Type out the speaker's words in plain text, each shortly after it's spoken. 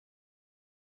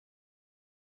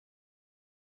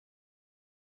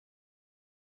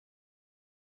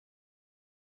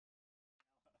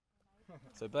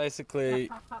So basically,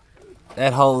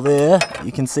 that hole there,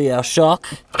 you can see our shock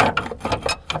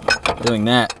doing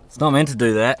that. It's not meant to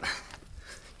do that.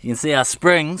 You can see our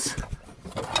springs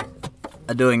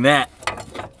are doing that.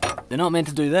 They're not meant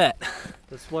to do that.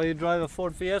 That's why you drive a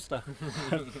Ford Fiesta.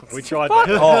 We tried that.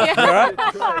 Oh,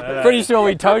 right? Pretty sure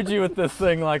we towed you with this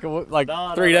thing like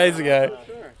 3 days ago.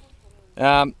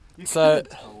 So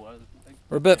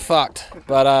we're a bit fucked,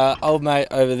 but old mate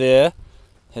over there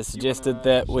has suggested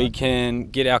that we can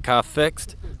get our car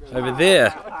fixed over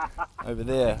there,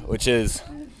 which is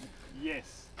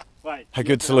a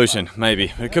good solution,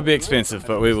 maybe. It could be expensive,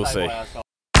 but we will see.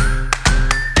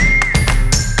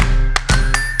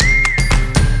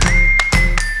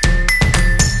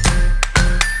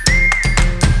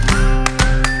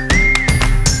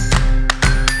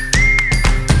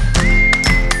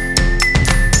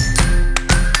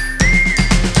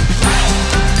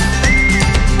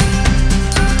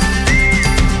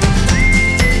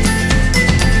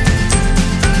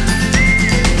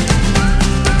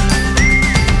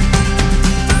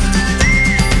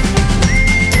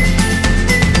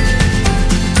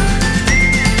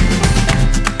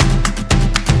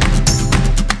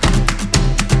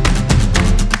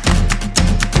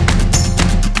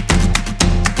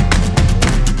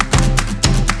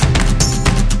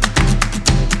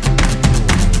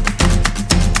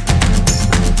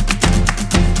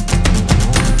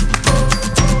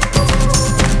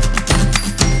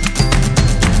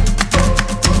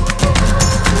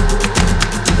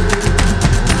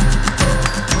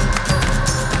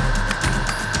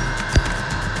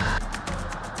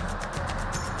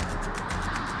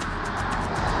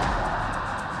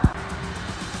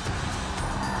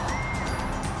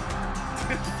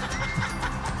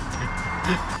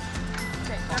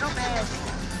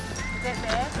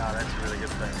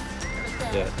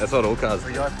 Yeah, that's what all cars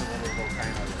do.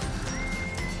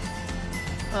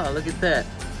 Oh, look at that.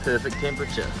 Perfect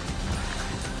temperature.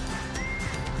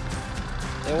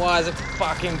 Then why is it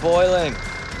fucking boiling?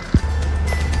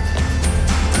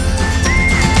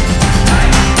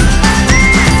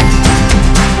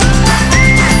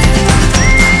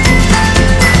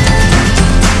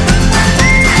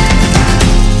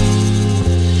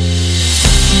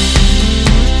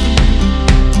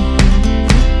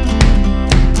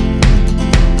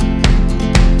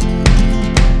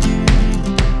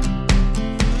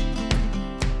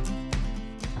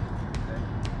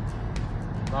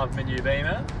 Love my new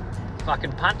Beamer.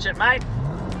 Fucking punch it, mate.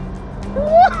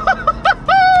 Oh.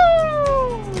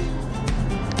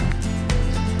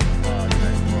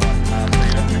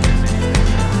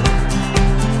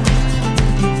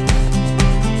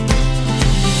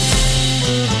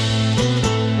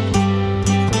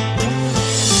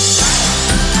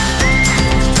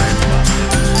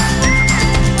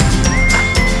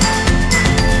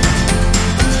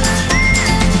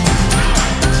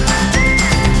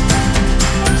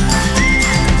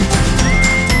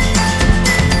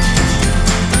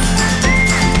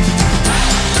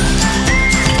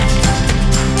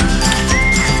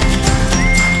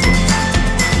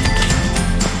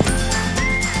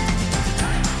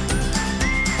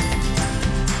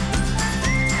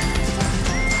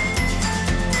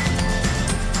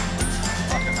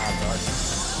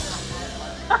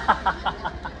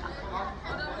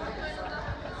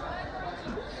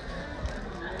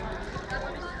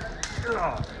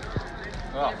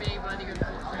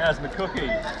 How's my cookies?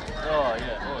 Oh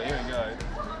yeah, oh here we go.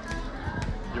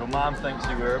 Your mum thinks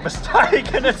you were a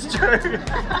mistake and it's true.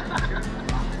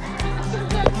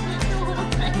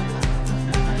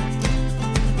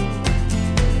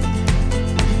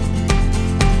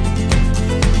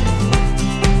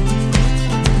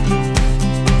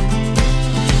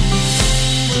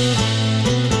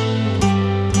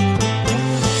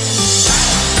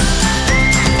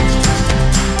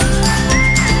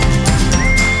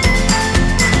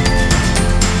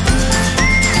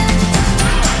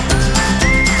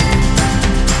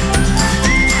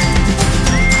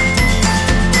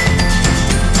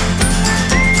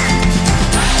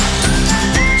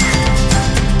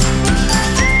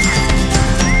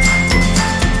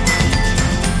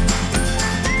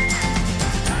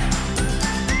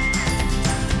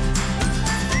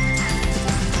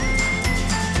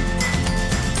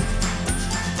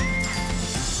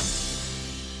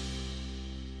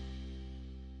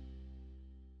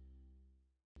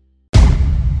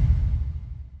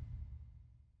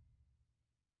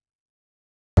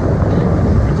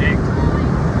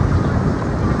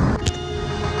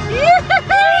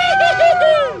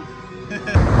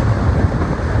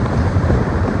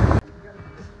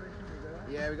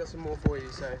 We got some more for you,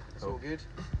 so it's all good.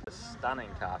 A stunning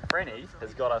car. Franny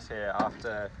has got us here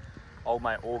after old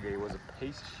mate Augie was a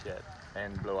piece of shit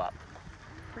and blew up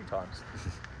 3 times.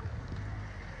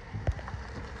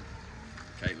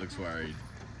 Kate looks worried.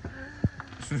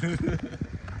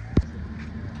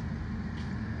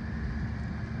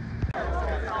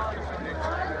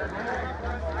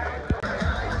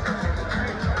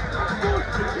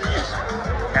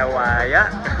 How are ya?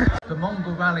 The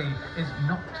Mongol Rally is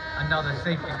not another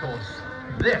safety course.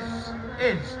 This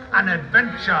is an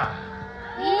adventure.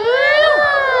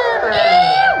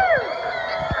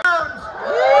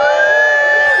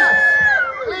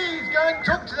 Please go and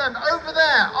talk to them over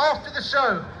there after the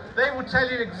show. They will tell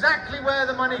you exactly where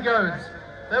the money goes.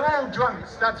 They're all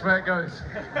drunks, that's where it goes.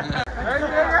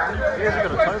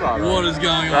 What is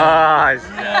going on? Nice.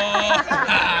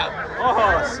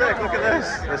 Oh, sick, look at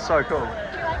this. That's so cool.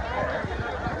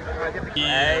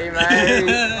 Hey, mate.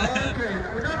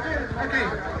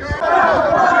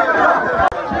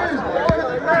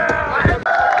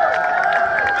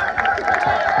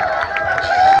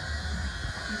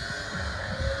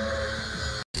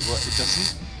 What, it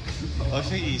doesn't? I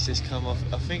think he's just come off.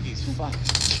 I think he's fucked.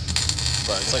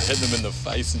 Bro, it's like hitting him in the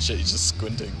face and shit, he's just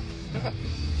squinting.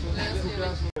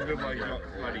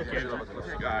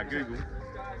 Google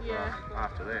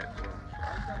after that.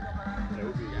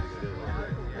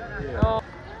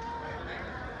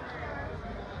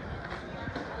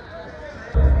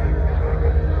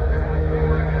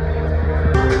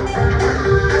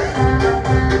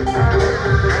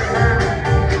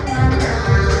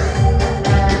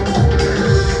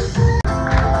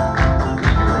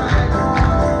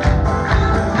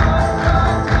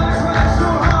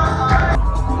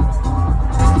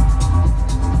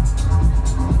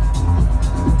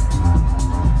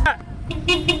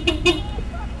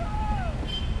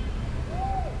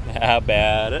 How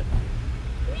about it?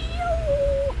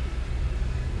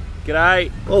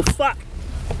 G'day. Oh fuck!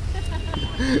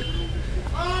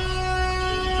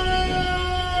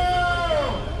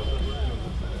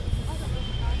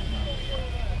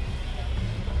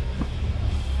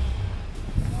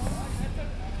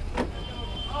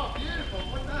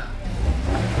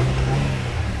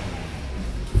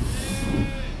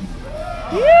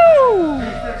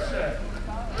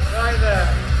 Right there.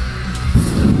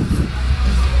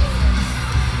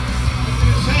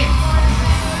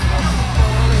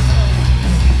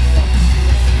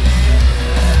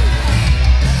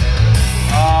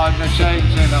 Oh, the shape's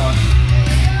in that one.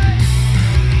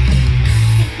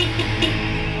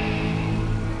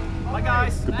 Bye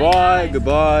guys. Goodbye,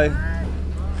 goodbye.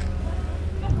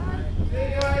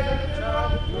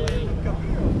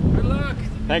 Good luck.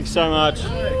 Thanks so much.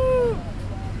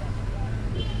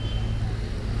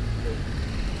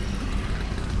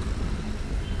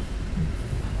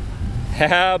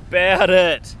 How about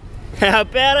it? How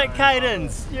about it,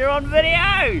 Cadence? You're on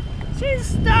video! She's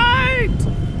stoked!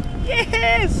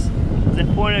 Yes! Is that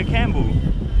Pointer Campbell?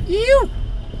 You!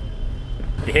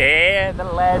 Yeah, the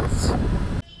lads.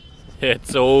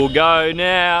 It's all go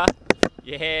now.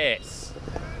 Yes.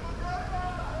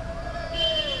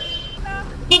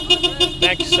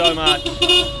 Thanks so much.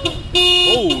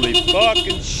 Holy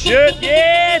fucking shit!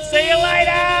 Yeah! See you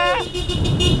later!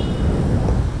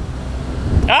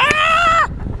 Ah!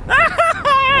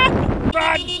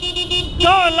 Run! Go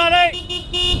on, laddie!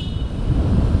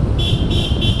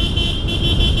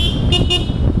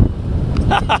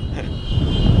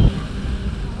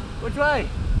 Which way?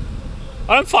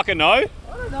 I don't fucking know. I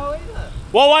don't know either.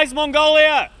 What way's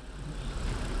Mongolia?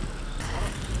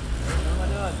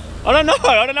 I don't know.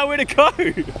 I don't know where to go.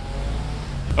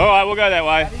 All right, we'll go that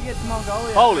way. How do you get to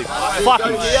Mongolia? Holy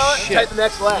fucking shit! Take the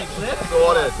next lap.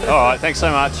 Sorted. All right, thanks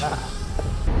so much.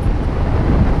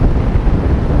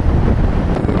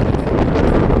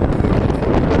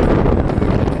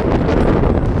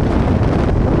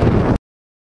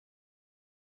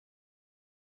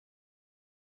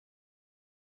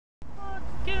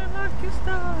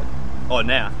 Oh,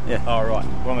 now? Yeah. Oh, right.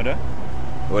 What am I doing?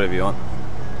 Whatever you want.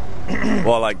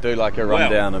 Well, like do like a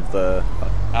rundown of the.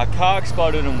 Our car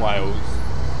exploded in Wales,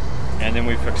 and then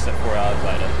we fixed it 4 hours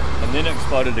later. And then it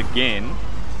exploded again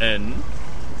in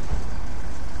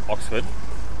Oxford,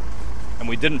 and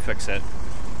we didn't fix it.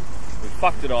 We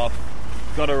fucked it off,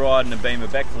 got a ride in a Beamer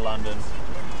back to London.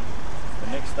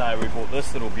 The next day we bought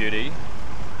this little beauty.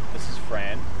 This is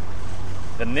Fran.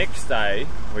 The next day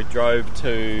we drove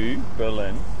to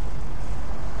Berlin,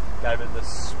 gave it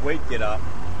this sweet get up,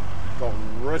 got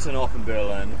written off in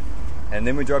Berlin, and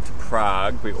then we drove to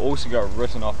Prague. We also got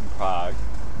written off in Prague,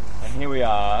 and here we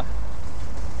are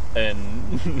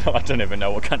in I don't even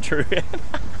know what country we're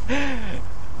in.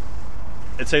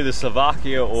 It's either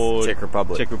Slovakia or Czech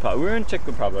Republic. Czech Republic. We're in Czech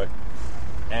Republic,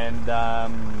 and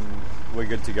we're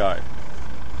good to go.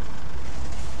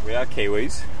 We are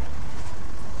Kiwis.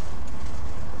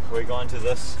 We're going to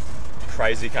this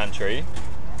crazy country,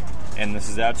 and this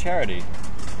is our charity.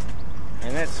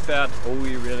 And that's about all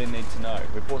we really need to know.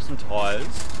 We bought some tyres.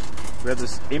 We have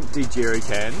this empty jerry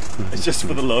can. It's just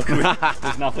for the look.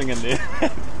 There's nothing in there.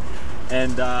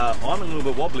 And I'm a little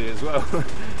bit wobbly as well.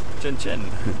 Chin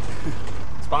chin.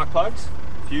 Spark plugs,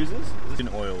 fuses. This is an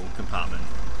oil compartment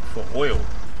for oil.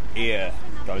 Air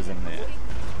goes in there.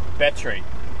 Battery,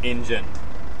 engine,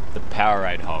 the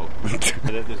Powerade hole.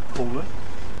 There's coolant.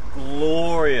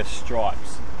 Glorious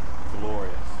stripes.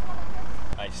 Glorious.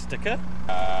 A sticker.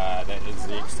 That is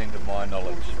the extent of my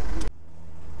knowledge.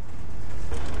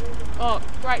 Oh,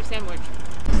 great sandwich.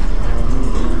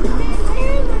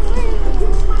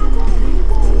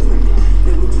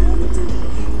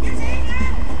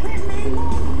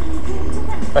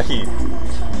 Hey.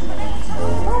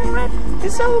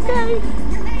 It's okay.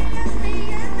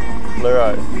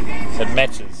 Fluoro. It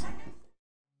matches.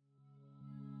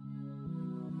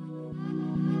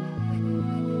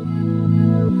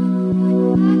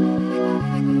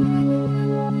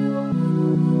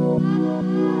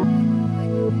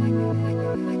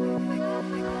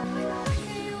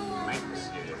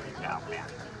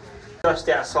 Just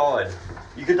outside.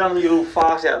 You could have done your little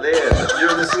fart out there.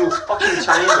 You're in this little fucking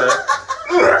chamber.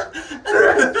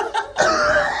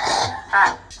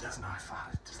 She doesn't know I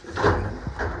farted. Just leave it in.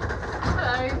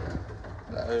 Hello.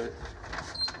 Hello.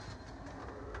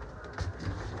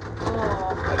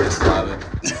 Oh. I just started.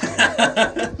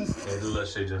 It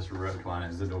literally just ripped one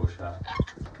as the door shut.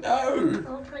 No!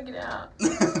 I'm trying to get out.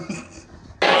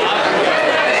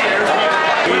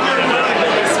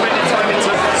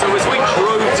 So as we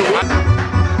drove to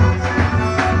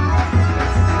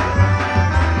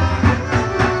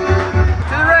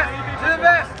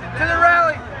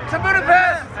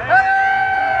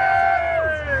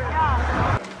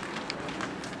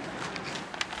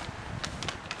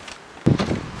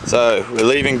So we're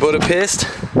leaving Budapest,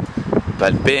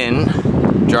 but Ben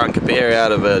drank a beer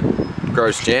out of a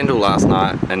gross jandal last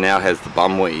night and now has the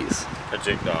bum wheeze.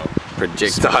 projectile.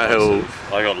 Projectile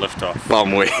I got lift off.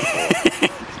 bum wheeze.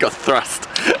 Got thrust.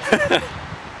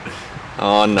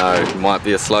 Oh no, it might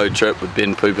be a slow trip with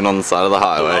Ben pooping on the side of the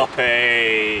highway.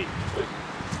 Floppy.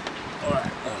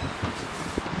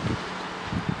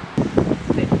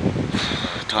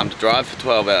 Time to drive for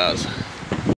 12 hours.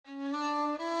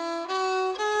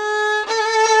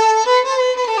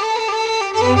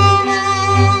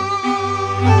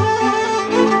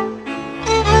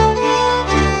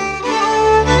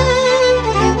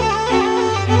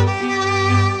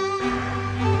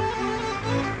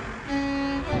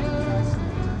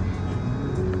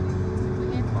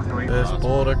 There's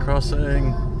border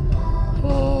crossing.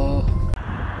 Oh.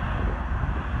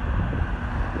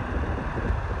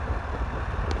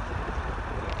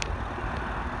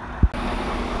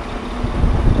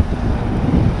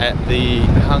 At the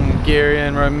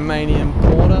Hungarian-Romanian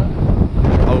border,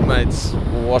 old mate's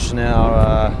washing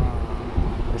our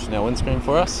windscreen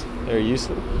for us. Very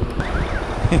useful.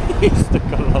 He's still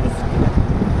got a lot of stuff.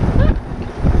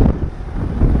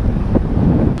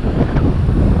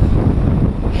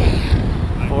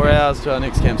 4 hours to our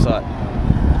next campsite.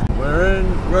 We're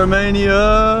in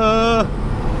Romania.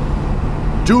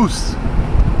 Juice.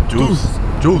 Juice.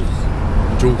 Juice.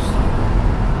 Juice.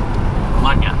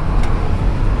 Romania.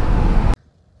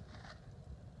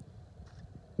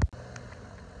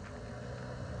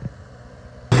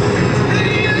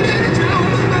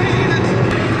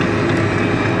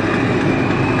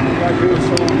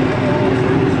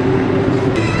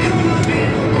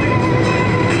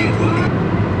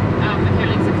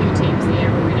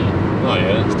 Oh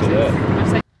yeah, let's do that.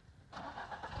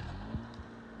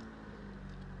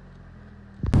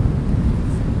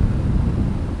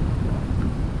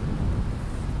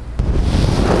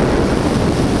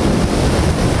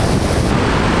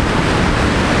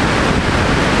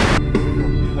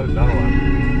 Another one.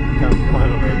 Come on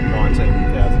over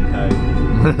 19,000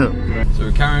 k. So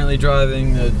we're currently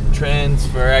driving the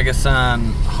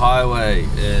Trans-Ferguson Highway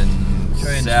in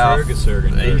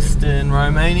southeastern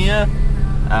Romania.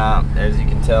 As you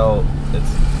can tell,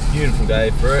 it's a beautiful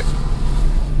day for it.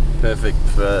 Perfect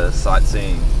for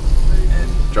sightseeing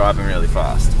and driving really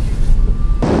fast.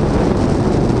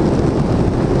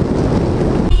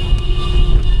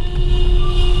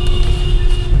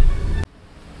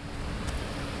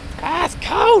 Ah, it's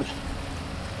cold!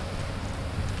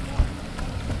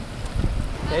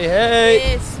 Hey, hey!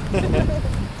 Yes.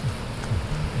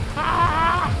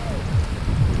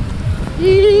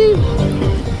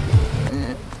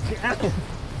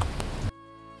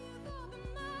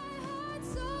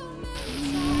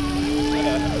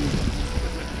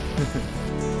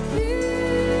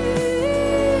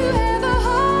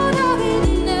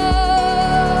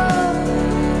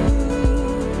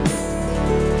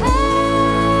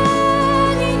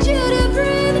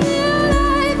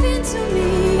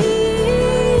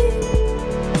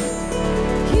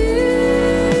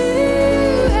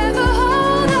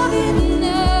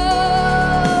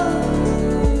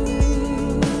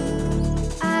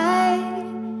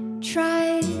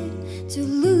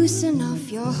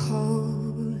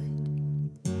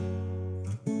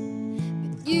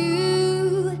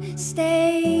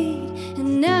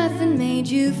 made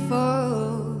you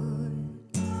fall.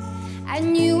 I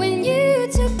knew when you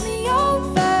took me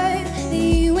over that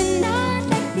you were not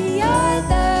like the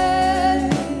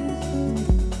others.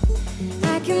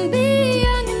 I can be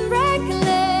young and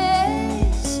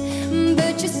reckless,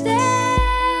 but you stay.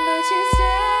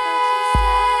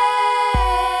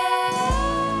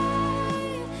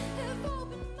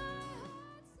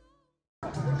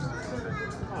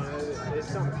 There's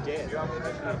some dead. Yeah,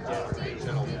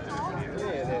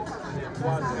 there's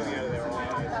blood coming out of their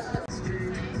eyes.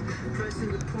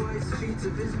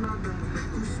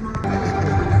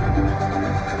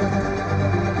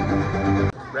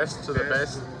 Rest to the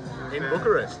best in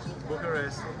Bucharest.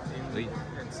 Bucharest. Do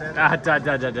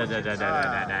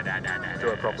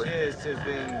it properly. Cheers to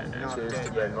Ben, not Cheers dead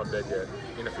to Ben, yet. not dead yet.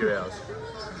 In a few hours.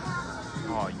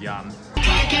 Oh, yum.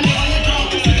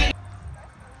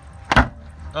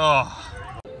 Oh.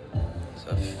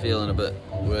 So feeling a bit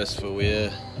worse for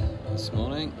wear this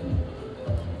morning.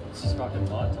 It's fucking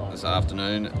night time. This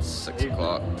afternoon it's 6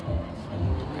 o'clock.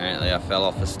 Apparently I fell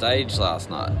off the stage last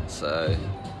night, so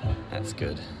that's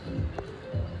good.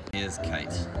 Here's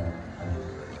Kate,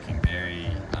 looking very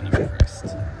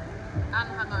unimpressed.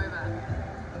 Unhungover.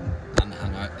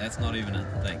 Unhungover, that's not even a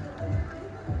thing.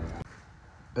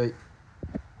 Hey.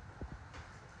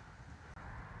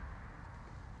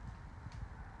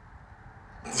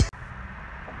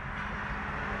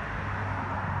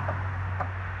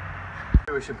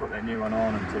 We should put that new one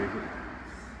on in Turkey.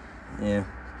 Yeah.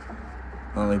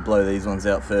 Let me blow these ones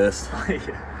out first. Yeah.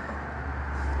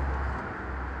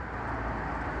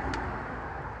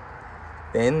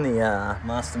 Ben, the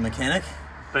master mechanic.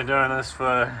 Been doing this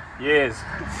for years.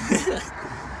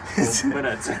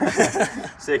 Minutes.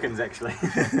 Seconds, actually.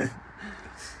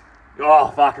 Oh,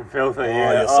 fucking filthy.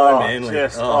 Yeah. You're so manly.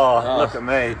 Just, look at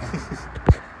me.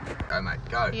 Go mate,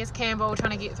 go. Here's Campbell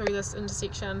trying to get through this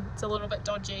intersection. It's a little bit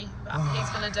dodgy, but he's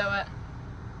going to do it.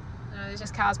 You know, there's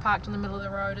just cars parked in the middle of the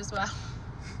road as well.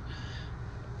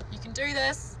 You can do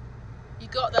this. You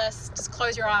got this. Just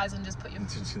close your eyes and just put your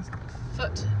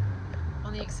foot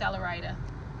on the accelerator.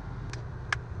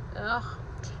 Ugh.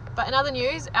 But in other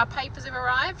news, our papers have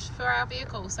arrived for our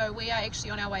vehicle, so we are actually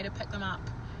on our way to pick them up.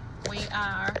 We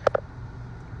are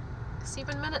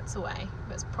 7 minutes away,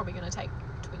 but it's probably going to take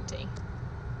 20.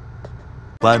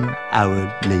 1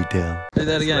 hour later. Do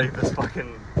that again. Leave this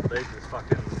fucking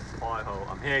pie hole.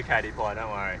 I'm here, Katie Pie,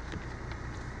 don't worry.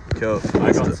 Cool.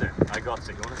 I got it. You want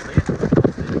to see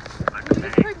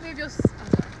it? Move your...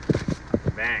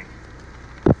 Bang.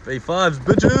 V5s,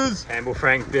 bitches! Campbell,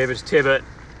 Frank, Bevis, Tibbet.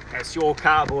 That's your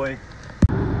car, boy.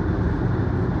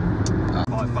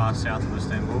 Quite far south of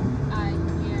Istanbul.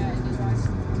 yeah, it is nice.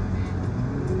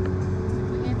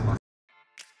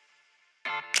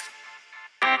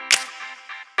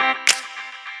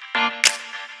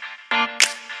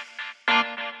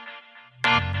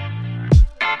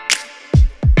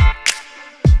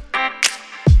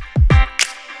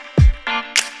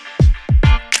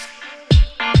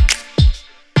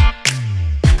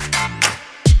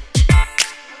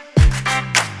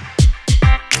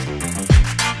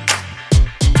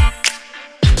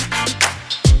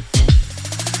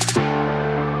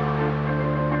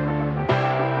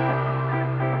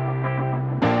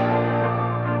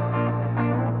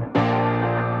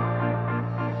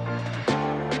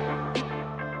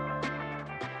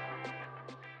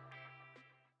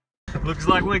 Looks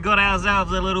like we got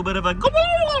ourselves a little bit of a...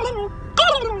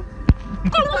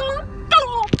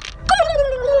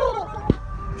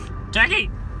 Jackie!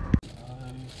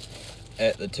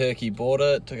 At the Turkey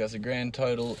border, it took us a grand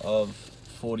total of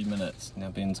 40 minutes.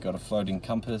 Now Ben's got a floating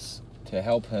compass to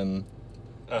help him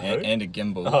and a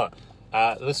gimbal.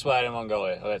 This way to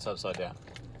Mongolia. Oh, that's upside down.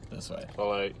 This way.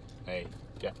 Follow me.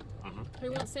 Yeah.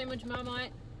 Who wants sandwich,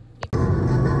 Marmite?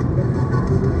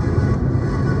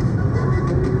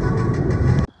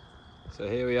 So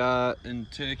here we are in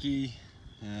Turkey.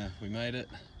 We made it,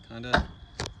 kinda,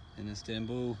 in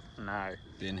Istanbul. No.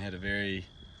 Ben had a very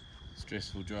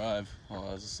stressful drive while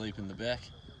I was asleep in the back.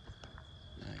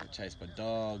 Got chased by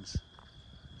dogs.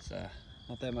 It's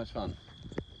not that much fun,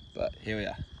 but here we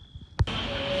are.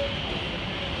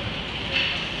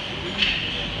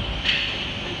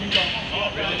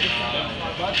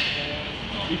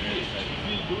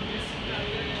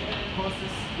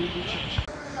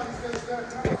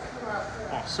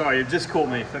 Oh, sorry, you've just caught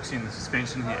me fixing the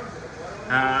suspension here.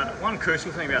 One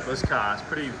crucial thing about this car, it's a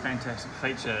pretty fantastic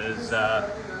feature, is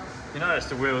you notice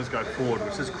the wheels go forward,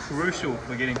 which is crucial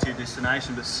for getting to your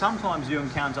destination, but sometimes you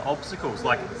encounter obstacles,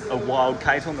 like a wild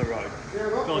Kate on the road.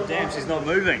 God damn, she's not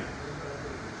moving.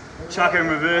 Chuck her in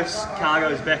reverse, car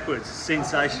goes backwards.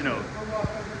 Sensational.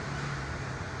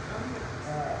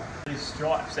 these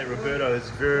stripes that Roberto has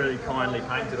very kindly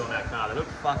painted on our car. They look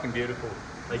fucking beautiful.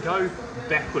 They go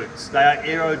backwards. They are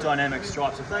aerodynamic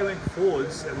stripes. If they went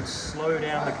forwards, it would slow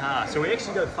down the car. So we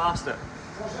actually go faster.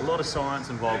 A lot of science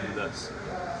involved with this.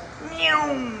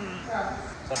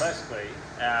 So basically,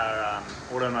 our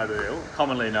automobile,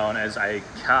 commonly known as a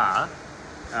car,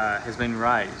 has been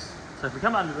raised. So if we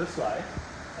come under this way,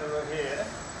 over here,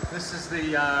 this is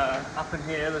the, up in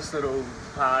here, this little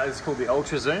part is called the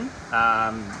ultra zoom,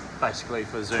 basically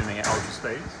for zooming at ultra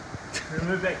speeds. If we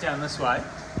move back down this way,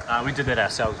 we did that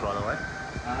ourselves by the way.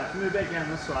 If we move back down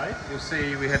this way, you'll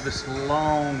see we have this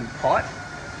long pipe.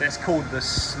 That's called the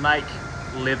snake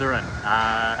leathering.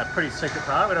 A pretty secret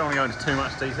part, we don't want to go into too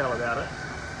much detail about it.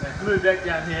 Now, if we move back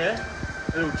down here,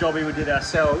 little jobby we did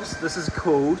ourselves, this is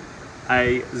called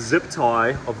a zip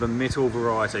tie of the metal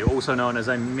variety, also known as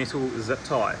a metal zip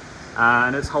tie.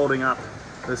 And it's holding up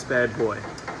this bad boy.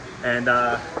 And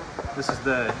this is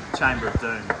the chamber of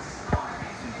doom.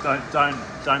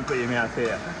 Don't put your mouth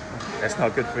here. That's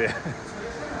not good for you.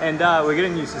 And we're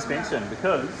getting new suspension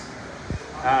because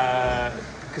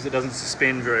it doesn't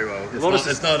suspend very well.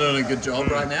 It's not doing a good job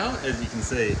right now, as you can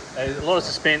see. There's a lot of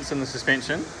suspense in the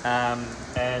suspension,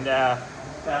 and our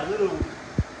little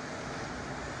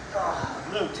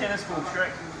tennis ball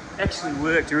trick actually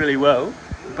worked really well.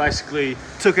 Basically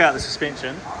took out the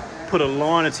suspension, put a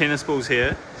line of tennis balls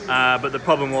here, but the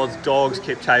problem was dogs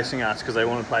kept chasing us because they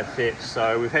wanted to play fetch,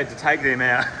 so we've had to take them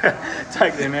out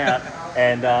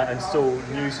and install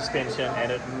new suspension,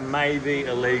 and it may be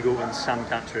illegal in some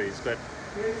countries, but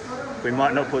we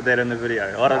might not put that in the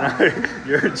video. I don't know.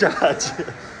 You're in charge.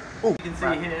 You can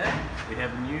see here we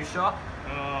have a new shop.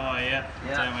 Oh yeah.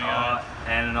 There we go.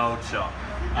 And an old shop.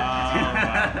 Oh,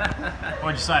 right.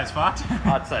 What'd you say, it's fucked?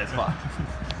 I'd say it's fucked.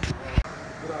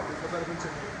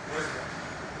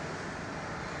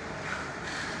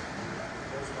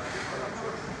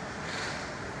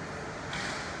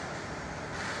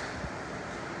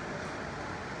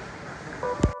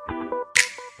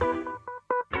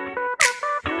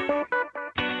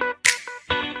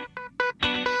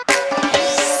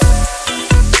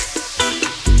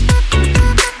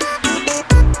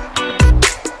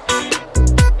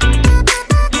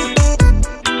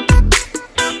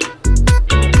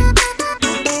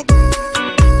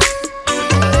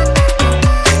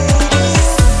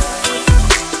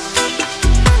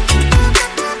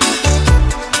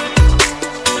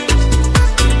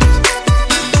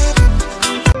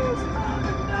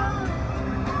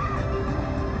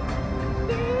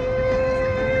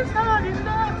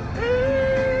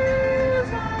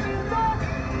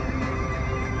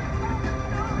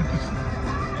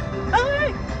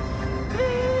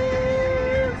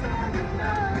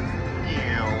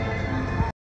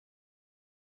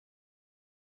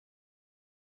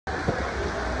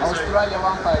 Australia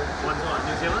one fight. One time,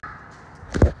 New Zealand?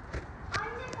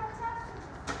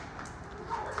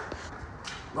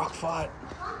 Rock fight.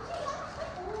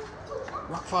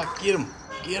 Rock fight, get him.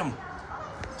 Get him.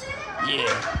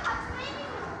 Yeah.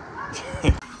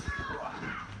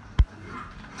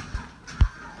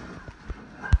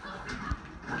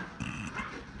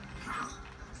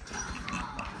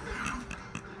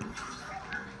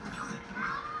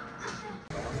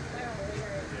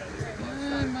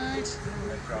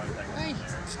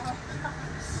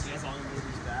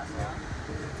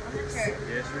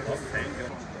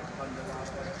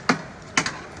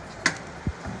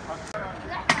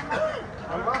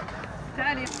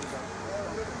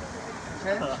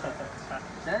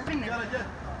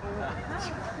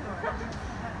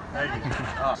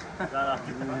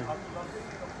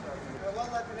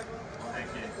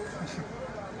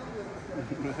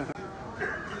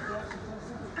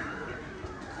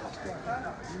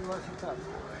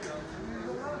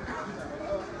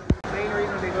 Main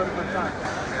reason they go to Bhutan.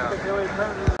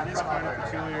 This kind of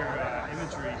peculiar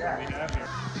imagery that we have here. I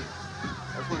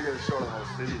just want to get a shot of the whole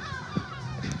city.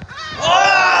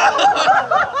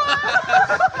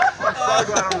 I'm so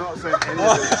glad I'm not saying any of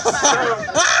this.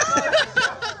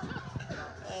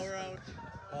 Alright.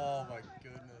 Oh my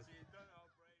goodness.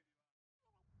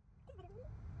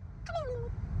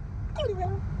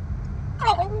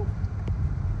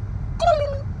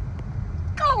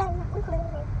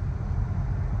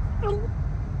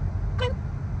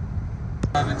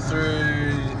 Driving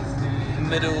through the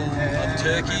middle of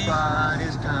Turkey.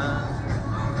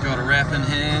 Got a wrap in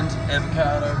hand,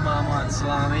 avocado, marmite,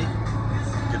 salami.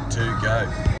 Good to go.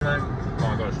 Oh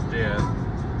my gosh, dear.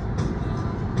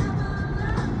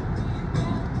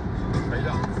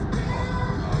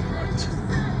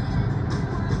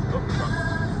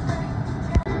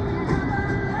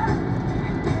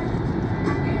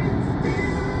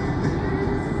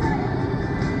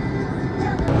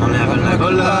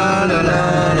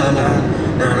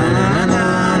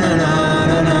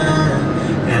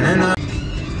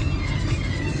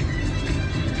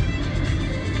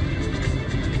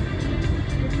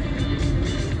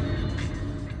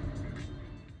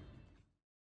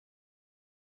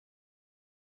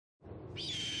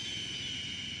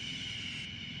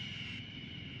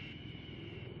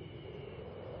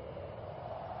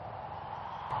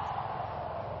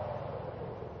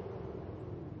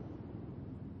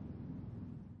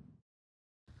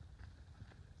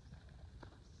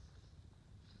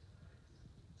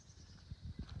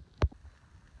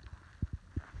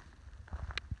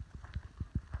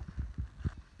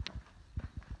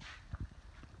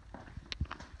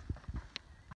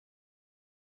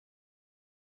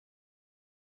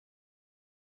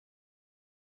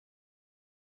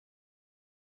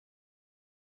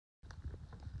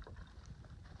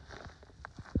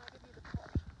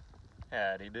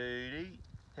 Howdy doody.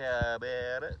 How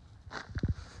about it?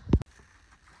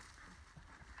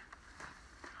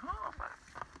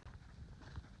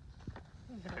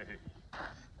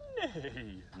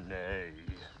 Nay, nay.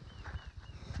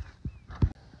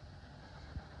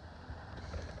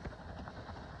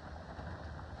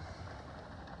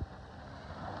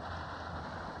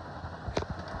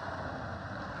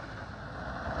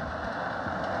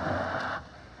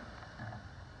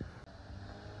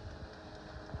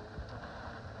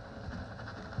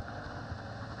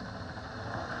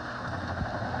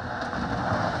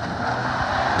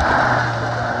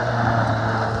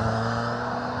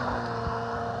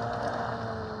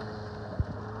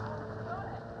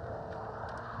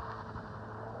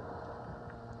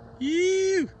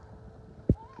 You.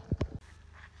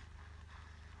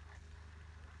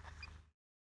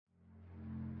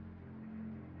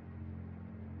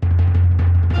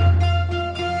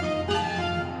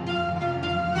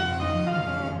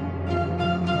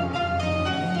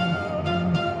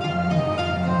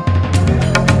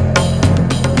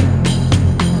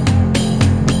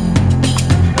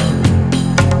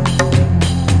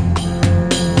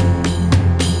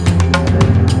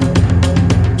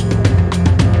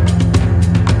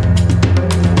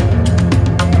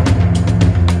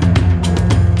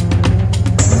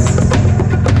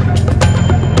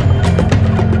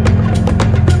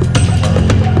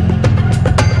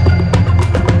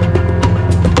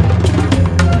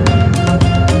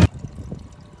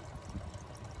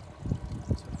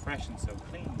 Fresh and so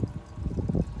clean.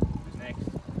 Who's next?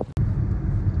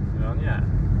 You on, yeah?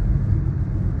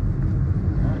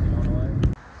 Alright, you on the way?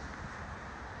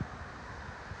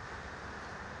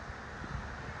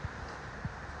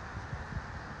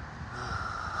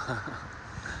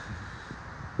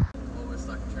 Oh, we're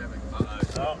stuck in traffic.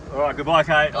 Oh, alright, goodbye,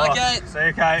 Kate. Bye, Kate. See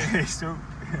you, Kate. Still.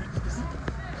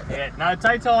 Yeah, no,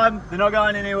 take time. They're not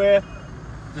going anywhere.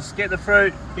 Just get the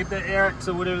fruit, get the Erics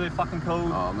or whatever they're fucking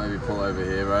called. Oh, maybe pull over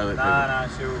here, bro. Nah,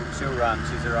 she'll run.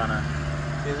 She's a runner.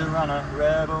 She's a runner,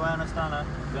 rebel and a stunner.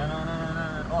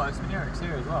 Oh, it's been Eric's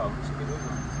here as well. We should get those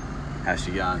ones. How's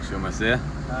she going? She almost there?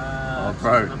 Oh,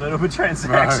 bro. in the middle of a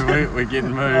transaction. Bro, we're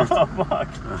getting moved. Oh, fuck.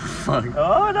 Oh, fuck.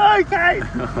 Oh, no, Kate.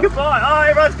 Goodbye. Oh,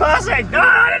 everyone's passing. No,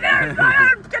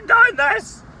 condone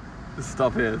this.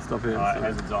 Stop here, stop here. Alright,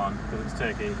 hazards on, because it's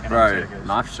Turkey. And Bro, I'm Turkish.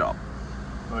 knife shop.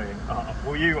 Oh,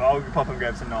 yeah. I'll pop and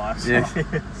grab some knives. Yeah.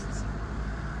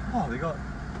 Oh, they got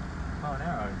bow and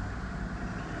arrow.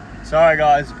 Sorry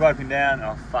guys, broken down.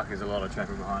 Oh fuck, there's a lot of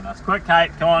traffic behind us. Quick,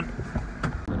 Kate, come on.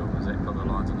 Middle, has that got the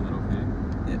lines in the middle for you?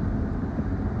 Yep.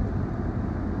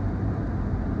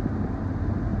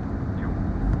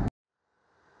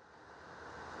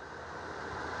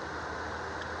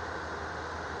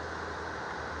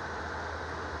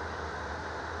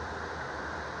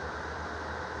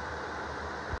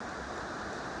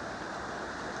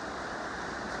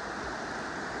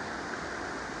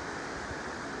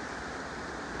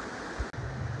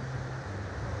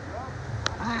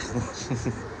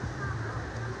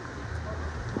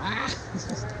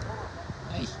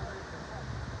 Hey.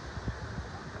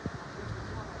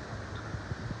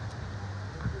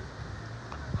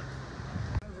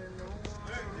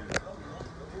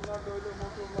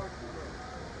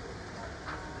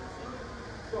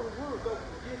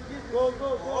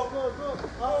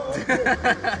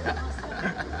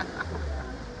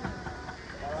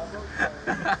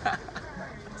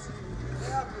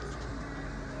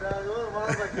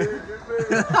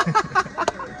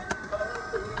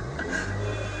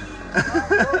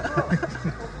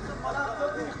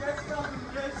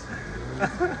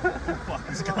 Fuck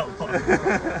is going on?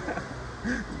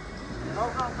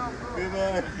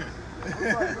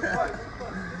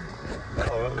 Oh,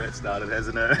 well, that started,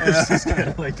 hasn't it? It's just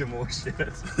going to lead to more shit.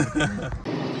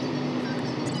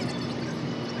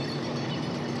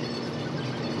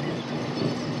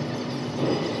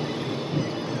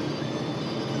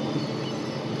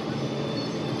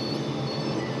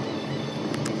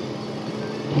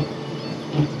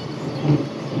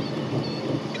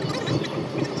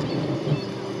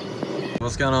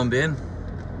 What's going on, Ben?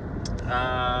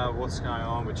 What's going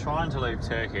on? We're trying to leave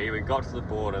Turkey. We got to the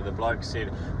border. The bloke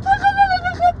said,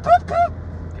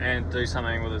 and do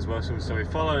something with his whistle. So we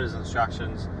followed his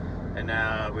instructions, and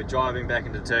now we're driving back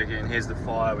into Turkey. And here's the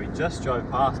fire we just drove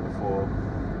past before,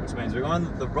 which means we're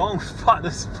on the wrong spot.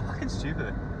 This is fucking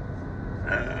stupid.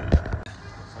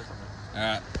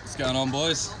 Alright, what's going on,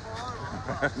 boys?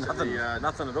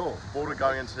 Nothing at all. Border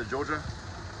going into Georgia.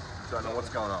 Don't know what's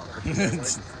going on.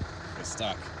 We're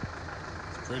stuck.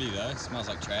 It's pretty though. Smells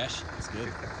like trash. It's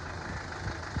good.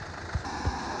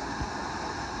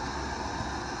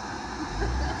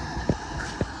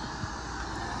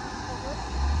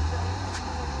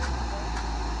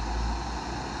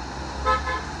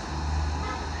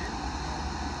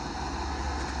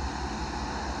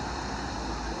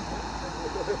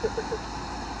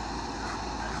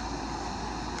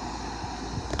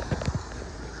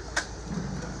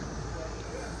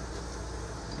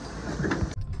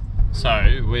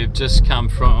 So we've just come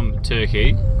from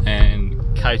Turkey, and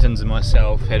Caitons and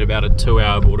myself had about a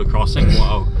 2-hour border crossing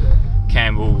while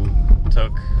Campbell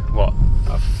took, what,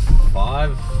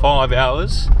 5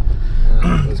 hours?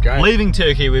 It was great. Leaving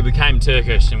Turkey, we became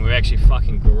Turkish, and we were actually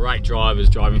fucking great drivers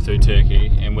driving through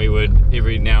Turkey, and we would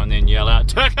every now and then yell out,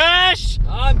 "Turkish!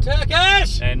 I'm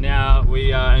Turkish!" And now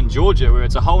we are in Georgia, where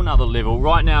it's a whole nother level.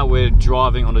 Right now we're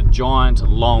driving on a giant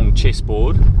long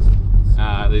chessboard.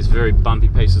 There's very bumpy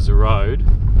pieces of road.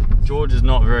 Georgia's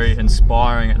not very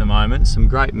inspiring at the moment. Some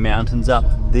great mountains up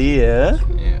there.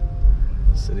 Yeah.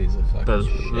 Cities are fucking But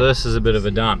shit. this is a bit of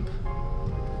a dump.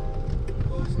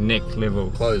 Neck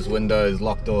level. Closed windows,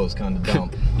 locked doors kind of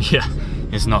dump. Yeah,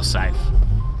 it's not safe.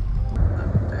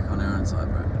 Back on our inside,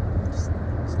 bro.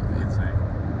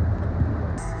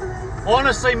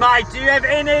 Honestly, mate, do you have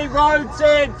any road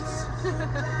sense?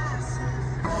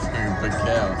 Big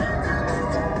cow.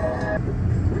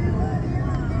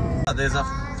 There's a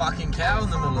fucking cow in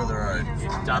the middle of the road.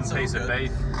 Dumb piece of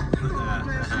beef.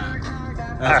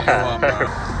 That's a good one, bro.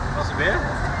 What's a beer?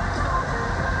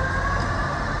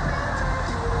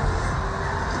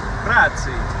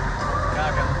 Grazie.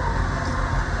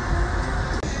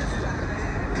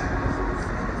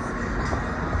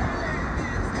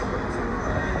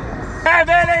 Have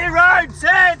any road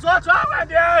sense? What's wrong with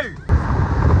you?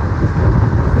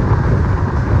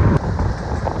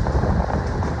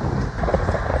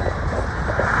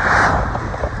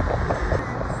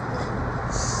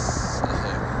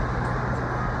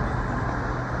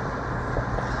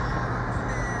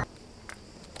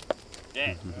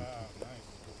 Yeah.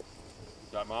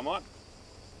 Don't mind mine.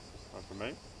 One for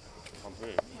me. One for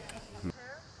you.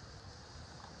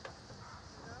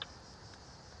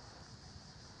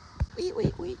 Wait,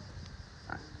 wait, wait.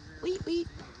 Wait, wait.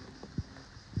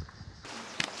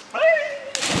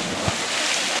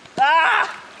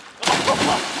 Ah!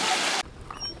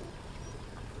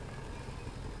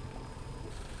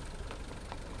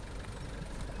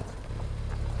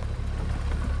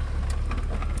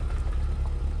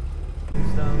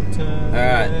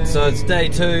 Alright, so it's day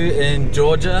 2 in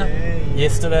Georgia.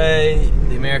 Yesterday,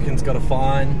 the Americans got a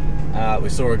fine. We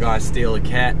saw a guy steal a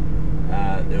cat.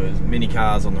 There was many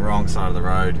cars on the wrong side of the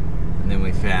road, and then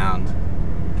we found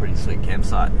a pretty sweet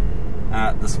campsite.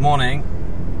 This morning,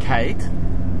 Kate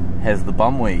has the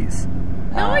bum wheeze.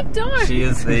 No, I don't. She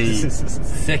is the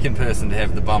second person to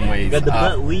have the bum wheeze,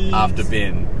 after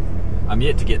Ben. I'm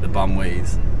yet to get the bum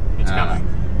wheeze. It's coming.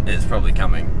 It's probably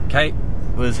coming. Kate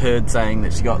was heard saying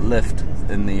that she got lift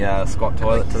in the squat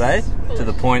toilet today, to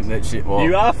the point that she... Well,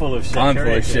 You are full of shit. I'm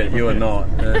full of shit, you are not.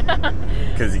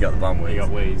 Because you got the bum wheeze. You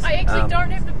got wheeze. I actually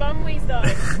don't have the bum wheeze though.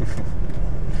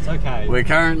 It's okay. We're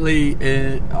currently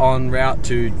en route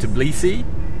to Tbilisi.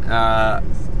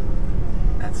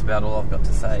 That's about all I've got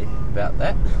to say about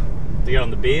that. To get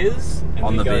on the beers, and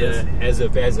On then the go beers. to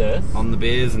Azerbaijan On the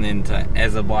beers, and then to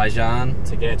Azerbaijan.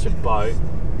 to catch a boat,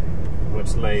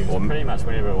 which leaves Or pretty much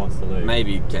whenever it wants to leave.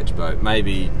 Maybe catch a boat,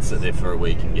 maybe sit there for a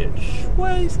week and get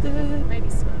wasted. Maybe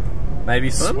swim. Maybe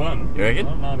swim? Swim. You reckon? I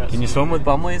don't know about Can you swim with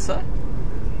bum wheeze though?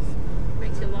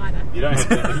 Makes you lighter. You don't have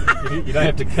to. You don't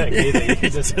have to kick either. You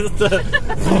can just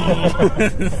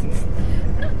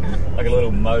like a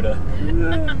little motor.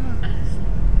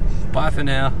 Bye for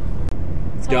now.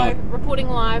 So, Go. reporting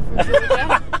live from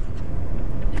Georgia.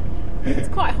 It's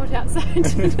quite hot outside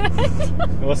today.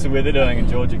 What's the weather doing in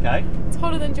Georgia, Kate? It's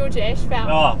hotter than Georgia asphalt.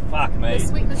 Oh, fuck me. The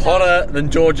sweet moustache, Hotter than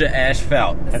Georgia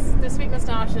asphalt. the sweet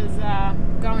moustache is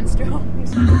going strong.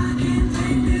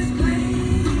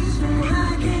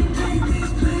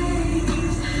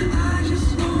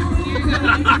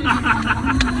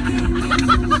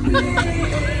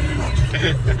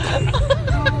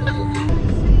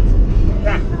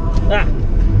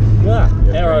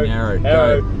 Arrow. Arrow.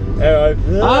 Arrow.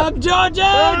 Up Georgia!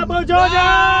 Up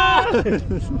Georgia!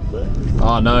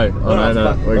 Oh no! Oh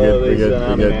no! We're good. We're good.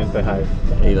 We're good. Behave.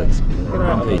 He looks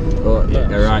grumpy. Oh yeah,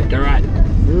 go right. Go right.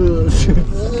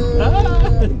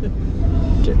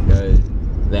 Shit goes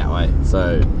that way.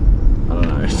 So I don't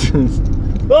know.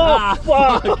 Oh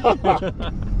fuck!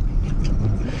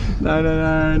 No.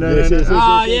 Yes,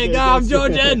 Oh yeah, go up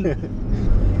Georgian!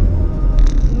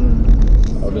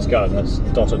 I'll just go in this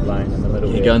dotted lane in the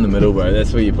middle. You go in the middle, bro.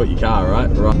 That's where you put your car, right?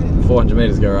 Right. 400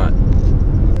 meters, go right.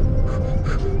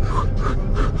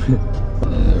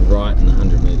 Right and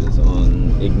 100 meters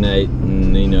on Ignate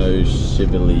Nino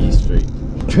Shively Street.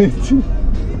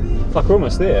 Fuck, we're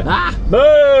almost there. Ah!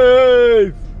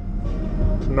 Move!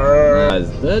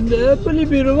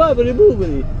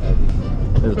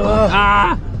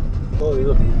 Ah!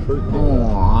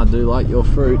 Oh, I do like your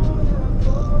fruit.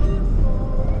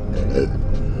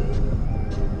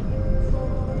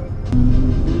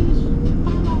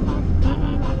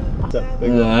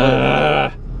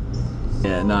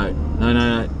 Yeah, no.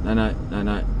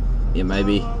 Yeah,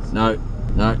 maybe. No.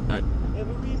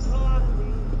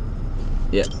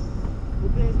 Yeah.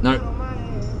 No.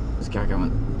 There's a car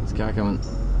coming.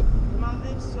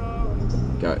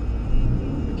 Go.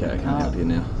 Okay, I can't help you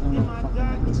now.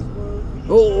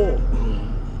 Oh!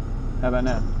 How about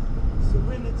now?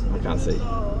 I can't see.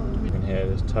 You can hear it,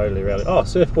 it's totally rally. Oh,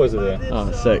 surf boys are there.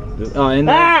 Oh, sick. Oh, in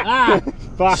there. Ah!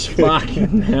 Fuck.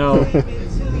 Fucking hell.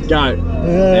 Go.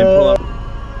 And pull up.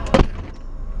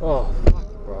 Oh, fuck,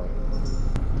 bro.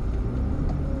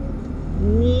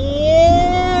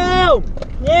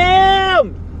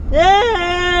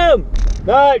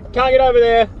 No, can't get over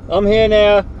there. I'm here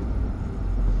now.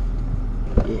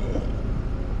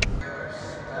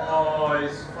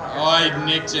 Oh, he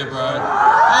nicked you, bro.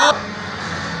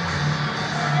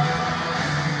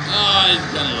 Oh, he's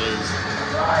gonna lose.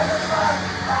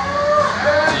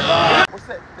 What's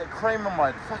that cream on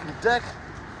my fucking dick?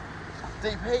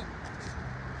 Deep heat.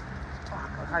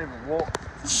 Fuck, I can't even walk.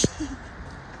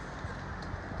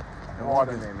 Right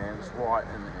in there, man. It's right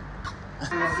in there.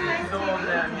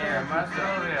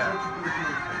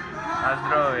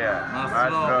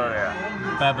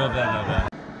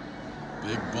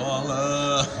 Big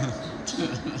baller.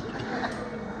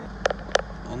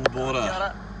 On the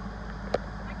border.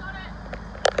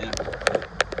 Yeah.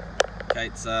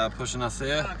 Kate's pushing us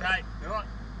there. Okay, come on.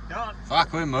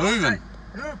 Fuck, we're moving.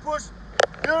 You push.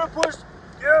 Fucking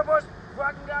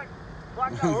go.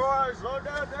 Alright, slow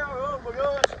down there. Oh my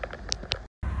gosh.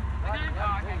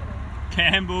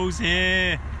 Campbell's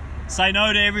here. Say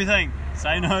no to everything.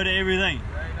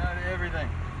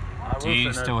 Do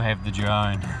you still have the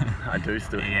drone? I do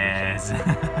still. Yes.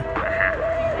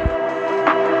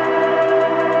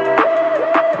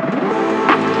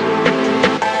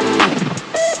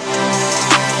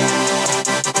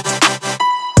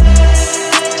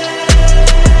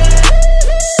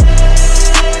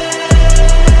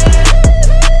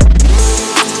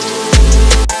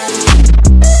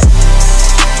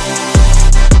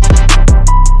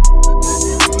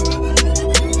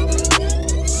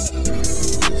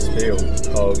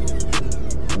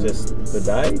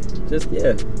 Just,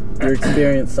 yeah, your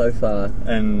experience so far.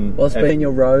 And what's been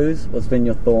your rose? What's been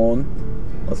your thorn?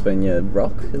 What's been your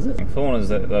rock, is it? Thorn is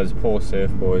that those poor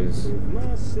surf boys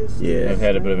have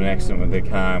had a bit of an accident with their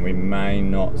car and we may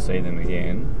not see them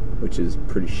again. Which is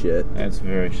pretty shit. It's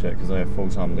very shit because they're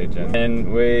full-time legends.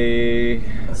 And we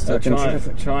are trying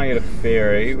to get a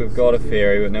ferry. We've got a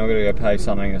ferry, but now we're going to go pay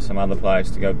something at some other place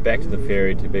to go back to the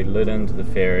ferry, to be lit into the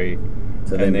ferry.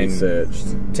 To then be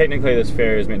searched. Technically this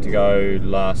ferry was meant to go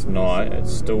last night.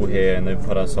 It's still here and they've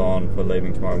put us on for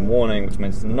leaving tomorrow morning, which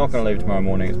means it's not going to leave tomorrow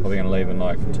morning. It's probably going to leave in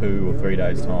like 2 or 3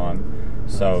 days time.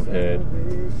 So I've heard.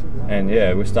 And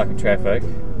yeah, we're stuck in traffic.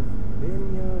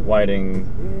 Waiting,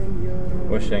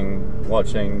 wishing,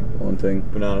 watching. Wanting.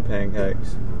 Banana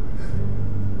pancakes.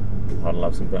 I'd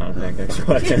love some banana pancakes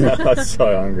right now. I'm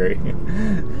so hungry.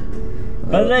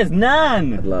 But there's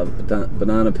none! I'd love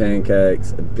banana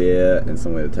pancakes, a beer, and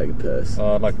somewhere to take a piss.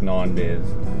 Oh, I'd like 9 beers.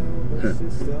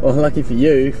 Well, lucky for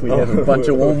you, we have a bunch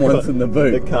of warm ones in the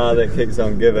boot. The car that keeps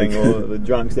on giving, or the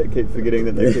drunks that keep forgetting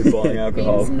that they keep buying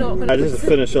alcohol. Just to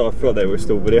finish off, I forgot that we're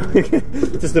still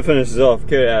videoing. Just to finish this off,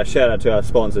 shout out to our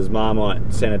sponsors,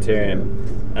 Marmite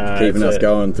Sanitarium. Keeping us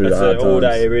going through the hard times. It's an all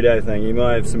day, every day thing. You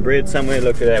might have some bread somewhere,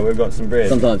 look at that, we've got some bread.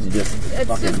 Sometimes you just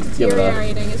give it up.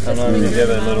 Sometimes you give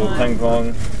it a little ping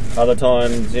pong. Other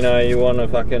times, you know, you want to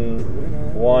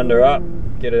fucking wind her up,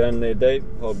 get it in there deep,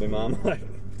 hold me Marmite.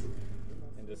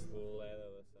 And just lather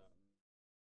this up.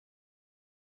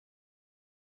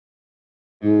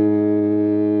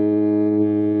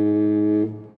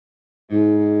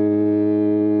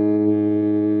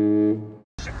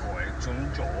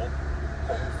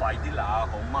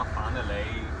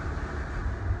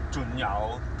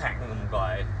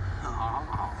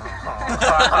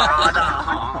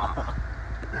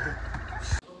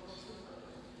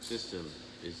 System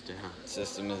is down.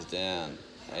 System is down.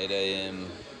 8 AM.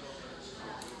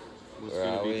 Where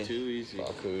are we? Too easy.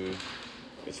 Baku.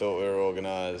 We thought we were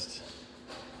organised.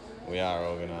 We are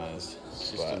organised.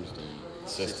 System's down.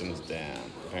 System's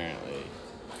down, apparently.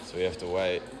 So we have to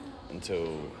wait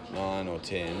until 9 or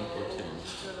 10.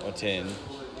 Or 10,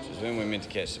 which is when we're meant to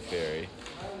catch the ferry,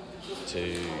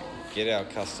 to get our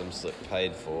customs slip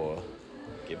paid for,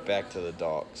 get back to the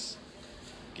docks,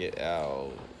 get our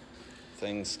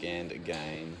things scanned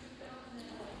again,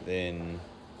 then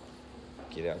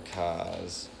get our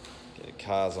cars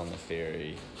on the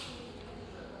ferry,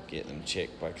 get them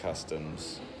checked by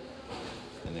customs,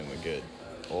 and then we're good.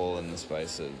 All in the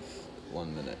space of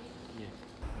 1 minute. Yeah.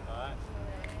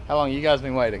 How long you guys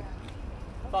been waiting?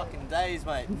 Fucking days,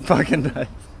 mate. Fucking days.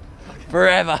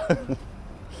 Forever.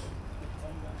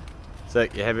 So,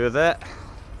 you happy with that?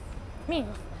 Me.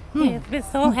 Yes, we're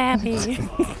so happy.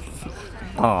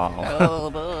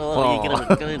 Oh, you're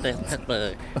gonna do this.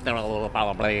 And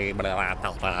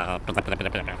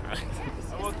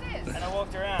I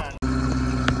walked around.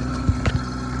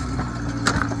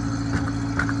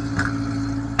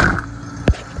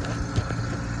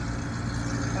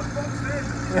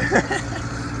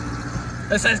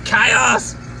 This is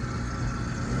chaos!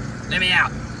 Let me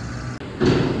out!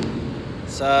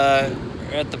 So,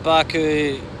 we're at the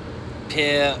Baku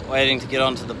pier waiting to get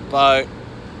onto the boat.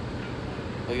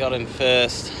 We got in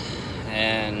first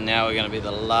and now we're going to be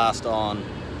the last on.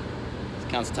 This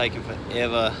cunt's taking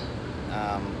forever. We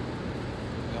got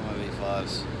my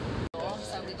V5s.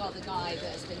 So we got the guy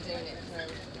that's been doing it for...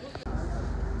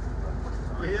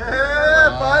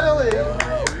 Yeah, finally!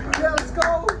 Yeah, let's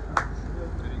go!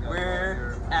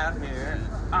 We're out here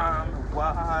on the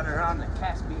water on the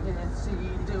Caspian Sea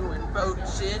doing boat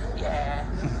shit, yeah.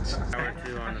 Hour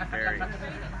 2 on the ferry.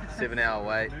 7 hour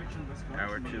wait.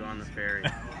 Hour 2 on the ferry.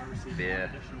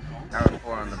 Beer. Hour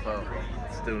 4 on the boat.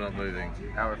 Still not moving.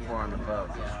 Hour 4 on the boat.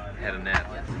 Had a nap.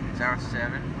 It's hour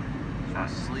 7. Trying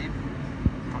to sleep.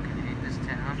 Fucking hate this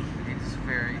town. Hate this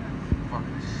ferry. Fuck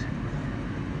this shit.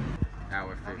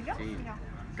 Hour 15.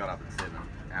 Got up at 7.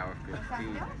 Hour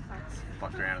 15.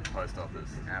 Fucked around at the post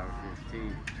office. Hour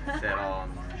 15. Sat on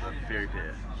the ferry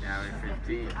pier. Hour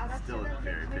 15. Still at the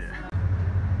ferry pier.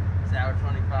 It's hour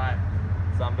 25.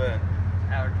 Sunburn.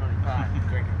 Hour 25.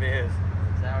 Drinking beers.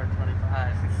 It's hour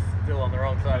 25. Still on the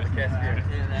wrong side of the Caspian.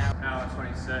 Hour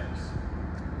 26.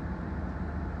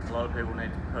 A lot of people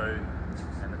need to poo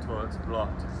and the toilets are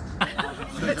blocked.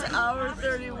 It's hour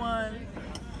 31.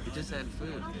 We just had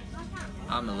food.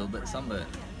 I'm a little bit sunburned.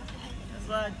 It's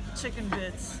like chicken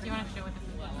bits. Do you want to show with the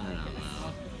food? I don't know.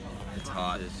 It's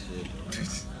hot as shit.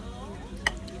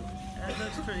 That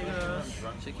looks pretty gross.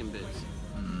 Chicken bits.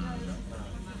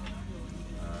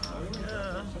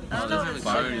 Yeah. Oh, there's a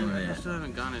bone in there. I still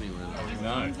haven't gone anywhere.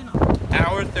 No.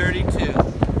 Hour 32.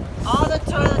 All the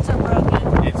toilets are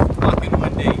broken. It's fucking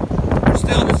windy. We're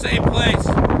still in the same place.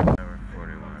 Hour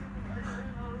 41.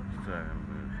 Still haven't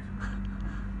moved.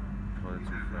 Toilets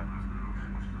are fucked.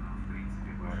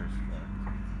 Water's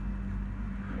fucked.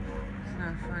 It's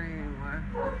not funny anymore.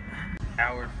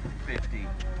 Hour 50.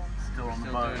 Still on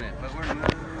the boat. Doing it, but we're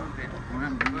moving. We're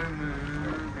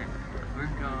moving. We're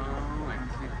going to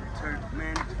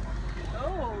Turkmen.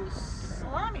 Oh,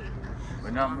 salami.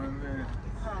 We're not moving.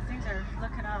 Oh, things are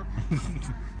looking up.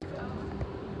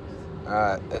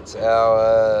 Alright, it's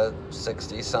hour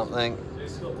 60 something.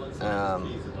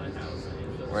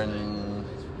 We're in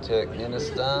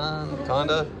Turkmenistan,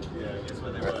 kinda.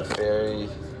 We're at the ferry,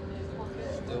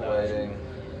 still waiting.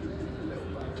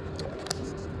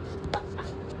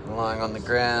 I'm lying on the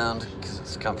ground because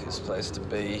it's the comfiest place to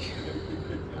be.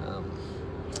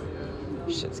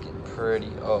 Shit's getting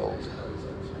pretty old.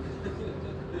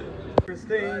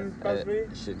 Christine,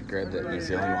 Should grab that New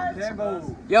Zealand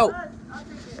one. Yo!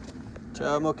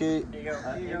 Ciao, Mookie.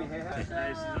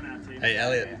 Hey,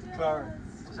 Elliot.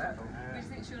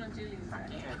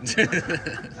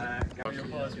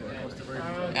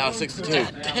 Hour 62.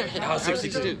 Hour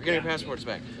 62. Get your passports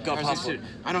back. Got a passport.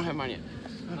 I don't have mine yet.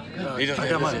 He doesn't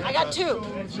have mine. I got 2.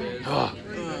 Oh.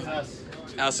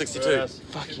 Hour 62.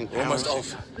 Fucking we're almost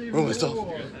off. We're almost off.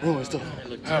 We're almost off. I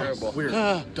look terrible. Weird.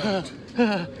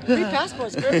 Free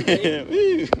passports,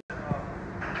 good.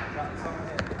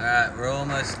 Alright, we're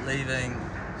almost leaving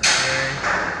the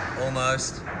ferry.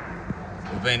 Almost.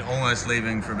 We've been almost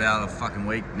leaving for about a fucking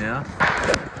week now.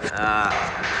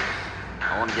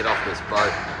 I want to get off this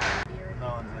boat.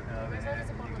 No one's looking over here.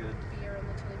 You good?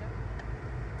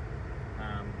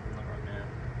 Not right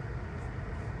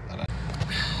now.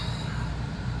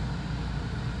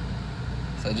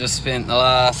 So I just spent the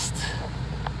last...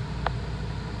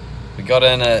 We got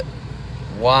in at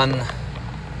 1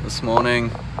 this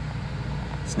morning.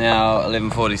 It's now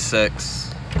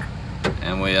 11:46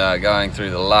 and we are going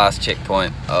through the last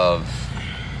checkpoint of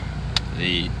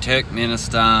the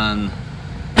Turkmenistan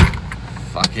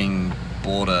fucking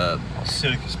border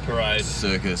Circus parade.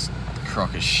 Circus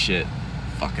crock of shit.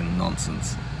 Fucking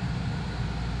nonsense.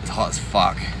 It's hot as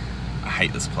fuck. I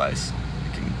hate this place.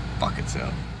 It can fuck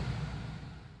itself.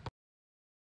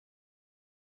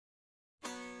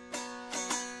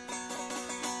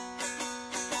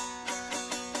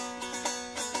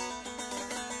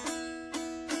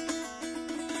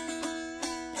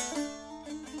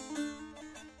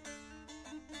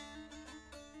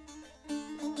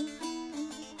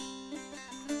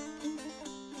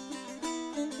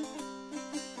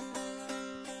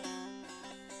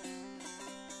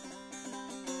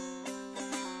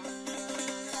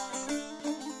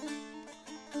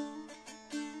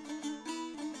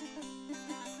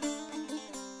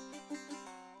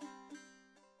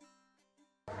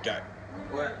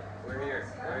 What? We're here.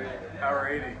 Hour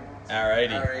 80. Hour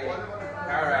 80.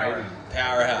 Power out.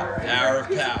 Power of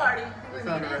power. We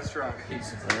found a restaurant. A We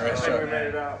restaurant. made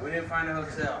it out. We didn't find a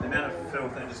hotel. The amount of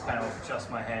filth that just came off just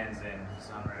my hands then is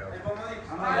unreal.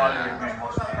 Why did we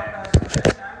wash my hands?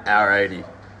 Hour 80.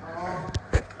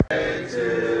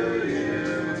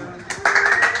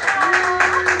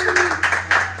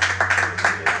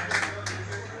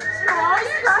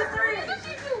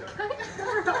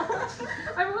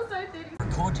 I'm also 30.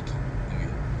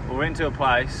 We went to a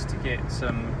place to get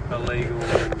some illegal,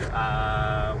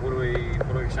 what are we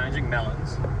exchanging?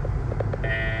 Melons.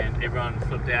 And everyone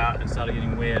flipped out and started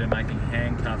getting weird and making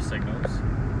handcuff signals.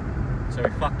 So we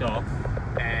fucked off,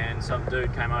 and some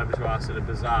dude came over to us at a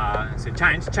bazaar and said,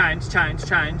 change, change, change,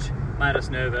 change. Made us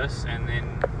nervous, and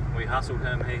then we hustled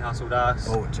him, he hustled us.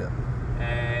 Oh, chip.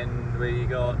 And we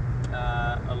got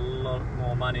a lot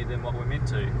more money than what we meant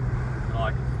to.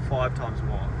 Like 5 times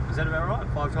more. Is that about right?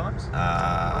 5 times?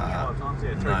 5 times,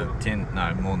 yeah. No, 10,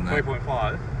 no, more than that.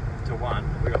 3.5 to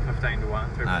 1. We got 15 to 1.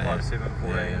 3.5, yeah. 7,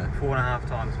 14. Yeah. 4.5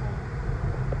 times more.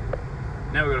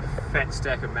 Now we've got a fat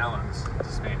stack of melons to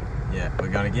spend. Yeah, we're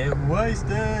gonna get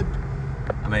wasted.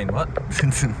 I mean, what?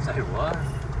 Say what?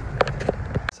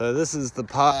 So this is the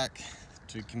park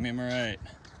to commemorate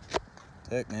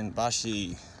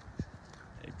Turkmenbashi,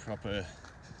 a proper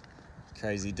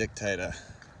crazy dictator.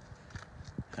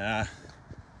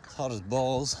 It's hot as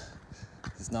balls.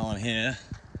 There's no one here.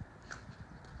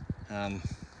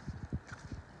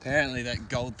 Apparently that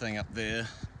gold thing up there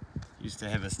used to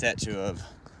have a statue of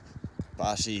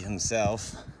Bashi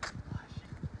himself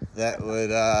that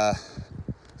would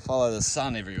follow the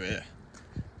sun everywhere.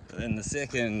 But then the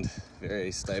second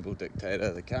very stable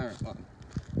dictator, the current one,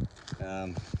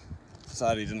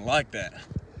 decided he didn't like that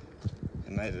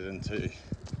and made it into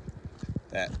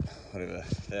that, whatever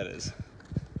that is.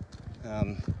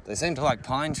 They seem to like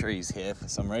pine trees here for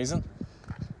some reason,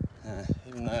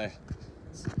 even though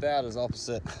it's about as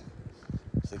opposite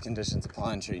to the conditions a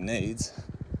pine tree needs.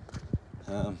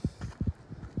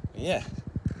 Yeah,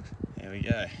 here we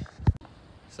go.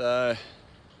 So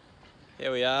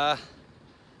here we are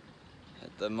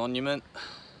at the monument.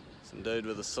 Some dude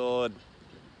with a sword,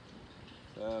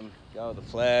 some guy with a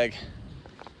flag,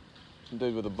 some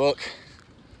dude with a book.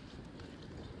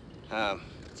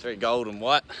 It's very gold and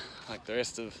white, like the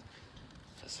rest of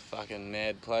this fucking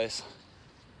mad place.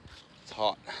 It's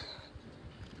hot.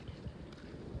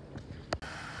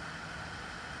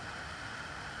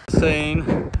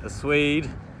 Seen a Swede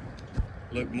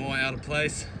look more out of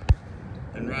place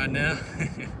than right now.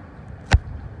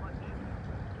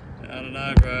 I don't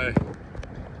know, bro.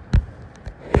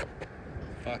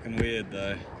 Fucking weird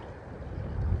though.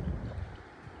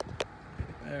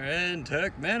 We're in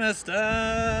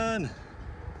Turkmenistan.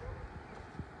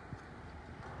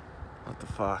 What the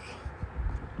fuck?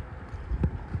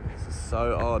 This is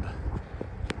so odd.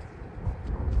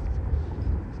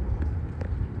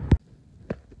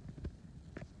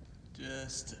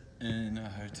 Just in a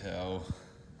hotel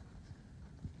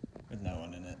with no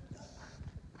one in it.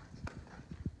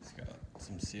 It's got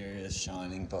some serious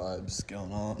shining vibes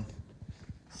going on.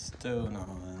 Still no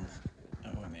one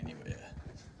anywhere.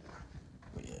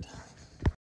 Weird.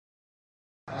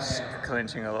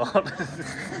 Clenching a lot.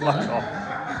 Fuck off.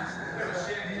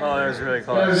 Oh, that was really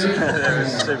close. That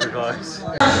was super close.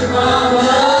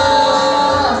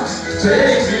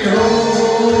 Take me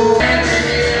home.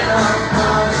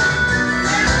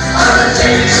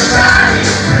 Take me right,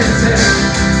 princess.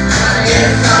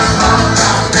 Get some home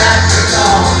from that is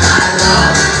all I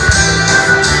love.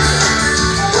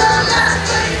 Well, that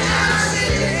thing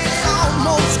is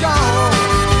almost gone.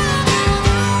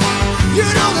 You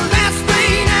know the last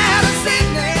thing out of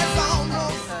Sydney is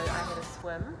almost. So I had a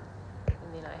swim, and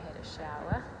then I had a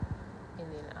shower, and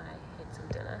then I had some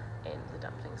dinner, and the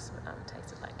dumplings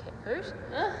tasted like cat food.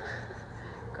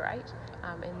 Great.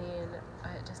 And then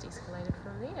it just escalated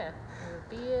from there. There were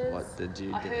beers. What did you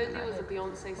do? I heard there was a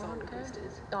Beyonce song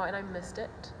posted. Oh, and I missed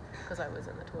it because I was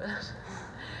in the toilet.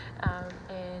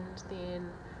 And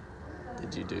then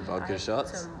Did you do I vodka had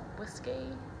shots? some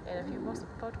whiskey and a few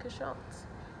vodka shots,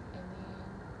 and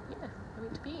then yeah, I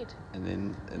went to bed. And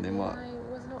then what? I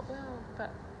was not well,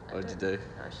 but What did you do?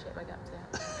 I shit my guts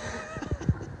out.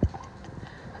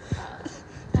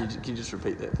 Can you just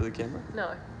repeat that for the camera? No.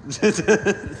 I didn't need to say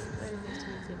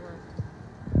one.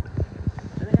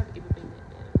 I don't think I've ever been that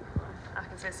bad. I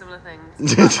can say similar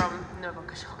things apart from no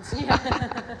vodka shots. Yeah.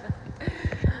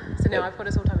 So now I've got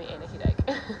a sore tummy and a headache.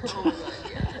 Oh my god,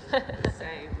 yeah.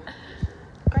 Same.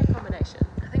 Great combination.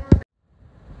 I think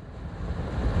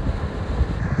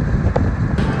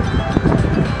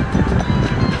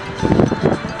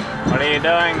What you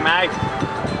doing, mate?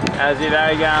 How's your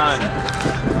day going?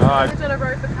 Alright. There's on a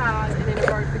road for cars and then a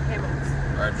road for camels.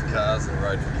 Road for cars and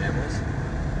road for camels.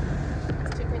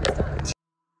 It's two minutes done.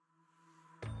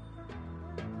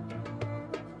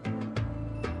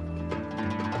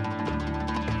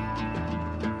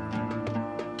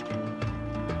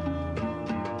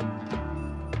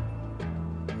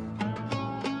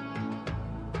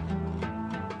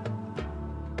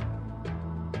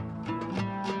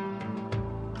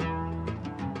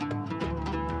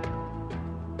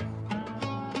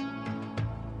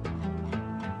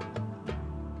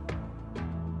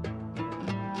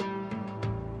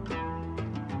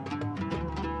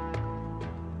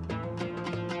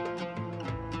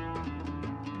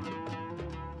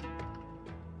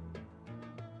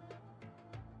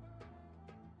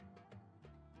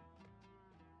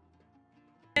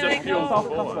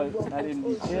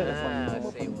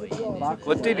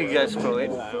 What did you guys throw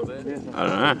in? I don't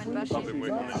know.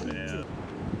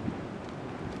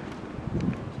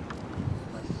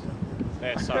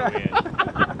 That's so weird.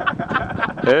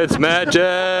 It's magic!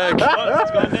 Oh,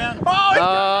 it's gone down. No.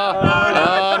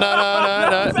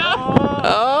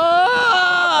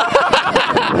 Oh!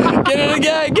 Get it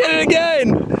again!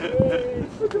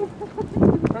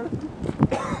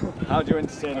 How'd you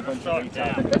understand a bunch of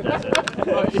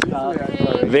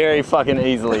Very fucking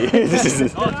easily.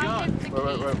 It's gone.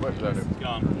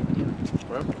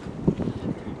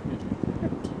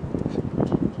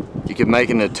 You could make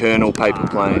an eternal paper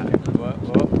plane.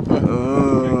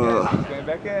 Going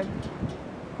back in.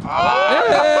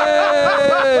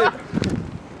 Hey!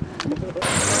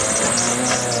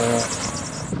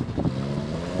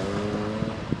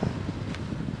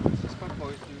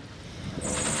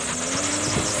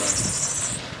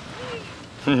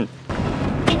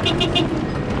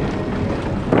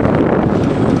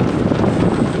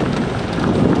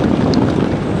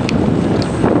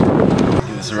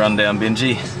 Give us a rundown,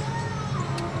 Benji.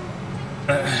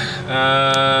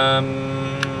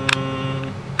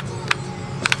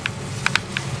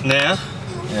 Now?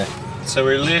 Yeah. So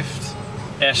we left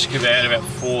Ashgabat about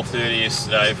 4:30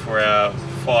 yesterday for our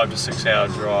 5 to 6 hour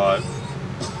drive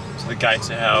to the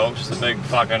Gates of Hell, which is a big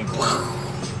fucking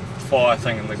fire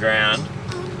thing in the ground.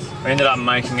 We ended up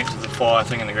making it to the fire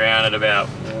thing in the ground at about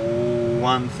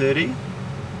 1:30.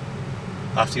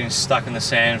 After getting stuck in the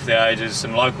sand for the ages,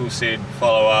 some locals said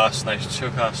follow us, and they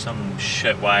took us some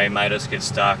shit way, made us get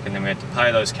stuck, and then we had to pay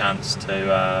those cunts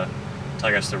to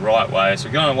take us the right way. So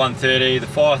we got on at 1:30, the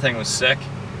fire thing was sick,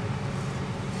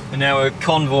 and now we're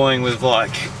convoying with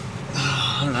like,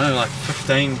 I don't know, like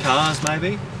 15 cars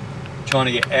maybe, trying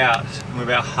to get out. And we're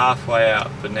about halfway out,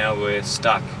 but now we're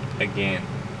stuck again.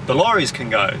 The lorries can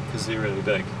go because they're really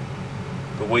big,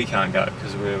 but we can't go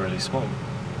because we're really small.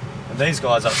 And these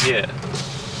guys up here,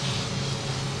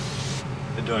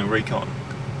 they're doing recon,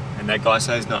 and that guy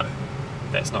says no,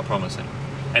 that's not promising,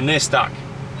 and they're stuck,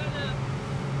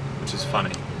 which is funny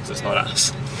because it's not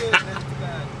us.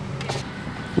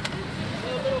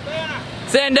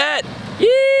 Send it!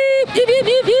 Yeep, yeep, yeep,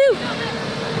 yeep, yeep.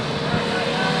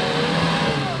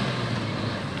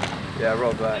 Yeah,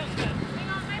 roll back.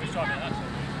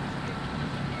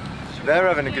 They're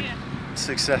having a good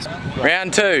success.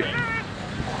 Round 2.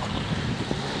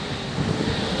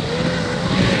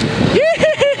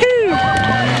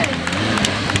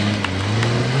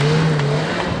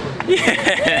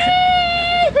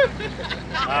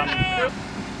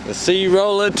 The sea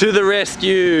roller to the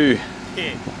rescue.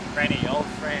 Yeah, Franny, old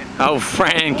Fran. Old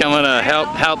Fran coming to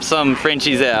help some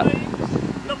Frenchies out.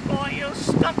 Look like you're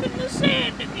stuck in the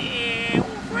sand in the air. Well,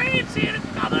 Fran's here to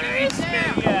come and rescue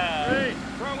you.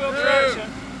 Front wheel traction.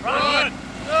 Run!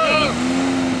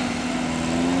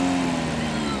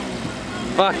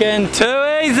 Fucking too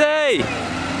easy!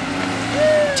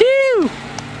 Chew!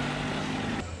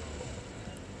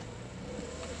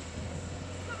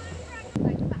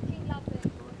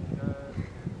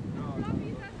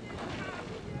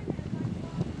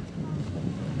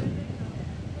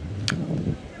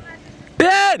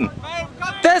 Ben!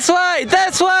 This way!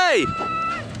 This way!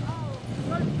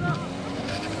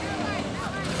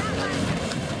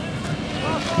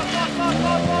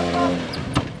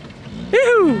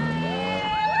 Yoo-hoo!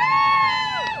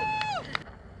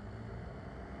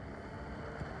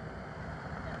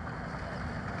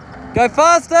 Go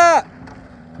faster!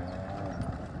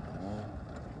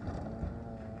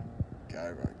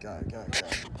 Go, bro, go.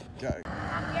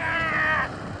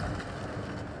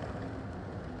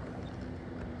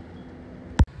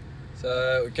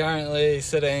 So we're currently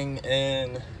sitting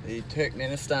in the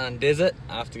Turkmenistan desert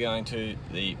after going to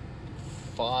the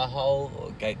fire hole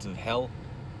or gates of hell.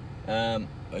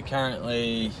 We're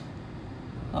currently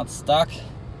not stuck,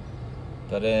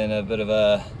 but in a bit of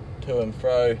a to and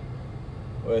fro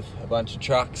with a bunch of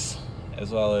trucks,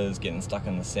 as well as getting stuck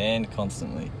in the sand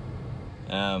constantly.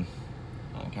 I'm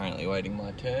currently waiting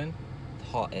my turn. It's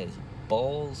hot as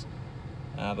balls,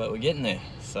 but we're getting there,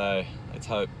 so let's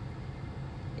hope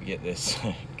we get there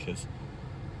soon, because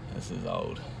this is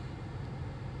old.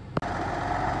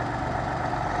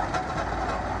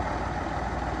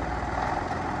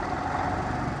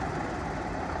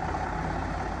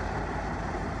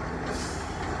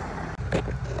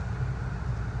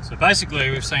 So basically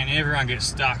we've seen everyone get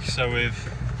stuck, so we've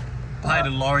paid a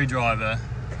lorry driver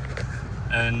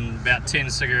and about 10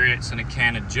 cigarettes and a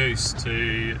can of juice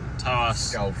to tow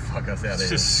us, fuck us out of here.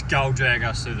 to skull drag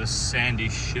us through this sandy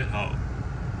shithole.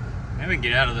 Maybe we can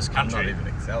get out of this country. I'm not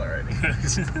even accelerating.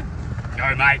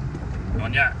 Go mate,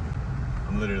 on ya.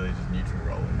 I'm literally just neutral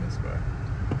rolling this way.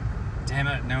 Damn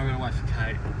it, now we're gonna wait for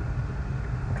Kate.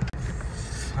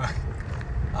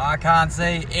 I can't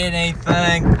see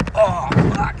anything. Oh,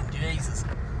 fucking Jesus.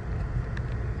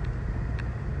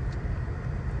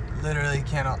 Literally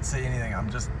cannot see anything. I'm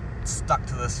just stuck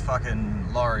to this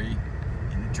fucking lorry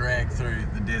and dragged through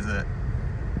the desert.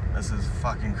 This is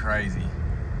fucking crazy.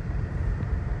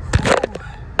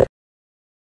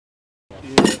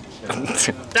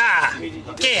 Da!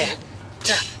 Yeah!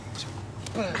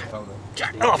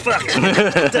 Oh fuck!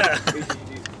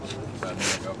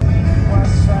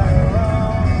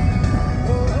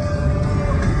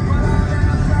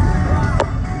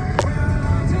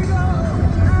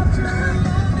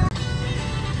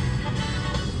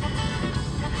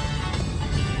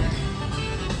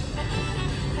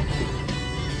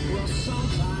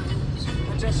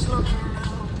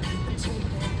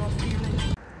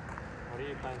 What are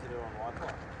you planning to do on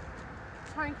Wi-Fi?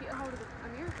 Try and get a hold of the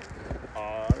Americans. Oh.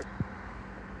 How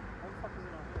the fuck is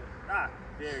it on here? Ah,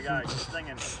 there we go, just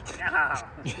singing. Ah.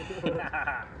 I don't need to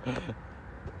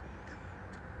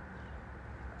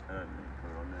put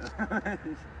it on there.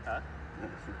 Huh?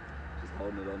 Just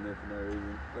holding it on there for no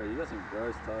reason. Bro, you got some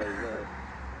gross toes there.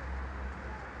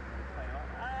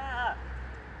 Ah.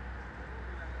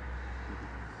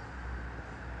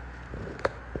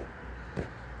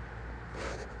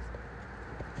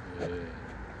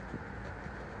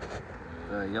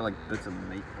 You got like bits of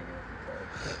meat hanging off your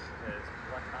toes. Yeah, it's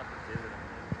like half the desert on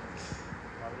there.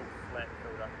 My little flat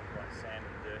filled up with like sand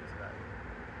and dirt today.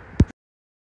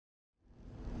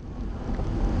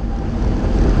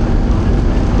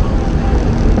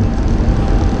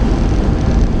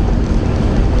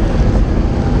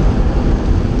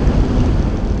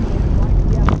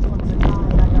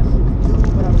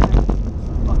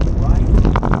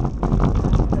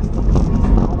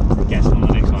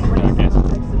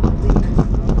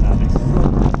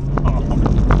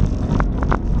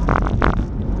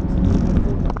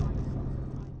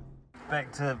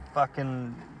 Back to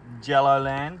fucking Jello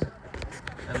Land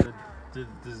and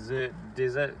the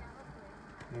desert.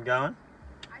 I'm going.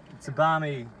 It's a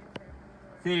balmy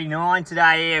 39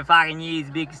 today here, fucking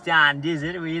Uzbekistan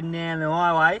desert. We're heading down the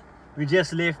highway. We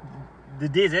just left the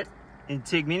desert in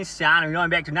Turkmenistan and we're going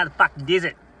back to another fucking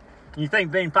desert. You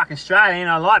think being fucking Australian,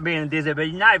 I like being in the desert, but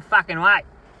you know fucking way.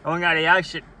 I want to go to the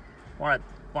ocean. Want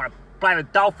to play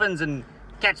with dolphins and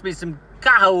catch me some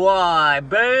kahawai,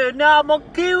 bird. No, I'm a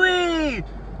Kiwi.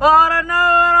 I don't know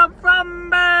where I'm from,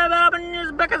 babe, but I'm in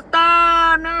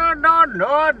Uzbekistan.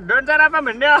 No, don't say that for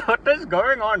me. No, what is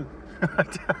going on?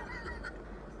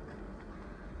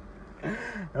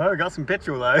 Oh, I got some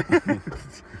petrol though.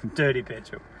 Dirty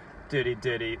petrol. Dirty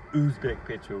Uzbek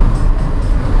petrol.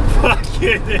 Fuck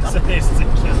you, this is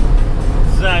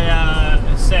So,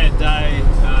 sad day.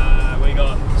 We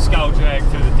got skull dragged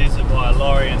through the desert by a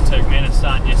lorry in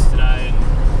Turkmenistan yesterday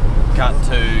and Cut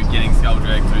to getting skull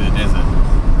dragged through the desert,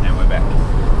 and we're back.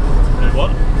 And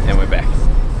what? And we're back.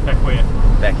 Back where?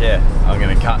 Back here. I'm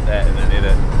gonna cut that and then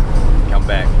edit, come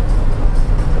back.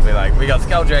 It'll be like, we got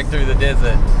skull dragged through the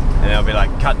desert, and it'll be like,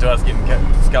 cut to us getting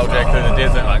skull dragged through the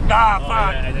desert, like, fuck!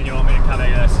 Yeah, and then you want me to come back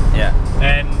to this? Yeah.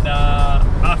 And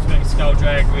after being skull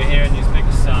dragged, we're here in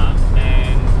Uzbekistan,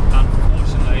 and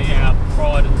unfortunately, our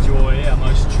pride and joy, our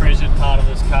most treasured part of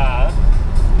this car,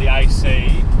 the AC,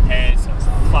 has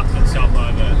fucked itself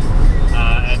over,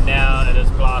 and now it is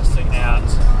blasting out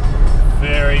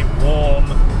very warm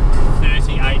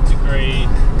 38 degree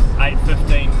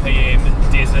 8:15 PM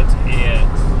desert air.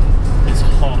 It's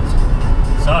hot.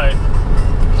 So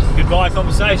goodbye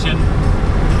conversation.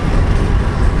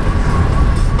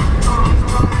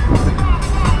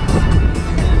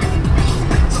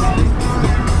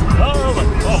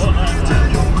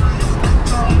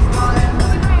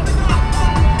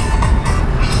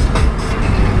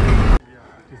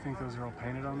 Do you think those are all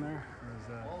painted on?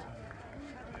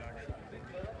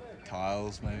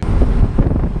 Tiles, maybe.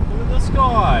 Look at this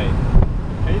guy.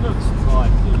 He looks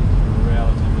like he's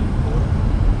relatively important.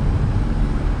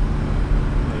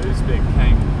 Who's big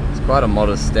king? It's quite a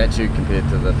modest statue compared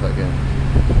to the fucking.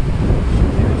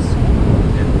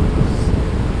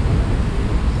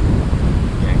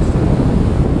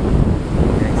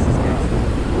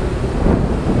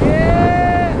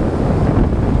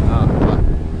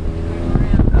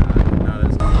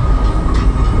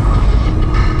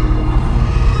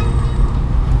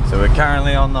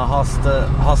 Currently on the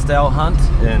hostel hunt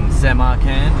in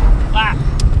Samarkand.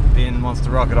 Ben wants to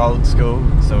rock it old school,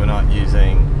 so we're not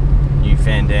using new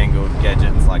fandangled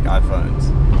gadgets like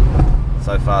iPhones.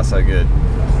 So far so good.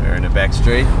 We're in a back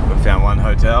street, we found one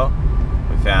hotel,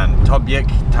 we found Tobyik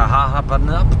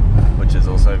Tahahapanup, which is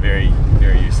also very,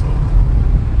 very useful.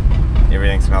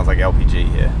 Everything smells like LPG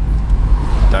here.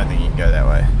 Don't think you can go that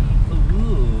way.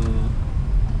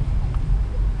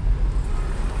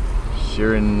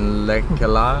 Shirin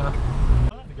Lekala.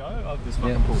 I've just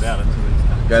fucking pulled out into these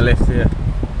cars. Go left here.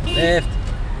 Left!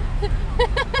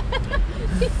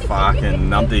 Fucking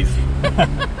numpties.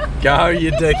 Go,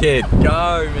 you dickhead.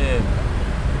 Go, man.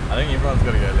 I think everyone's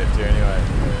got to go left here anyway.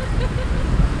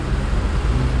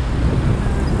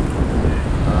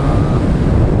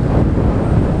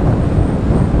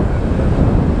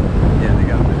 Yeah, they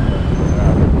go.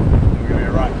 We're going to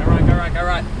go right. Go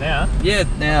right. Now? Yeah,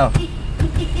 now.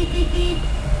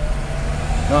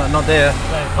 No, not there.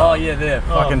 Oh yeah, there.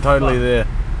 Fucking totally there.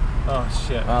 Oh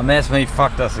shit. Matt's me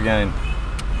fucked us again.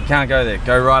 You can't go there.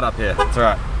 Go right up here. That's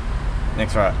right.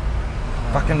 Next right.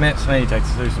 Fucking Matt's me takes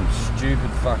us through some stupid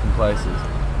fucking places.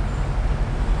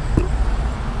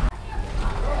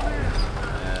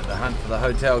 The hunt for the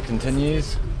hotel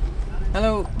continues.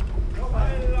 Hello.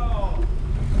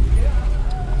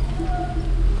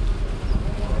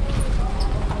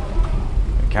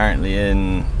 Currently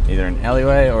in either an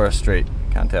alleyway or a street.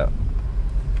 Can't tell.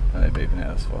 What are they beeping at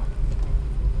us for?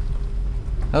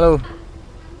 Hello.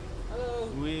 Hello.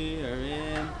 We are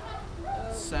in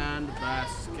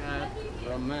Sandbasket,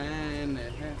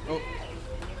 Romania. Oh.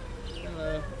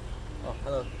 Hello. Oh,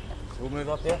 hello. We'll move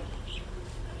up here.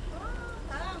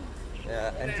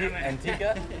 Yeah,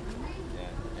 Antigua. Yeah,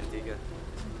 Antigua.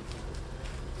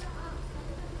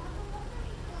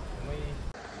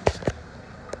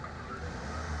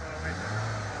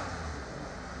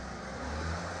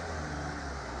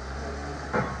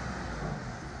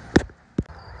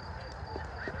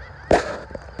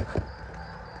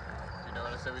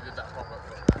 So we did that pop-up.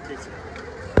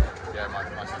 Yeah, my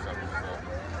sister's up as well.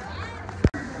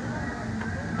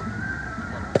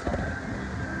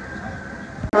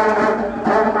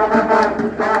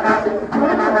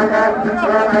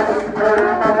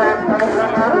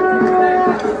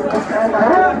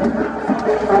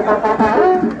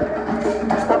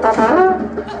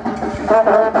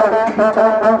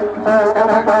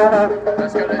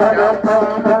 Let's go.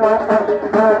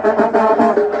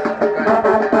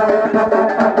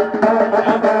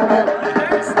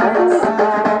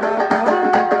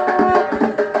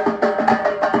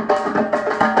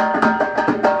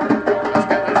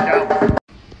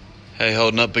 Hey,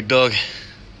 holding up, big dog?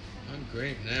 I'm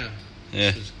great now.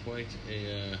 Yeah. This is quite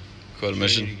a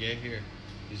mission to get here.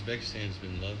 Uzbekistan's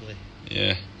been lovely.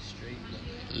 Yeah. Straight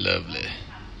Lovely.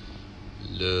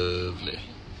 Lovely.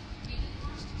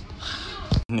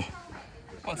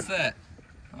 What's that?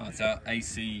 Oh, it's our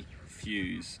AC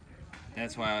fuse.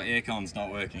 That's why our aircon's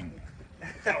not working.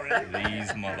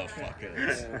 These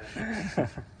motherfuckers.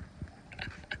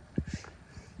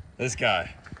 This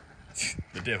guy.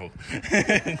 The devil.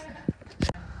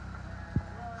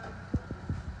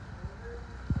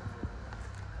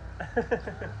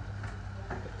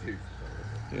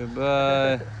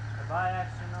 Goodbye. Goodbye,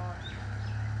 astronaut.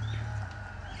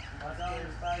 I don't want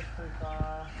to space too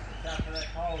far. Look out for that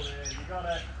pole there. You got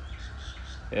it.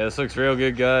 Yeah, this looks real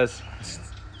good, guys.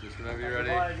 Just whenever you're ready.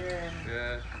 Goodbye again.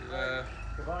 Yeah.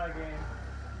 Goodbye again.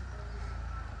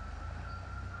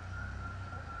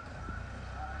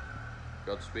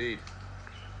 Godspeed.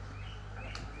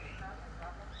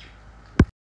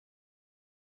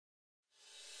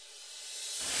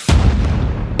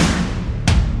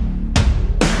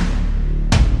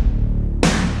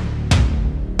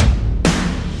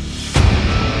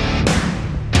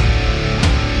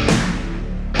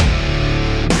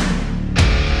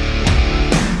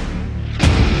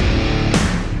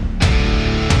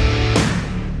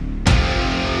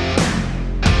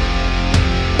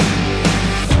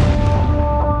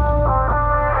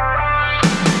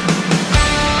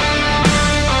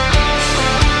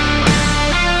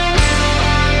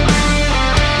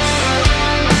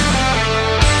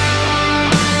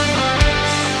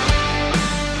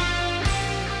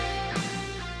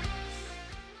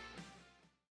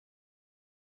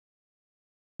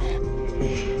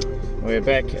 We're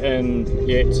back in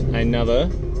yet another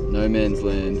no man's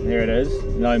land. There it is.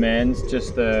 No man's,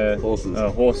 just a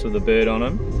horse with a bird on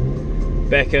him.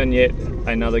 Back in yet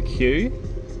another queue,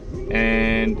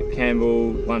 and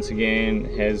Campbell once again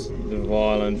has the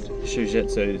violent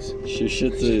shujitsus.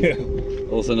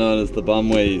 Shujitsu, also known as the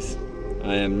bumwees.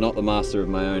 I am not the master of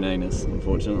my own anus,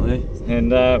 unfortunately.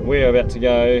 And we're about to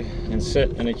go and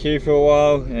sit in a queue for a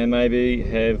while and maybe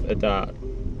have a dart.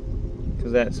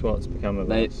 Because that's what's become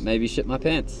of us. Maybe shit my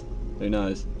pants. Who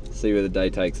knows? See where the day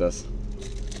takes us.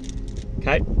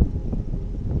 Kate?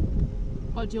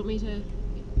 Oh, do you want me to...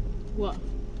 What?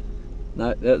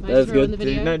 No, that's good.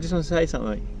 No, just want to say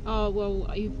something. Oh,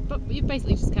 well, you've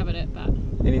basically just covered it, but...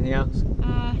 Anything else?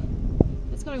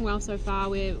 It's going well so far.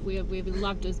 We've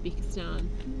loved Uzbekistan.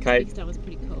 Kate? Uzbekistan was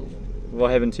pretty cool.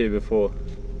 What happened to you before?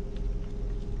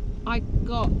 I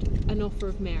got an offer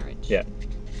of marriage. Yeah.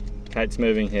 Kate's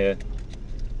moving here.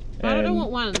 I don't want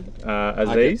one.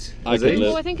 Aziz?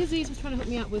 Well, I think Aziz was trying to hook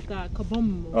me up with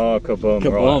kabom. Oh, kabom,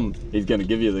 kabom. Right. He's going to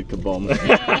give you the kabom. I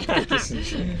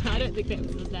don't think that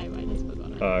was his name, I just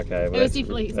forgot it. Oh, okay. Well, it was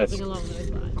definitely something along those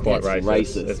lines. Quite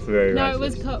racist. It's very racist. No, it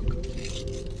was cook.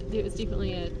 It was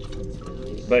definitely a...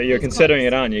 But you're considering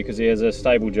it, aren't you? Because he has a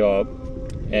stable job,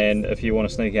 and if you want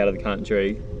to sneak out of the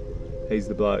country, he's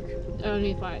the bloke.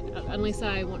 Unless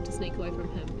I want to sneak away from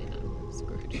him, then I'm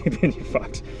screwed. Then you're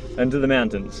fucked. Into the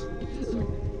mountains.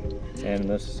 And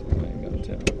this, I'm going to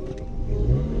town.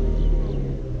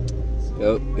 Let's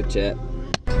go, good chat.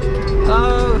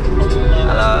 Hello!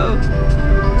 Hello!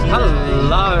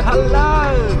 Hello!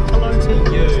 Hello! Hello to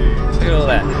you! Look at all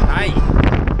that. Hey!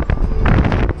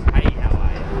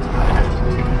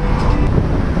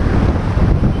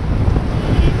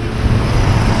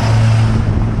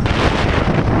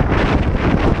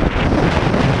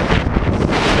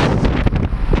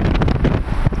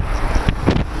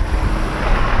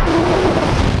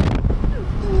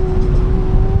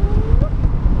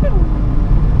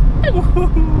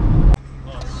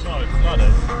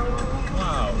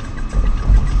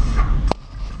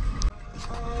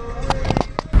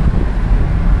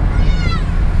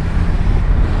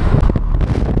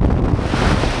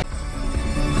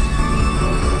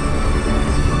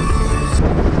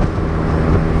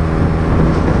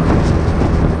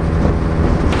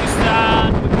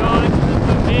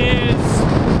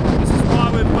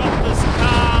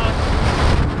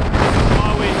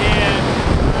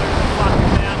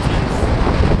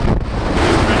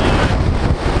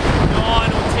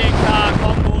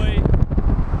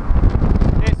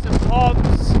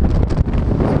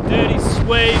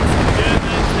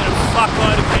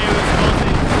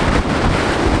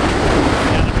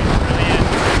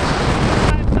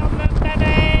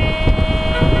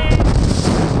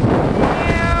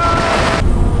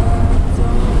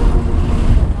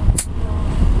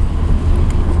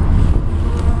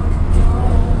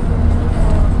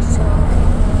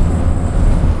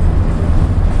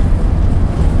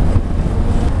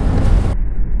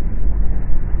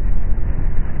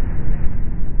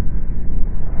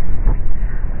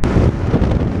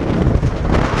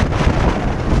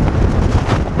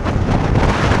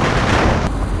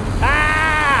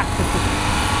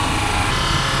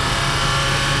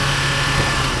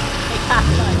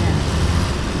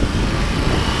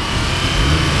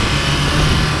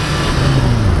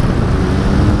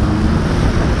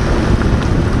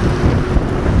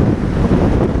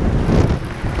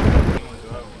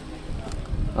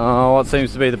 What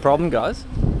seems to be the problem, guys?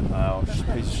 Just a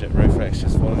piece of shit roof rack's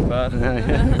just falling apart.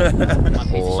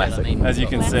 Classic. As you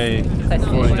can see, we've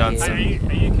already done some. Are you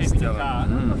keeping your car?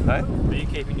 Hey? Are you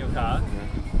keeping your car?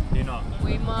 You're not?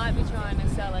 We might be trying to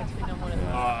sell it if we don't want it.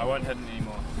 Oh, I won't hit it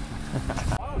anymore.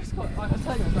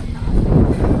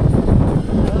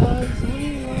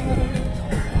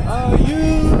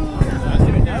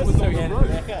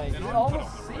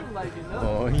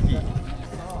 Oh, yeah.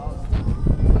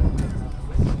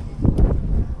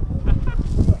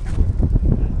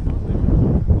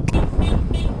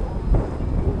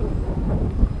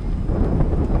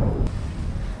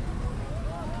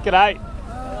 G'day.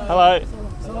 Hello.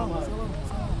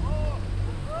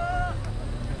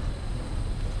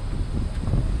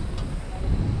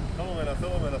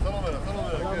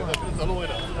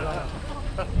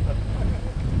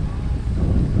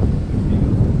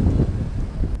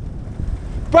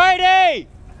 Brady!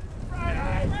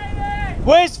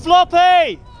 Where's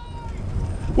Floppy?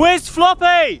 Where's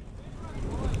Floppy?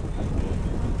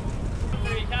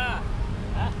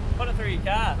 Put it through your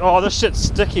car. Oh, this shit's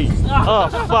sticky. Oh,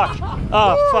 fuck.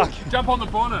 Oh, fuck. Jump on the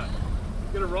bonnet.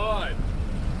 Get a ride.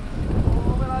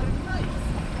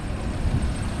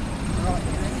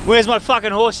 Where's my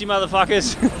fucking horse, you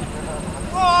motherfuckers?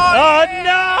 Oh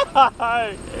no!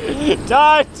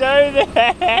 Don't do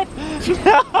that!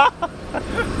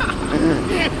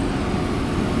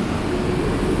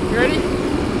 You ready?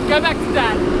 Go back to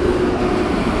Dad.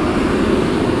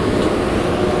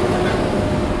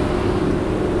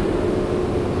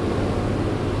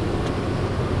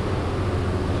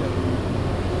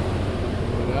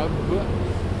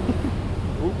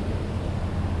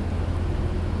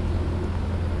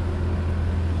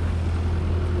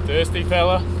 Thirsty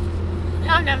fella?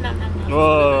 Nom nom nom nom nom.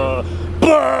 Oh.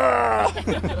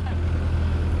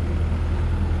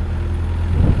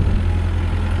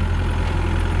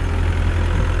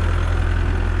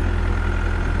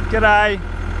 G'day.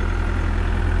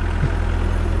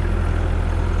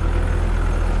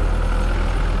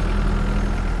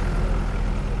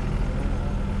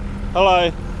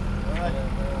 Hello.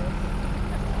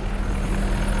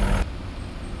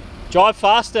 Drive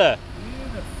faster.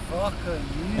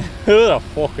 Who the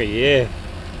fuck are you?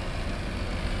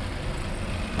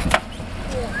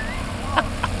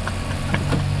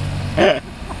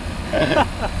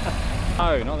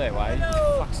 No, not that way.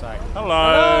 For fuck's sake. Hello.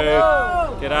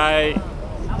 Hello. G'day.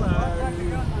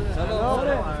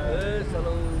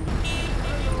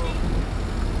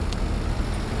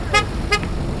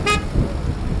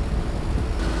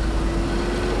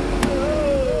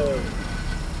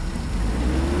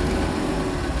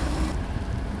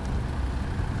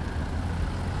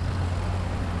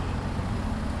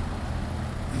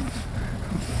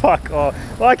 Fuck off.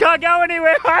 Well, I can't go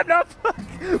anywhere. I'm not.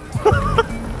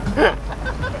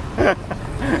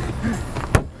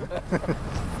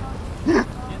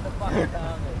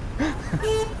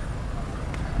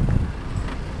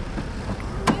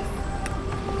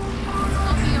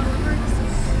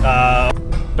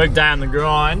 Big day on the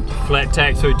grind. Flat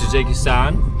tack through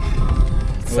Tajikistan.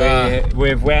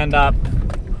 We've wound up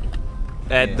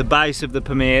at the base of the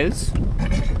Pamirs.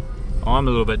 I'm a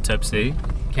little bit tipsy.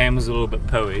 Cam was a little bit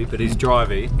pooey, but he's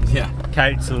drivey. Yeah.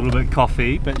 Kate's a little bit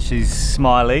coffee, but she's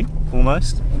smiley,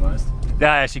 almost. Almost.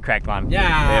 Yeah, she cracked one.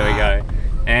 Yeah. There we go.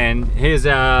 And here's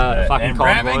our fucking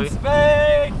convoy.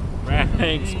 Speed!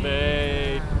 Ramming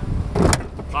speed!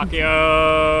 Fuck you!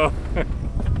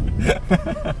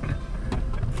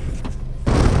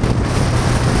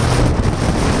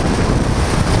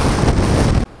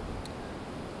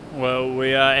 Well,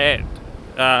 we are at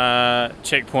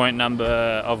checkpoint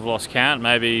number, I've lost count,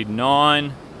 maybe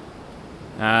 9.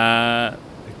 The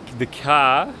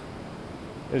car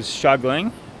is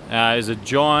struggling. There's a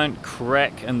giant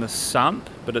crack in the sump,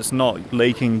 but it's not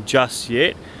leaking just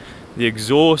yet. The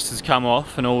exhaust has come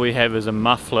off and all we have is a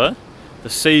muffler. The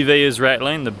CV is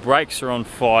rattling, the brakes are on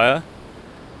fire.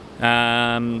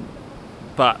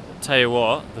 But tell you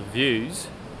what, the views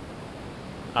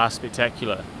are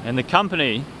spectacular. And the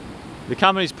company's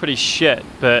pretty shit,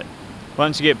 but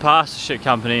once you get past the shit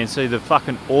company and see the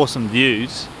fucking awesome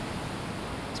views,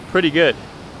 it's pretty good.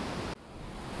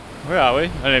 Where are we?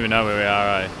 I don't even know where we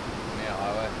are, eh? Pamir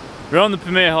Highway. We're on the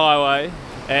Pamir Highway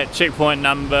at checkpoint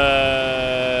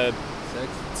number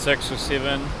 6 or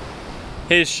 7.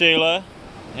 Here's Sheila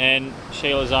and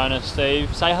Sheila's owner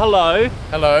Steve. Say hello.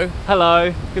 Hello.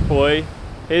 Hello. Good boy.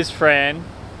 Here's Fran.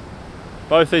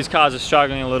 Both these cars are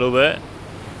struggling a little bit.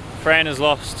 Fran has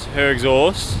lost her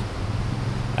exhaust.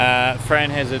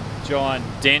 Fran has a giant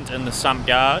dent in the sump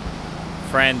guard.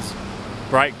 Fran's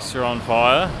brakes are on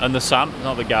fire. In the sump,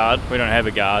 not the guard. We don't have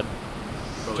a guard.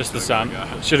 Probably just the sump.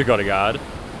 Should have got a guard.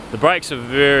 The brakes are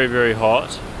very, very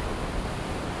hot.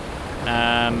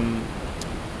 And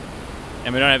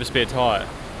we don't have a spare tyre.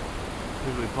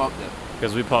 Because we popped it.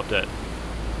 Because we popped it.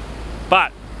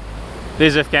 But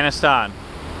there's Afghanistan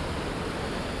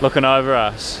looking over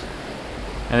us.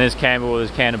 And there's Campbell with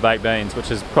his can of baked beans, which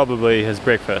is probably his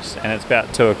breakfast, and it's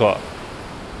about 2 o'clock.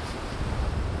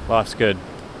 Life's good.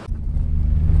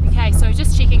 Okay, so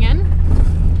just checking in.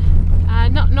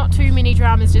 Not too many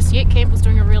dramas just yet. Campbell's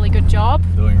doing a really good job.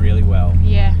 Doing really well.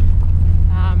 Yeah.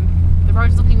 The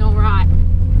road's looking all right.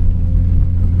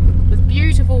 With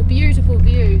beautiful, beautiful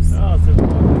views. Oh,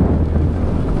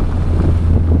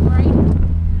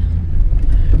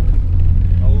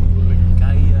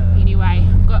 Anyway,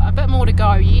 got a bit more to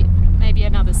go yet, maybe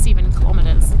another 7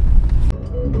 kilometres.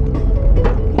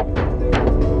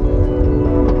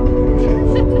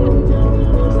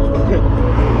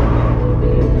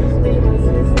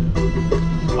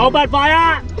 Oh, bad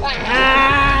fire!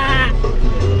 Ah!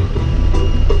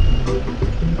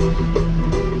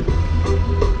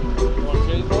 Want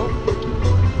cheese ball?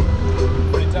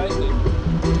 Pretty tasty.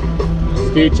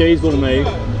 You cheese ball me.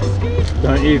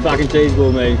 Don't you fucking cheese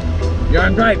ball me. You're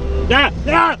great. Yeah,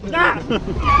 yeah, yeah.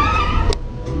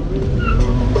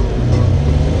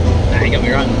 got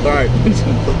me right in the throat.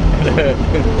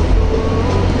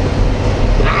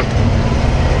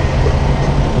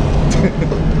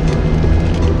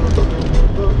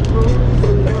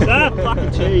 Ah,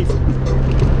 fucking cheese.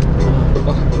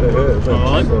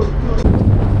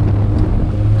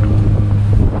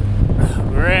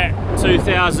 We're at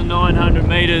 2,900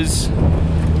 meters.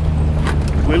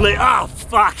 Oh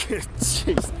fuck!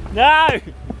 Jeez. No!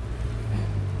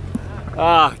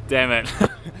 Oh damn it.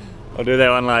 I'll do that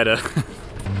one later.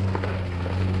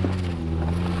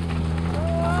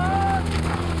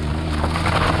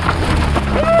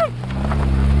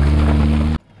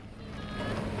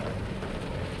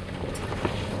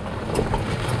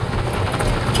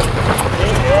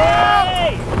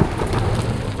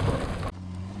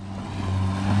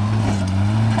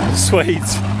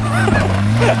 Swedes.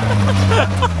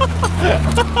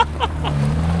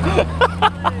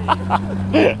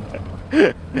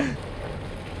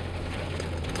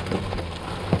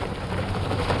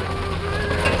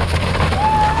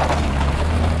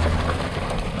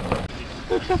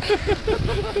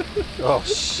 Oh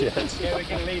shit. Yeah, we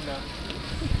can leave now.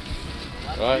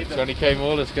 Right, 20k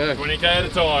more, let's go. 20k at a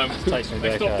time. Takes me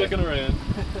back. Stop flicking around.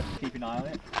 Keep an eye on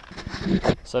it.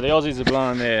 So the Aussies are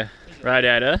blowing their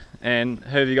radiator, and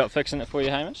who have you got fixing it for you,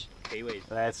 Hamish? Kiwis.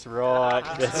 That's right,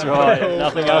 that's right.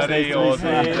 Nothing else needs to be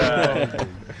said.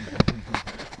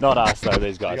 Not us though,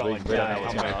 these guys. We don't know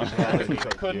what's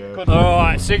going on.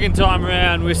 Alright, second time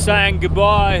around, we're saying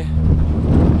goodbye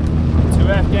to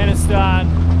Afghanistan,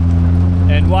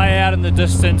 and way out in the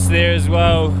distance there as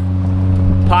well,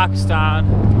 Pakistan.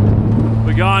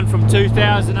 We're going from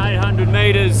 2,800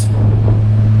 meters,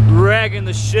 dragging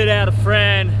the shit out of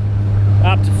Fran,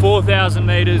 up to 4,000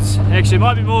 meters. Actually, it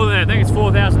might be more than that. I think it's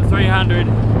 4,300.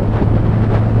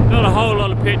 Not a whole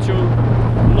lot of petrol,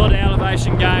 a lot of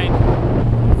elevation gain.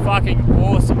 Fucking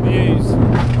awesome views.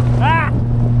 Ah!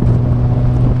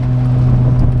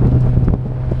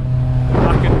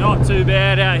 Fucking not too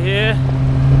bad out here.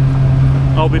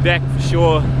 I'll be back for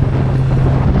sure.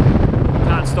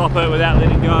 Can't stop it without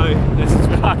letting go. This is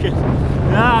fucking...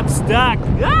 Ah, I'm stuck.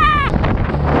 Ah!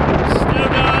 Still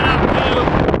going uphill.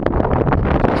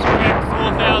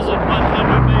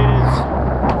 4,100 meters.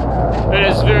 It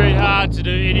is very hard to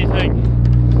do anything.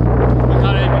 I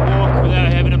can't even walk without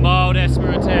having a mild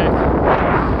asthma attack.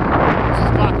 This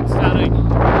is fucking stunning.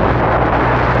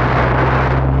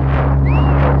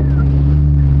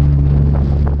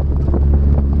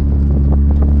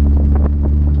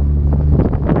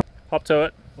 Hop to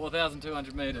it.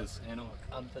 4,200 meters and I'm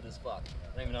unfit as fuck.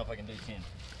 I don't even know if I can do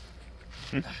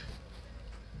 10.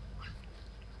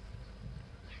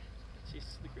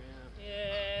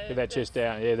 Yeah. Get that chest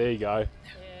down. Yeah, there you go.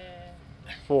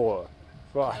 Yeah. 4,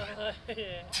 5.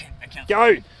 Yeah.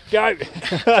 Go! Go!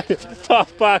 Oh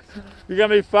fuck! You're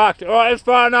gonna be fucked. Alright, that's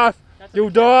far enough. You'll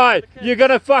die. You're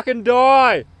gonna fucking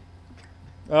die.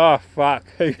 Oh fuck.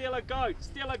 Steal a goat.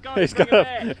 Steal a goat. He's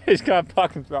gonna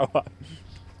fucking throw up.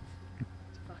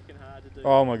 It's fucking hard to do.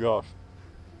 Oh my gosh.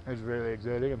 He's really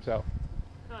exerting himself.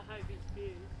 I hope he's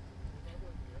fierce.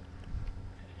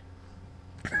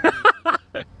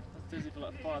 Dizzy for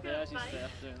like 5 hours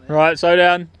doing that. Right, slow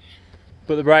down.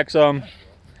 Put the brakes on.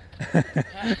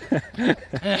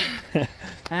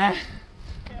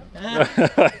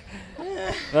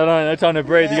 No time to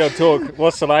breathe, you gotta talk.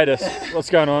 What's the latest? What's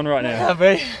going on right now?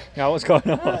 Yeah, what's going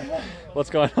on? What's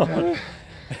going on?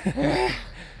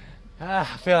 I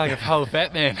feel like a whole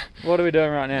fat man. What are we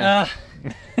doing right now?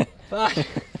 Fuck.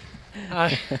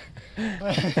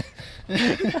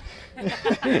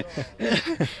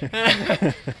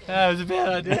 That was a bad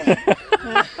idea.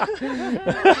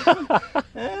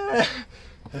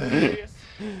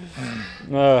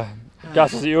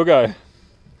 Gus, is it your go?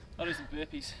 I'll do some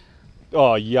burpees.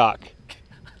 Oh, yuck.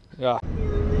 Yeah.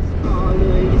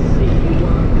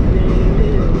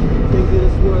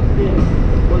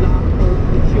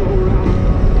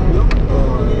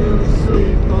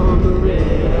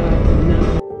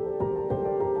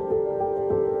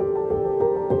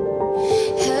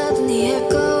 Held in the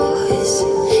echoes,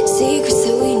 secrets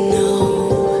that we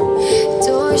know,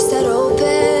 doors that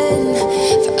open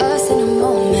for us in a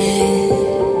moment.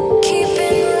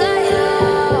 Keeping the light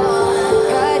out,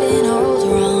 righting our old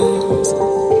wrongs,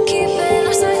 keeping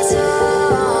our sight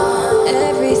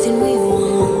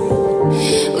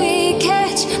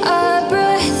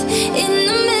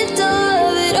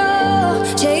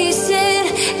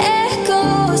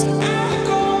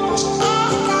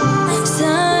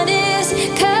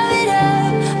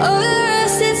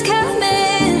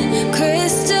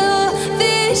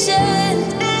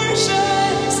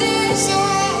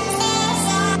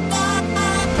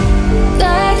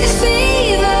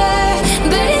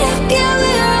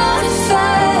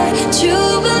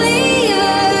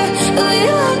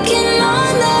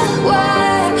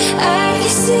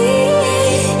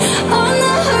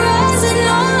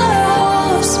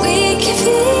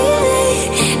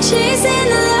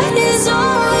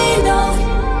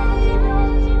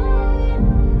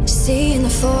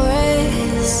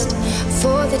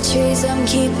the trees, I'm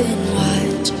keeping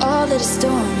watch. All that is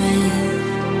storming,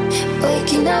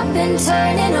 waking up and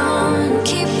turning on,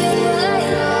 keeping the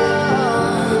light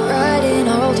on, righting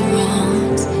all the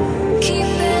wrongs,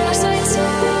 keeping our sights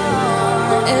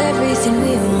on everything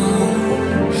we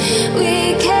want.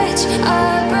 We catch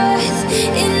our breath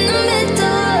in the middle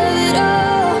of it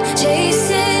all,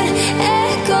 chasing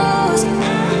echoes.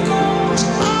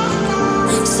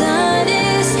 Sun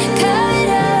is coming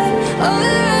up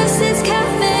over us, it's coming.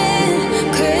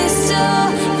 Crystal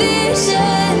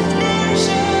vision,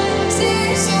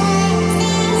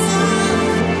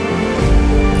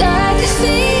 like a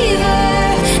fever,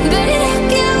 burning up,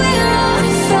 yeah, we're on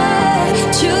fire.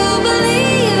 True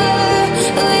believer,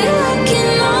 we're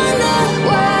walking on the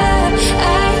wire. I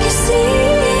can see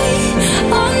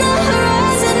on the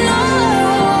horizon,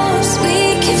 knows we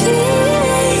can feel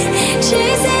it.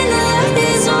 Chasing the light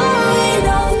is all we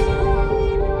know.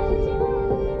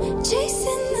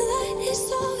 Chasing the light is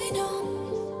all we know.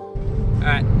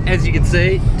 Alright, as you can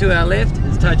see, to our left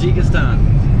is Tajikistan.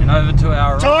 And over to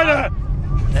our right. China!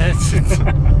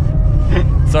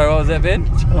 Sorry, what was that, Ben?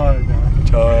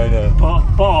 China.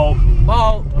 Ball.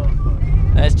 Ball.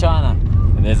 That's China.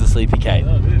 And there's the Sleepy Kate.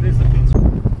 Oh, there's the fence.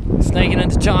 Sneaking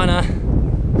into China.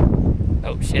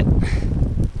 Oh shit.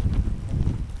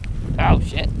 Oh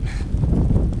shit.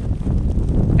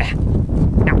 Ah.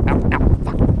 Ow, ow, ow.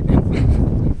 Fuck.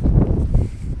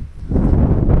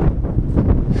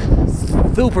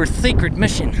 Super secret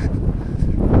mission.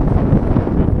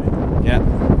 Yeah.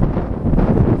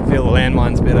 Feel the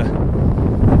landmines better.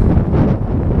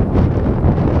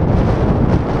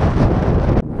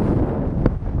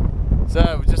 So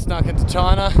we just snuck into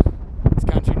China. It's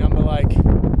country number like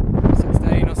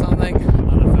 16 or something.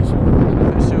 Unofficial.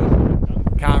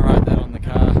 Can't write that on the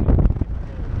car.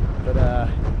 But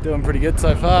doing pretty good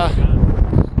so far.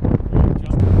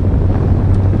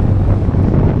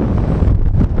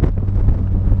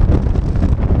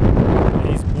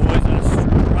 These boys are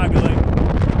struggling.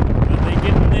 But they're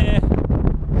getting there.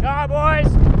 Come on,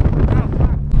 boys!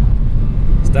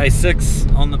 It's day 6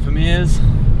 on the premieres.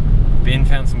 Ben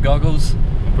found some goggles.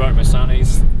 I broke my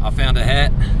sunnies. I found a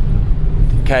hat.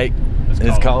 Kate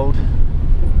is cold.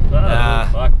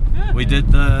 Fuck. We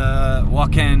did the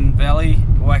Wakan Valley,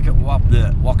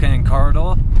 the Wakan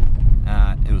corridor.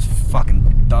 It was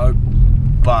fucking dope,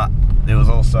 but there was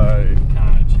also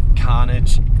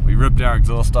carnage. We ripped our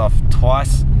exhaust off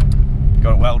twice,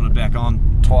 got it welded back on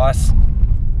twice.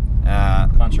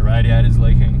 Bunch of radiators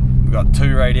leaking. We got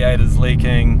 2 radiators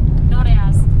leaking. Not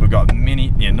ours. We got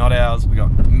not ours. We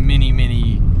got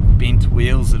many bent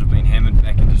wheels that have been hammered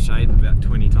back into shape about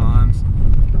 20 times.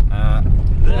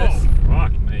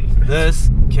 This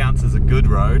counts as a good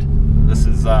road. This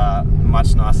is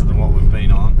much nicer than what we've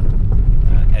been on,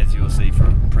 as you will see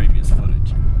from previous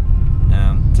footage.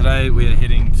 Today we are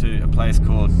heading to a place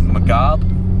called Mongol,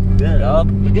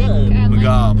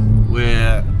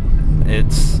 where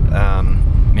it's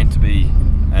meant to be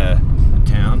a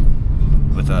town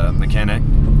with a mechanic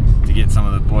to get some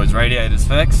of the boys' radiators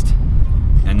fixed,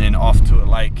 and then off to a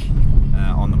lake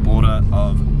on the border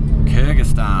of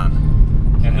Kyrgyzstan.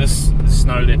 And this is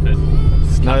snow leopard.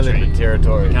 Snow leopard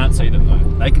territory. We can't see them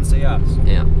though. They can see us.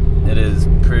 Yeah, it is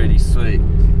pretty sweet.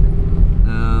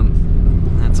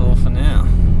 That's all for now.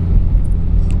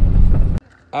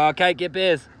 Okay, get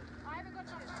beers.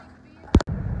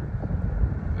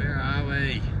 Where are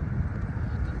we?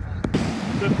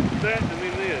 That and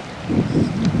then there.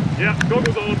 Yeah,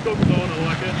 goggles on, I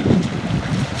like it.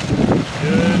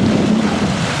 Good.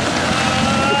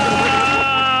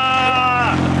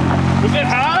 Was that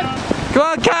hard? Come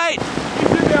on, Kate!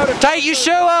 Take your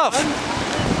shoe off!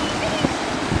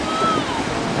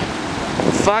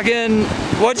 Fucking,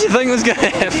 what do you think was gonna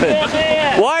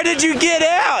happen? Why did you get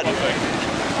out?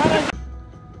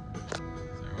 So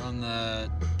we're on the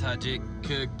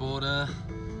Tajik-Kyrgyz border.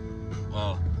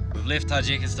 Well, we've left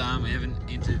Tajikistan, we haven't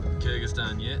entered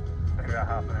Kyrgyzstan yet. About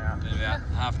half an hour. Been about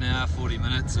half an hour, 40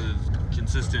 minutes of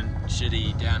consistent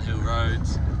shitty downhill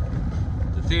roads.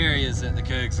 The theory is that the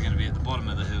Kyrgyz are going to be at the bottom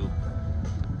of the hill.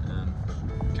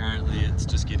 Currently it's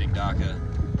just getting darker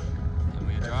and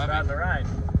we're driving. It's starting to rain.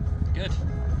 Good,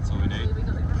 that's all we need.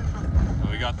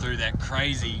 Well, we got through that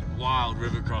crazy, wild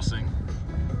river crossing,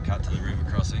 cut to the river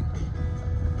crossing,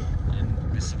 and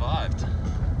we survived.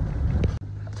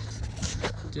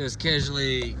 Just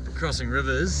casually crossing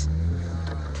rivers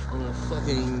on a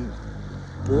fucking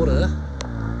border.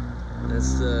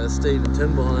 That's Steve and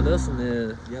Tim behind us and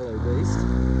their yellow beast.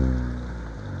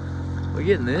 We're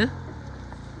getting there,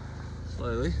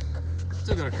 slowly.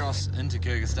 Still got to cross into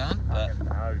Kyrgyzstan, but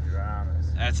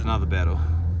that's another battle.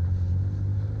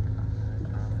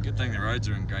 Good thing the roads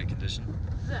are in great condition.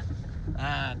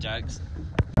 Ah, jokes.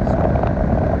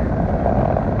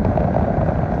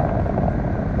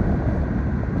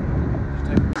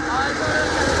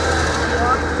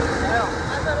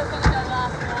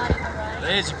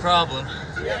 There's your problem.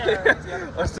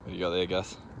 What you got there,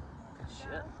 Gus?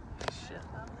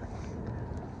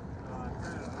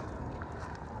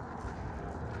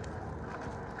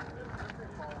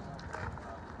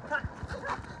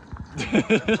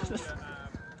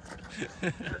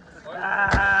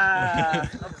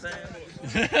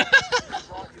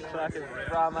 Fucking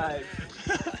raw mate.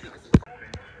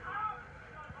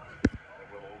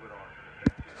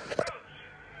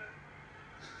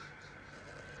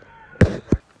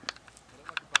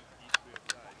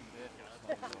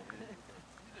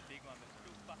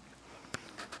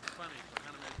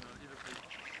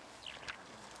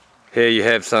 Here you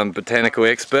have some botanical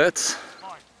experts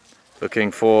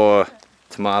looking for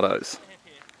tomatoes.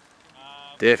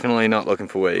 Definitely not looking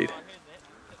for weed.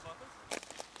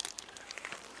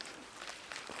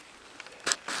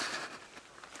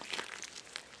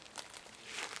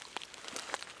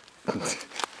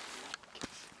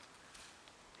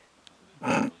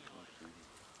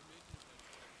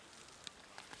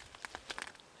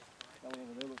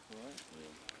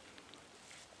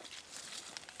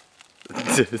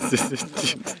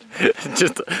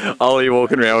 Just Ollie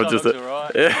walking around with just a...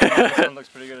 Right. Yeah. This one looks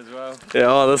pretty good as well. Yeah,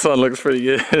 oh, this one looks pretty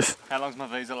good. How long's my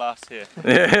visa last here?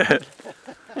 Yeah.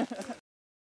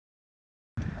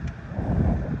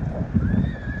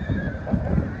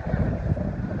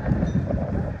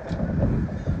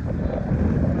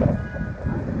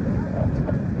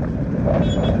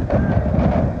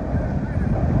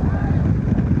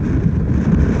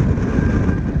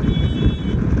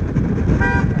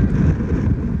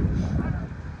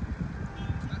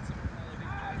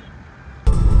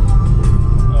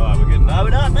 No,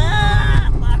 we're not.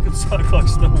 Fuck, I'm so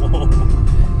close to the wall.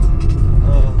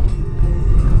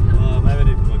 Oh, maybe I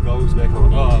need to put my goggles back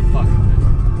on. Oh, fuck.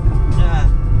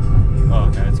 Oh,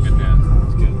 okay, it's good now.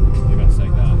 It's good. You're about to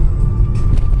take that.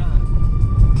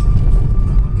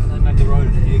 Why can't they make the road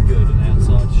in here good and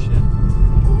outside shit?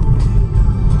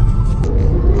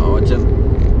 Oh, just...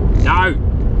 No!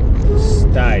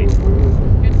 Stay.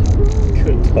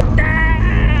 Good dog.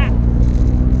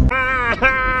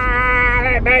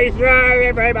 Let me through,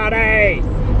 everybody!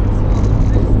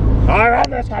 I run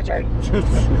this country!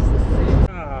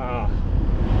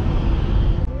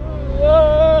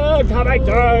 Oh, coming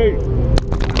through!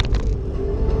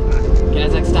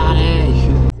 Kazakhstan,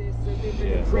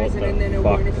 Yeah,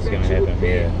 what the fuck is going to happen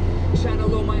here?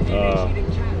 Yeah.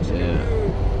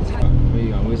 Where are you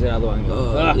going? Where's the other one?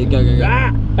 Oh, yeah, go.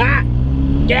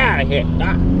 Get out of here!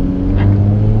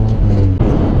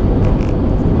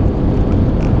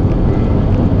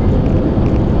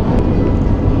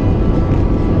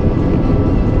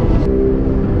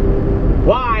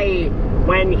 Why,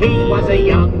 when he was a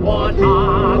young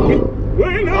warthog?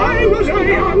 When I was a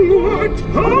young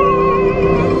warthog!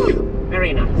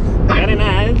 Very nice. Very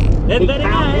nice. That's very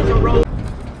nice.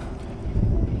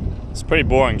 It's a pretty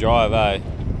boring drive, eh?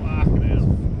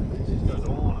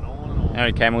 How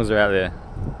many camels are out there?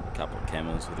 A couple of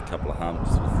camels with a couple of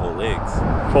humps with 4 legs.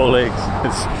 4 legs.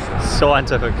 It's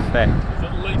scientific fact.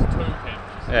 There's at least 2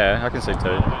 camels. Yeah, I can see 2.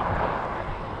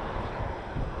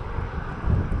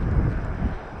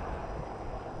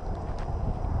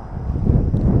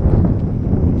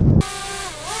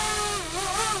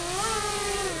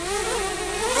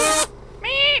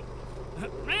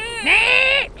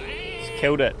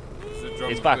 Killed it.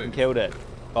 He's fucking killed it.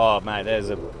 Oh mate,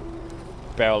 there's a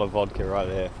barrel of vodka right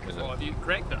there. Oh, have you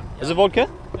cracked it? Is it vodka?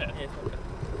 Yeah.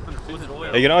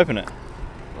 Are you gonna open it?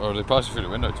 Or they pass you through the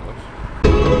window to us.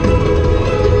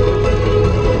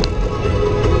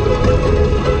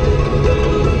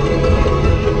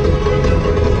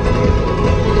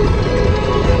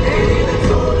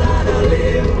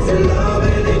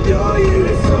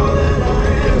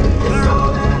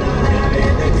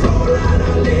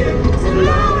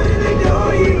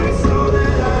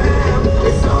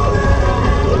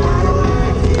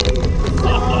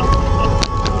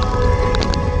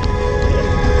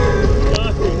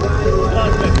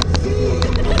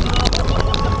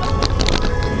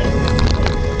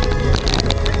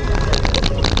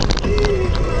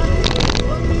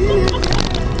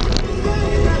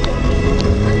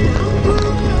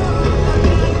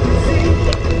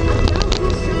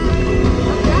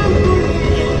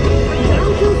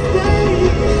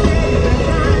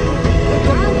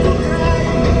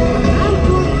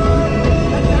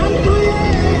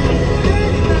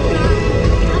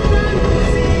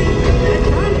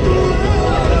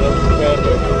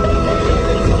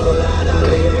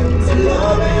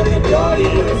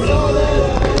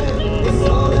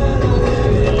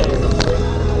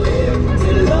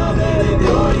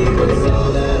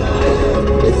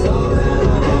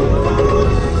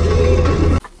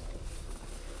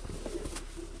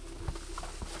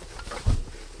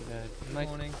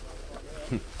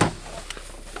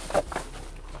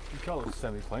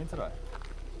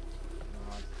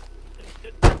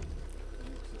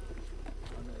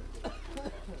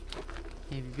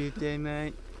 Happy birthday,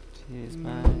 mate. Cheers,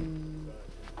 mate.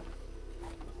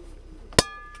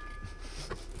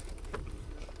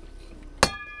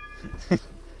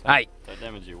 Hey! Don't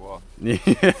damage your wife. Yeah.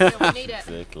 We need it.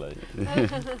 Exactly.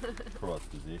 Cross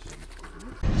possession.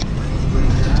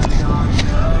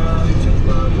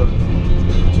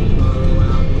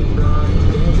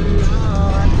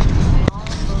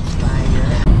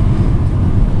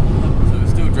 So we're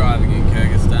still driving in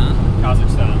Kazakhstan.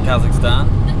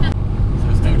 So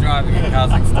we're still driving in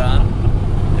Kazakhstan.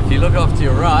 If you look off to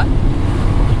your right,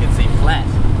 you can see flat.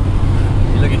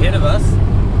 If you look ahead of us,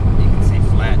 you can see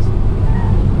flat. If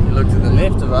you look to the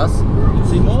left of us, you can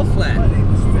see more flat.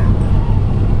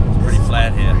 It's pretty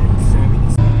flat here.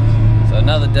 So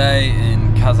another day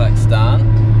in Kazakhstan.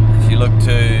 If you look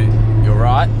to your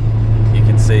right, you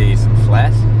can see some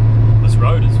flat. This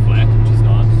road is flat, which is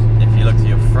nice. If you look to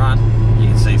your front, you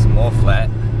can see some more flat.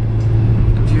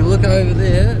 If you look over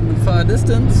there in the far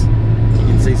distance, you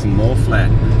can see some more flat.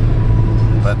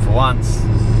 But for once,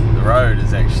 the road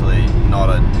is actually not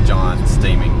a giant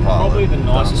steaming pile. Probably the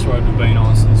nicest road we've been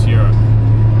on since Europe.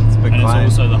 It's a big and claim.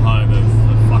 it's also the home of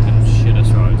the fucking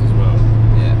shittest roads as well.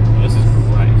 Yeah. This is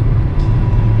great.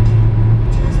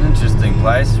 It's an interesting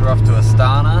place. We're off to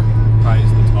Astana. Praise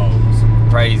the tolls.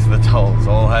 Praise the tolls.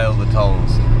 All hail the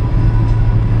tolls.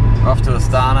 We're off to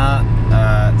Astana.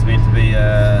 It's meant to be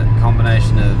a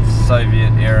combination of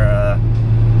Soviet era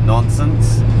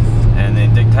nonsense and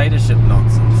then dictatorship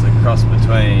nonsense. A cross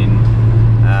between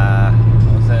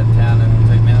what was that town in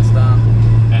Turkmenistan?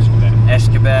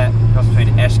 Ashgabat. Cross between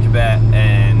Ashgabat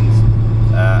and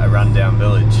a rundown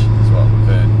village is what we've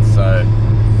heard. So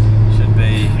should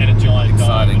be and a giant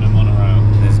exciting. Dome and a monorail.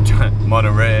 There's a giant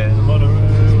monorail.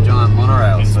 There's a giant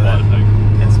monorail. And Spider-Pig.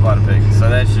 And Spider-Pig. So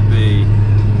that should be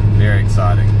very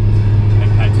exciting.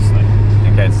 And Kate to sleep.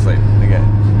 And Kate to sleep. Okay.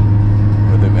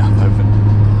 With their mouth open.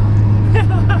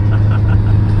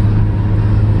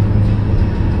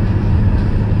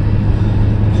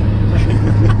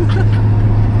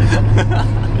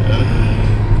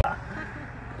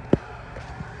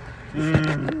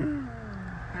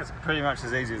 That's pretty much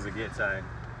as easy as it gets, eh?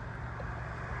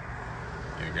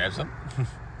 Can you grab some?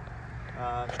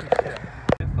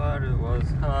 If it was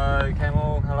hello,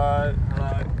 camel, hello,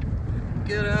 hello.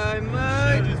 G'day,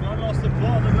 mate. There's one lost the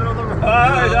plot in the middle of the road.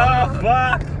 Oh,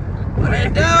 fuck. What are you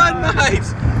doing, mate?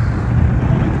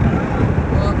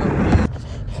 Welcome.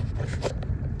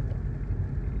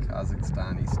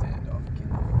 Kazakhstani standoff.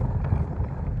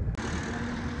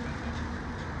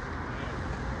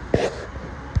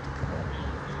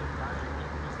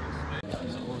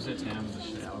 What was that town with the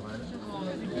shit elevator?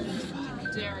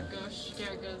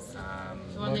 Deraga's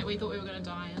the one that we thought we were going to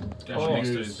die in.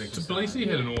 Tbilisi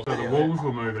had an auto. The walls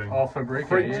were moving. Oh, Fabrica.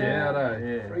 Freaked you yeah. out, eh?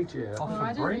 Yeah. Freaked you out. Oh,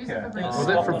 I didn't use it for Fabrica. Was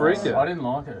that Fabrica? I didn't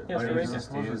like it. Yeah, I Fabrica. used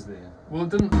stairs there. Well, it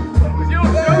didn't.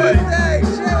 Thursday,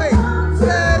 Shelly!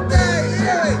 Thursday,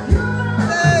 Shelly!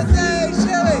 Thursday,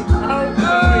 Shelly!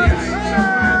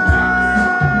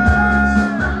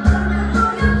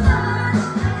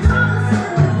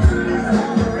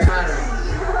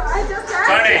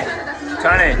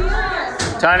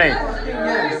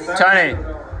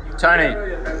 Tony!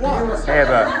 Here,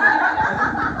 bro.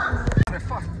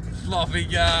 Floppy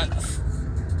guts.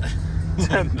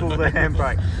 Don't pull the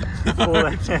handbrake. Pull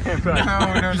that handbrake.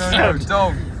 No,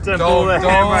 Don't pull the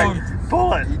handbrake.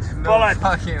 Pull it. Pull it.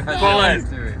 Pull it.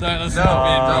 Don't listen to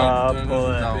me, don't. Pull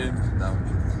it.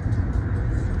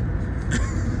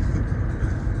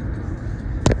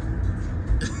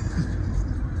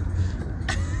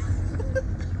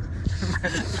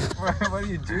 What are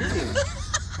you doing?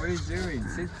 What are you doing?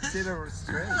 Sit over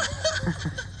straight.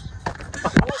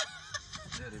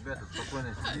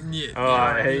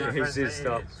 Alright, he should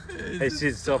stop. He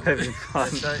should stop having fun.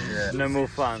 No more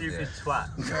fun. Stupid twat.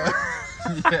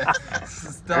 Yeah.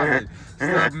 Stop it.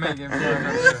 Stop making fun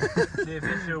of it. The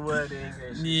official word in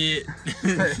English. Yeah.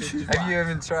 Have you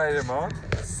even tried them on?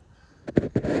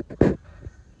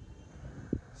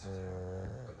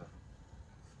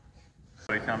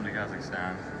 We come to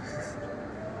Kazakhstan.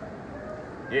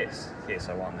 Yes,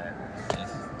 I won that.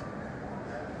 Yes.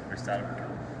 We started with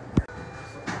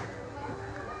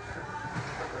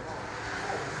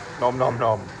Nom nom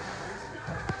nom.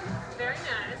 Very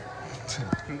nice.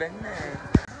 Very nice.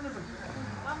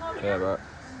 Yeah, bro.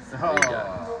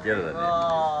 Oh. Get it.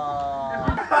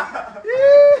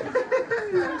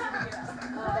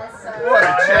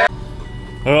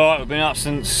 Alright, we've been up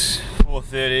since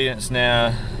 4:30 and it's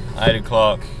now 8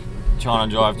 o'clock. Trying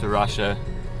to drive to Russia.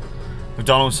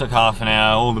 McDonald's took half an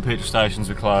hour, all the petrol stations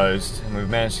were closed, and we've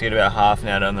managed to get about half an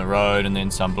hour down the road, and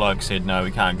then some bloke said no,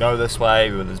 we can't go this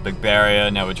way with this big barrier.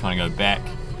 Now we're trying to go back.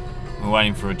 We're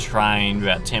waiting for a train,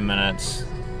 about 10 minutes.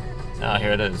 Oh,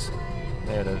 here it is.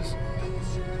 There it is.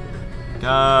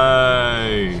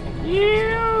 Go!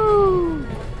 Ew.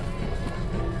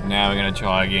 Now we're going to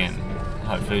try again.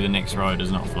 Hopefully the next road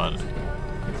is not flooded.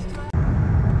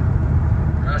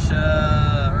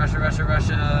 Russia! Russia, Russia,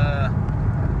 Russia!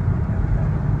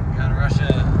 Go to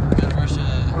Russia! Go to Russia!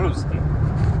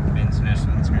 Ben smashed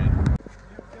on the screen.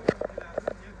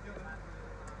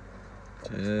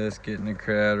 Just getting a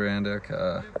crowd around our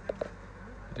car.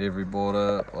 At every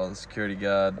border while the security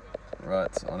guard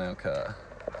writes on our car.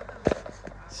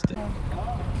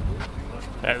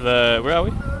 At the, where are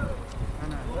we?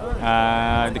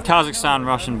 The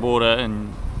Kazakhstan-Russian border,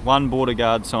 and one border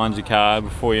guard signs your car.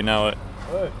 Before you know it,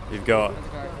 you've got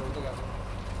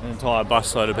an entire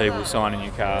busload of people signing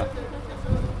your car.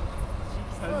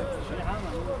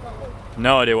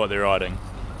 No idea what they're writing.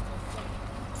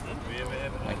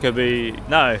 It could be,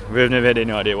 no, we've never had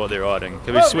any idea what they're writing.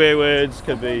 Could be swear words,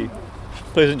 could be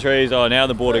pleasantries. Oh, now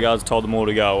the border guard's told them all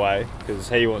to go away because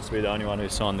he wants to be the only one who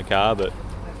signed the car, but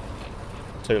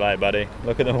too late, buddy.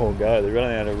 Look at them all go, they're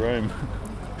running out of room.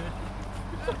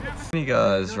 Many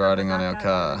guys riding on our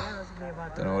car.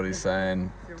 Don't know what he's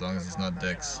saying, as long as it's not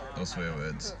dicks or swear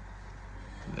words.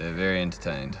 They're very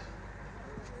entertained.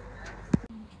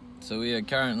 So we are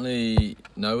currently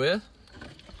nowhere.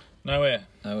 Nowhere.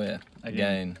 Nowhere.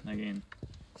 Again.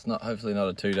 It's not, hopefully not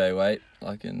a 2-day wait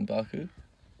like in Baku.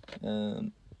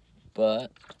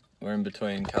 But we're in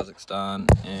between Kazakhstan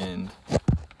and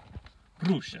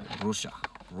Russia.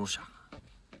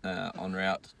 En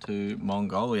route to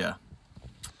Mongolia.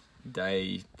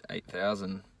 Day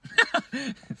 8,000.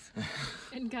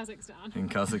 In Kazakhstan. In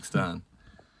Kazakhstan.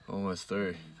 Almost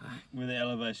through. Where the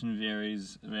elevation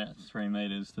varies about 3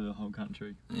 meters to the whole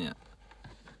country. Yeah.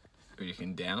 Or you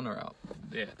can down or up?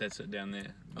 Yeah, that's it down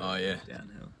there. Oh yeah.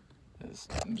 Downhill. It's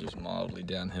just mildly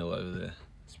downhill over there.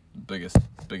 It's the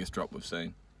biggest drop we've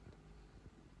seen.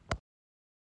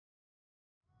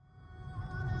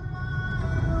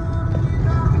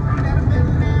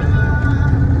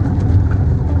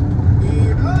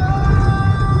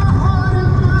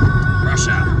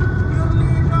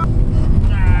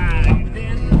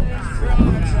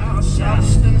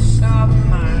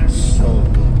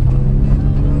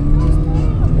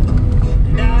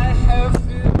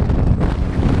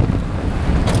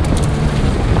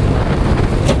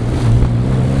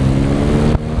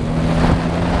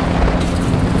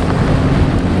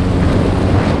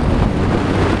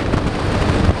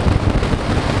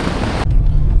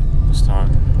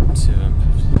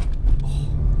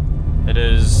 It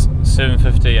is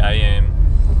 7:50 AM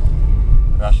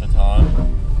Russia time,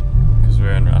 because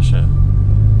we're in Russia.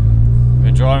 We've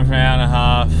been driving for an hour and a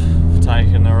half,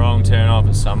 taking the wrong turn off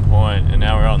at some point, and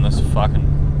now we're on this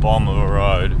fucking bomb of a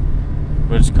road.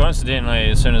 Which coincidentally,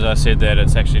 as soon as I said that,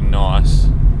 it's actually nice.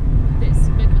 That's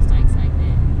a big mistake saying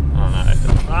that. Oh no,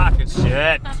 fucking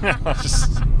shit!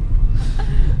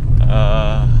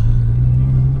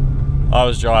 I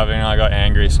was driving and I got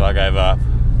angry, so I gave up.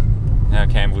 Now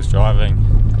Campbell's driving.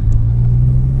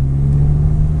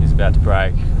 He's about to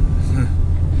brake. Here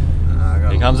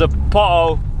comes a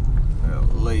pothole.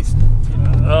 At least.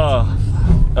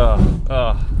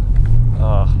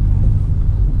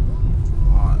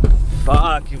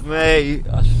 Fuck me.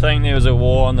 I think there was a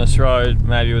war on this road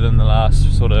maybe within the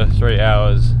last sort of 3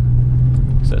 hours.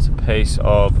 So it's a piece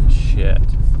of shit.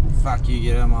 Fuck you,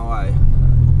 get out of my way.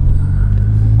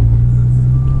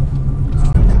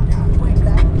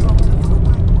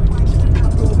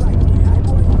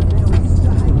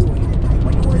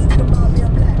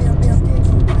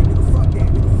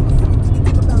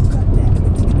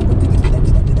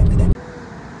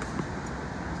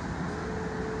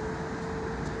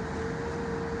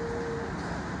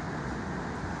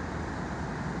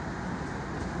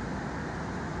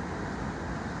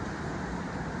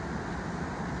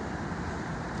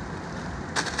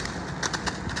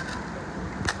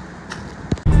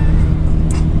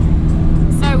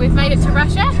 We've made it to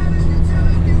Russia.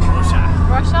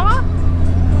 Russia.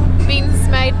 Ben's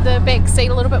made the back seat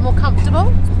a little bit more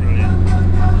comfortable.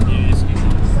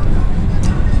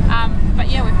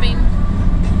 But yeah, we've been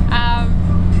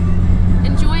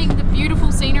enjoying the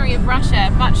beautiful scenery of Russia.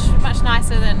 Much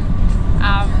nicer than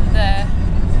the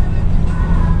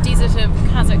desert of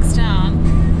Kazakhstan.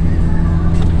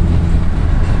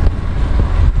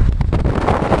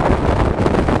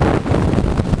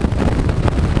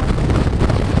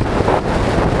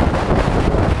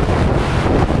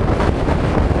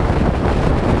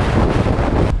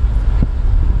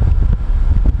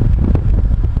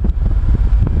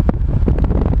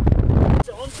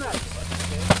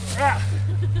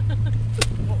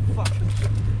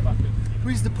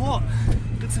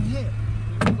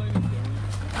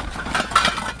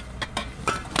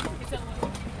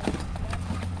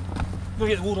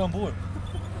 Gotta get the water on board.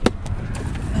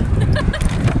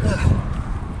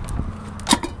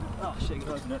 Oh shit, you can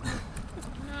open it.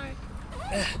 No.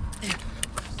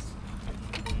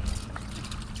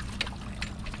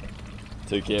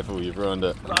 Too careful, you've ruined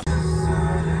it.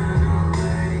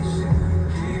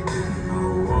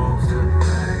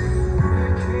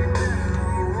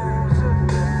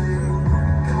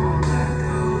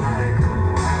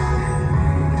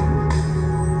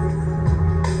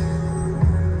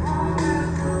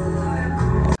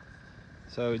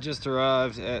 So we just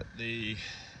arrived at the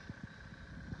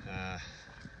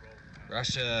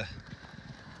Russia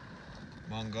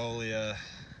Mongolia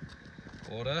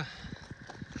border.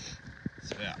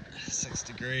 It's about 6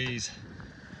 degrees,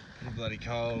 pretty bloody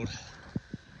cold.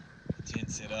 The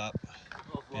tent set up.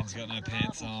 Ben's got no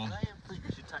pants on.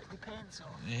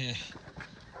 Yeah,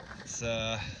 it's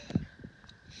been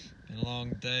a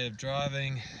long day of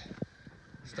driving.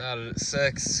 Started at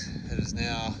 6. It is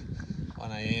now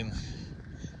 1 AM.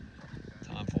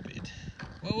 Time for bed.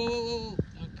 Whoa, whoa, whoa, whoa!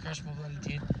 Don't crush my bloody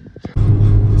tent.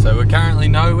 So we're currently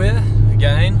nowhere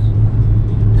again,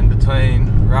 in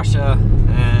between Russia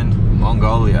and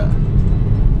Mongolia.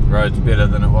 The road's better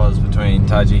than it was between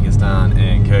Tajikistan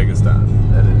and Kyrgyzstan.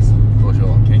 That is for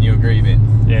sure. Can you agree, Ben?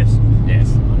 Yes.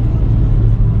 Yes.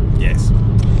 Yes.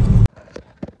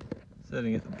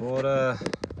 Sitting at the border,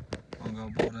 Mongol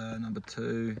border number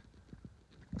 2,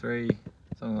 3,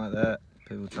 something like that.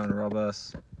 People trying to rob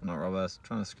us, not rob us,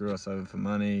 trying to screw us over for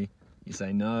money. You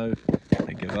say no,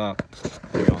 they give up,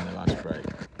 they go on their lunch break.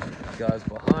 The guys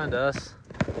behind us,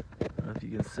 I don't know if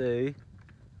you can see,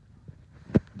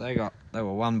 they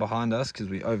were one behind us because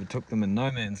we overtook them in no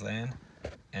man's land,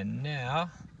 and now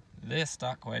they're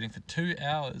stuck waiting for 2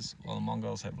 hours while the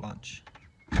Mongols have lunch.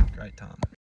 Great time.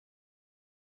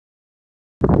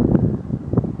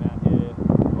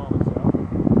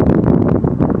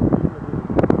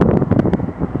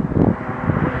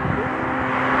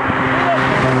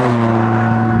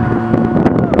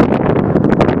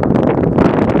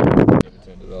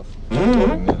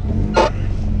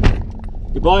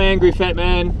 Goodbye, angry fat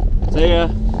man. See ya.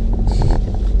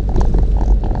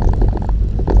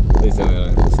 Please tell me I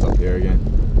don't have to stop here again.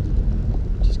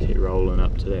 Just keep rolling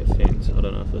up to that fence. I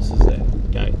don't know if this is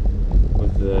that gate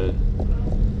with the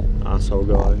arsehole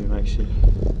guy who makes you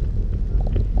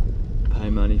pay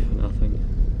money for nothing.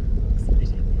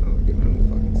 Oh, get me on the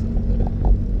fucking side there.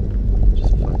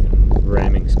 Just fucking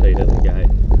ramming speed at the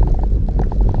gate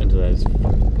into those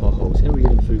fucking potholes. How are we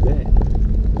getting through that?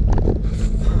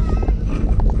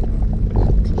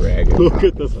 Look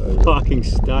at the fucking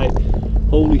state.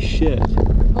 Holy shit.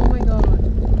 Oh my god.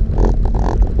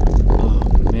 Oh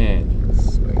man.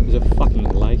 There's a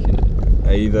fucking lake in it.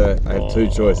 I have two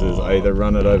choices. I either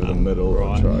run it over the middle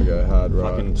or try to go hard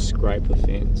right. Fucking scrape the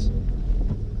fence.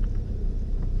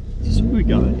 Is this where we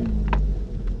going?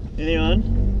 Anyone?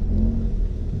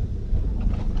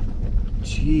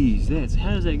 Jeez,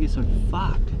 how does that get so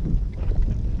fucked?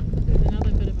 There's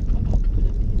another bit of a cop up here too.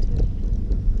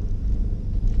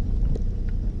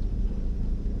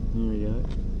 There we go.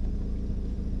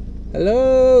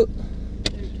 Hello!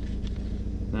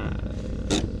 Nah.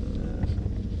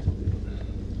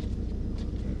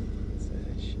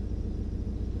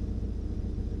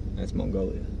 That's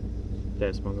Mongolia.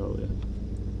 That's Mongolia.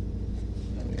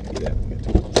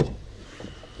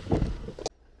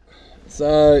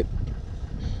 So,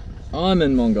 I'm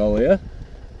in Mongolia,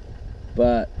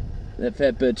 but that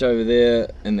fat bitch over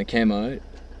there in the camo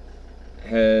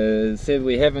has said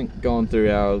we haven't gone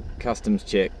through our customs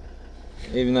check,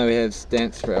 even though we have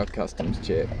stamps for our customs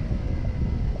check.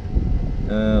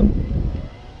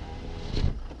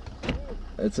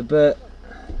 It's a bit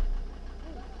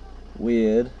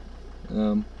weird.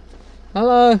 Hello,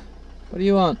 what do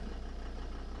you want?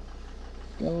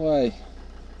 Go away.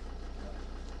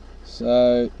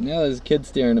 So now there's a kid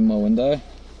staring in my window.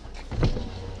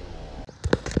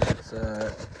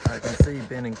 So I can see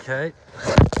Ben and Kate.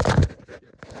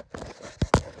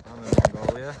 I'm in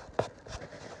Mongolia.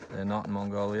 They're not in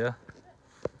Mongolia.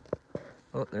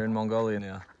 Oh, they're in Mongolia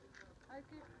now.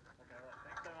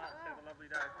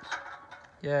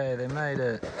 Yay, they made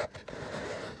it.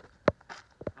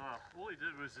 All he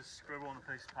did was just scribble on a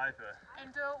piece of paper.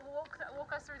 And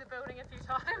walk us through the building a few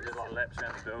times. We did like laps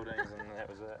around the buildings and that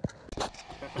was it.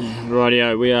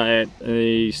 Rightio, we are at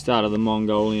the start of the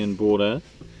Mongolian border,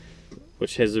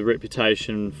 which has a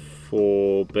reputation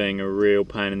for being a real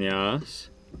pain in the ass.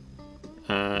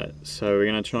 So we're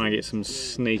going to try and get some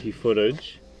sneaky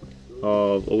footage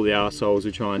of all the arseholes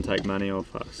who try and take money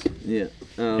off us. Yeah.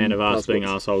 And of us being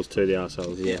arseholes to the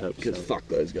arseholes. Yeah, because fuck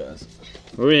those guys.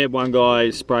 We already had one guy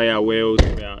spray our wheels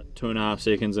for about 2.5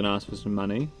 seconds and ask for some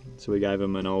money, so we gave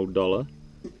him an old $1.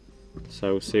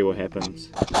 So we'll see what happens.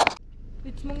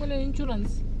 It's Mongolia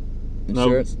insurance.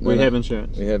 Insurance? No, we have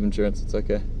insurance. We have insurance, it's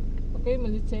okay. Okay,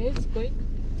 but it says quick.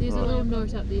 There's a little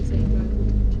note up there saying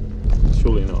road.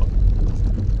 Surely not.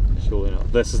 Surely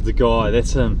not. This is the guy,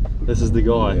 that's him. This is the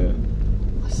guy. Yeah.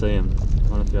 I see him.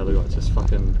 One of the other guys just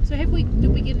fucking So did we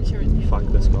get insurance? fuck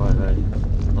this guy, hey.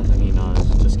 Nothing he knows,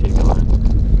 just keep going.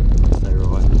 Stay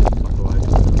right, fuck away.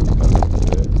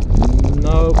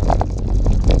 Nope.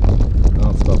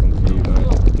 I'll stop him for you, mate.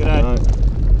 G'day. No.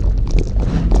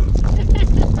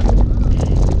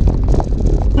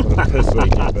 What a piss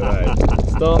weekend, but hey.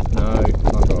 Stop. No,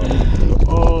 fuck off.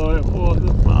 Oh, what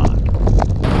the fuck?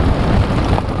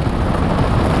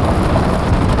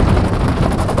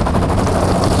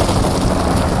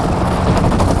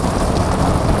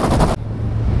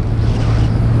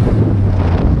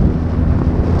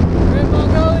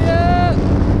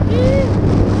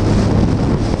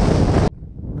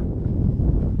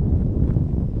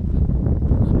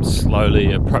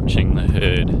 Slowly approaching the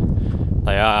herd.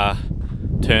 They are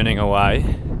turning away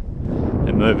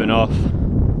and moving off.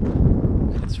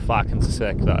 It's fucking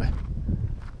sick though.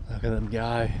 Look at them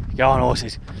go. Go on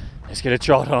horses. Let's get a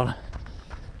trot on.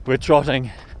 We're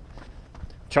trotting.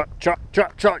 Trot, trot,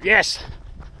 trot, trot, yes!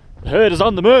 The herd is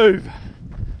on the move!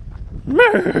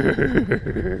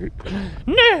 Moo!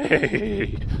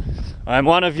 Nay! I'm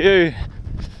one of you.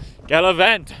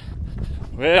 Gallivant!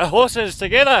 We're horses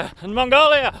together in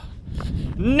Mongolia!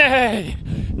 Nay!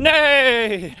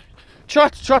 Nay!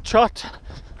 Trot, trot, trot!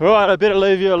 Right, I better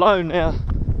leave you alone now.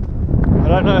 I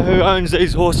don't know who owns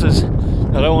these horses.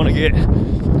 I don't want to get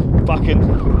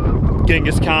fucking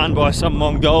Genghis Khan by some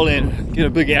Mongolian, get a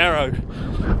big arrow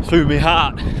through my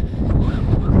heart.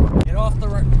 Get off the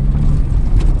road.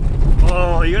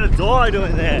 Oh, you're gonna die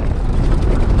doing that.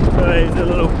 Oh, he's a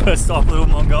little pissed off little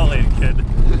Mongolian kid.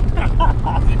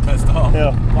 He's pissed off?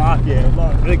 Yeah, fuck yeah.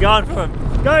 Look, they're going for him.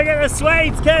 Go get the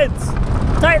Swedes, kids!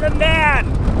 Take them down!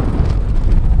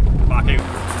 Fuck you.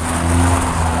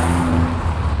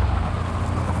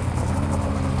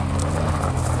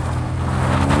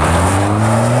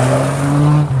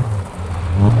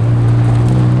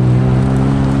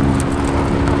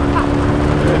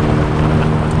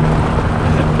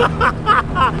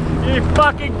 You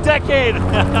fucking dickhead!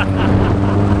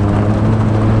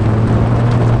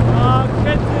 Oh,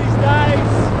 kids these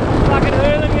days! Fucking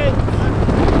hooligans!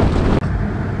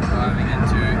 Driving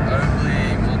into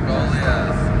Ulan-Ude, Mongolia.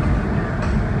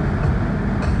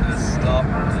 This stop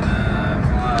in a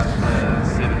 5 to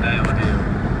 7 day ordeal.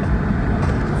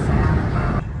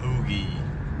 Oogie.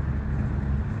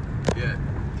 Yeah.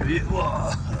 Whoa.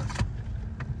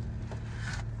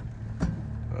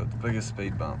 Oh, the biggest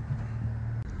speed bump.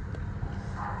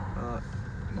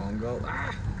 Mongol.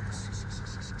 Ah!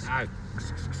 No!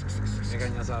 You're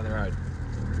on your side of the road.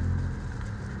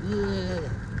 Yeah.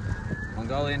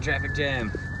 Mongolian traffic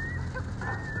jam.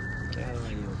 Get out of the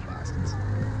way, you bastards.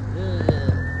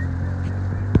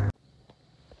 Yeah.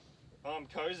 I'm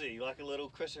cozy, like a little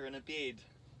critter in a bed.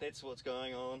 That's what's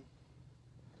going on.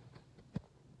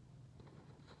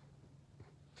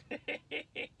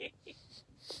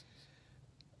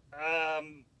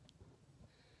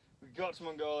 We got to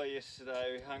Mongolia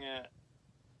yesterday. We hung out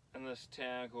in this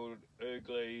town called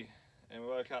Ulan-Ude, and we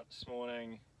woke up this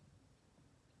morning.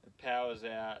 The power's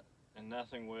out and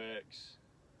nothing works,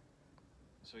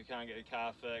 so we can't get the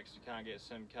car fixed, we can't get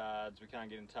SIM cards, we can't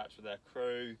get in touch with our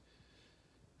crew.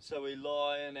 So we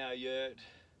lie in our yurt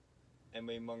and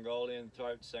we Mongolian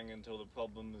throat sing until the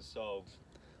problem is solved.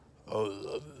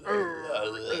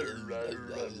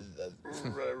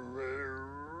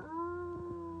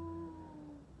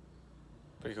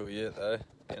 Pretty cool yurt though.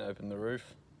 Can open the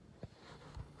roof.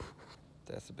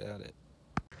 That's about it.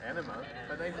 Anima?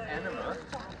 Her name's Anima?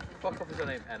 Fuck off is her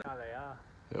name Anima. Oh, they are.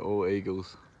 They're all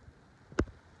eagles. But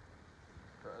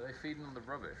are they feeding on the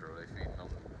rubbish or are they feeding on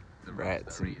the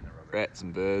Rats that are and eating the rubbish? rats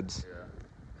and birds. Yeah.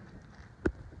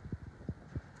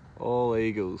 All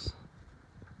eagles.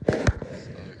 So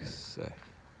sick.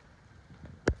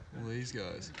 All these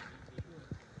guys.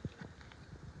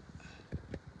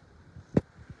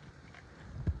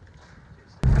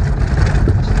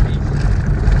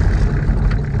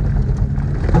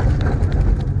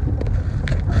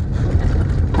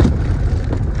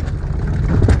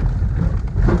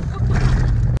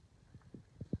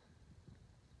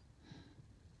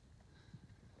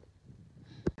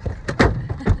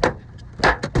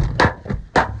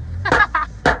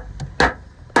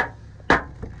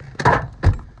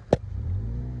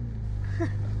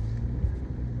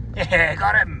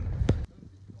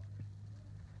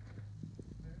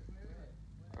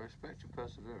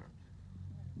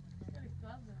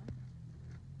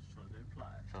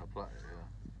 Trying to play it,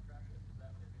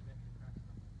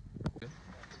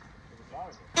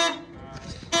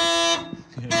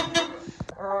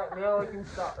 Alright, now we can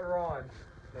start the ride.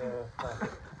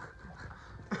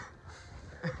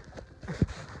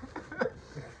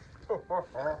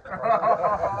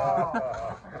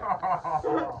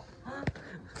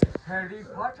 Harry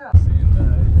Potter.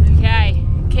 Okay,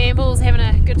 Campbell's having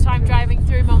a good time driving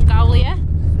through Mongolia.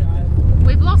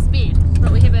 We've lost Ben,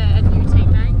 but we have a new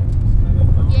teammate.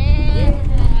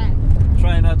 Yeah!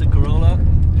 Trying out the Corolla.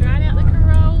 Trying out the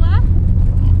Corolla.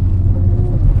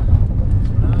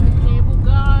 Campbell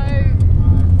go.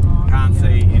 Can't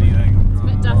see anything. It's a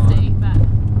bit dusty, but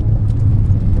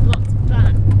lots of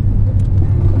fun.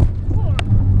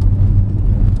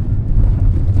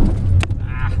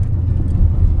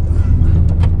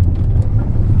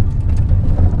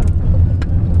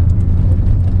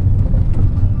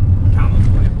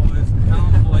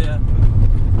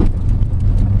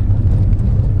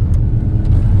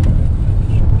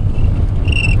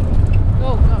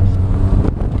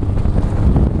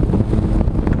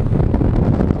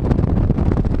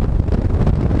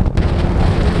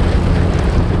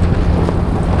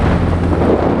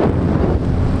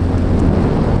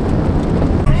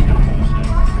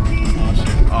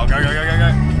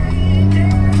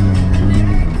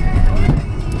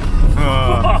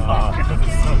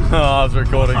 I was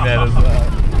recording that as well.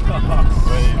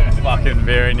 We fucking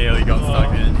very nearly got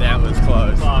stuck in it. That was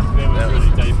close. That was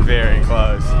very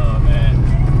close. Oh man.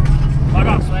 I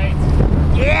got sweets.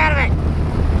 Get out of it!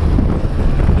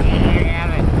 Get out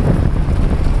of it!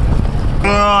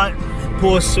 Alright,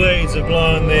 poor Swedes are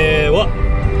blowing their what?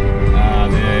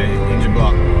 Their engine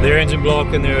block. Their engine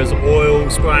block, and there is oil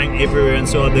spraying everywhere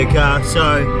inside their car.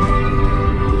 So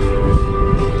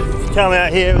come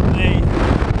out here with me.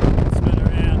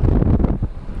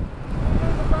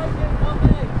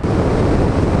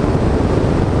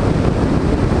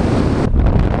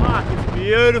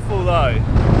 Beautiful though.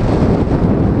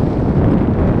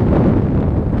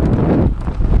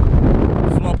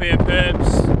 Floppy and Pips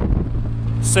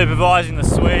supervising the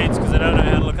Swedes because they don't know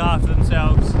how to look after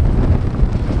themselves.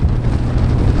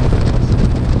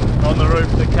 On the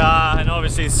roof of the car, and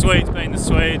obviously the Swedes being the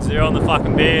Swedes, they're on the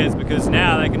fucking beers because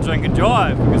now they can drink and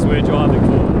drive because we're driving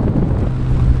forward.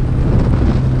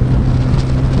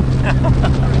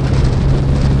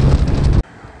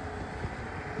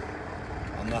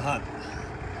 On the hunt.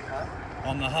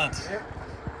 On the hunt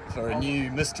for a new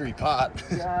mystery part.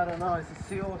 Yeah, I don't know, it's a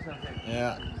seal or something.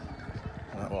 Yeah,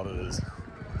 I don't know what it is.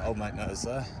 Old mate knows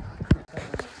though.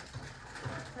 That's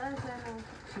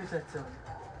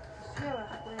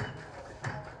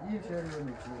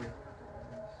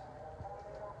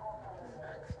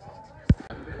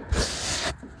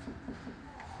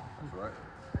right.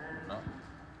 No.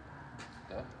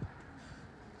 Yeah.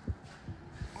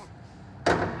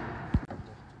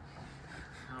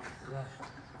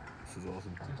 This is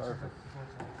awesome. Perfect.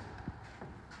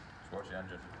 Just watch the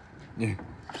engine. Yeah.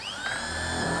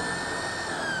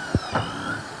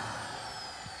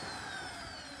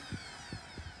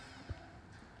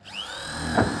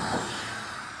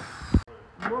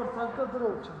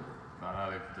 No,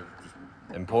 they've just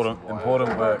Important work.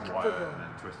 wire and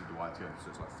then twisted the wire together, so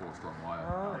it's like 4 strong wire.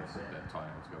 And they then tie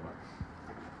it all together.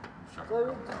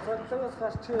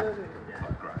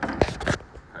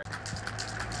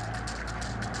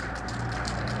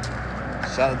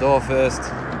 Shut the door first.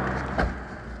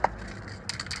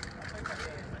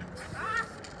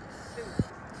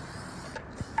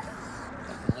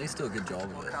 At least do a good job of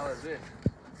it. What colour is it?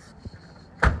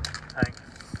 Pink.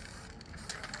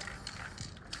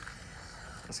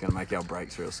 That's gonna make our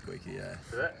brakes real squeaky, yeah.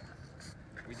 Is it?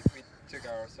 We took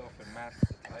ourselves and masked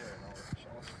the tire and all that shit.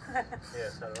 Yeah,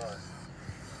 so did I.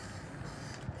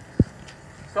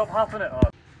 Stop huffing it. Oh.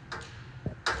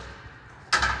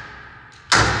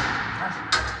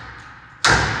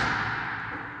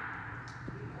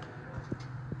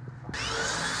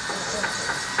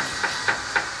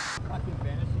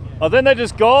 Oh, then they're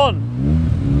just gone.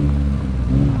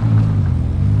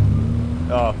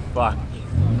 Oh, fuck.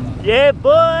 Yeah,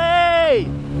 boy!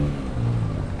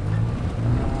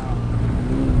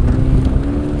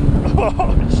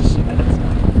 Oh, shit.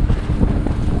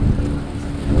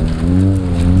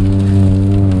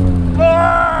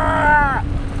 Ah!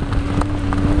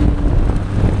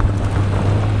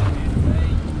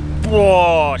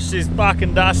 Whoa, she's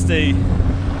fucking dusty.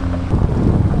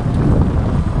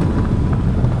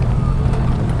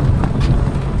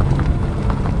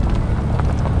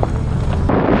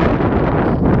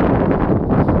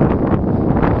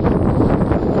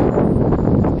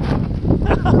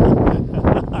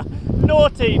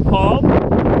 Naughty Pom.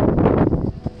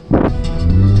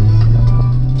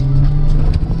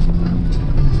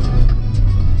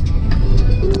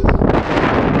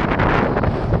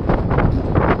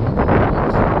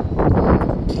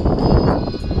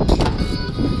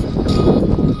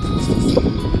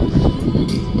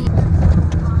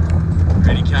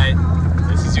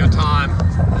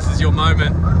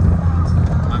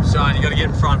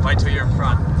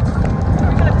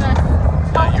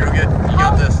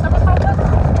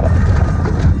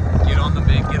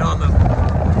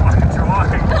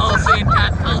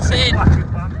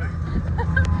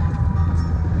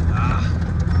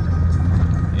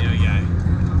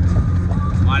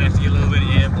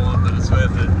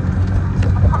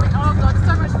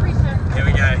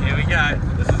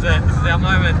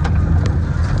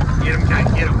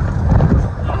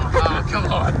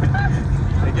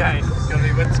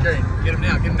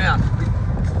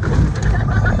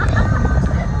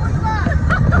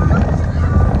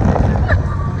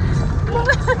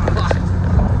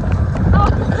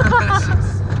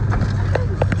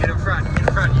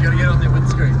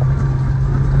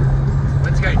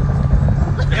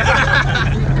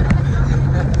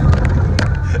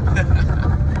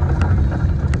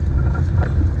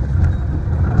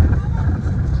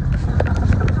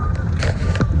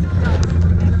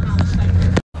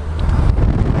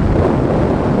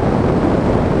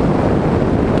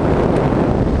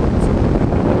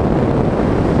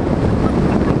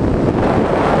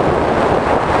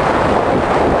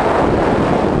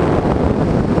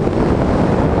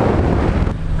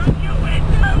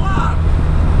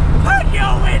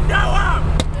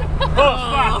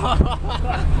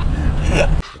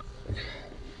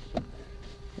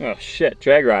 Oh shit,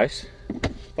 drag race.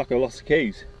 Fuck, I lost the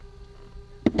keys.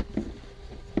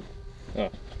 Oh.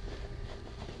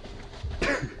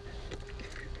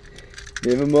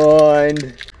 Never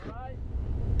mind.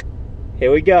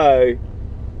 Here we go.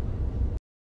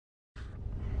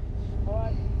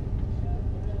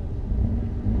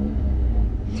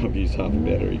 I've used half a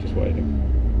battery just waiting.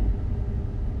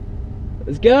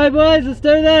 Let's go, boys, let's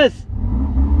do this!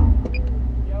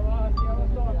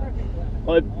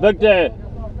 Oi, Victor!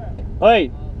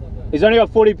 Oi! He's only got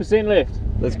 40% left.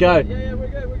 Let's go. Yeah, we're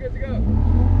good to go.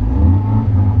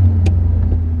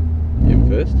 Him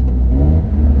first.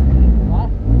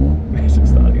 Massive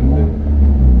starting there.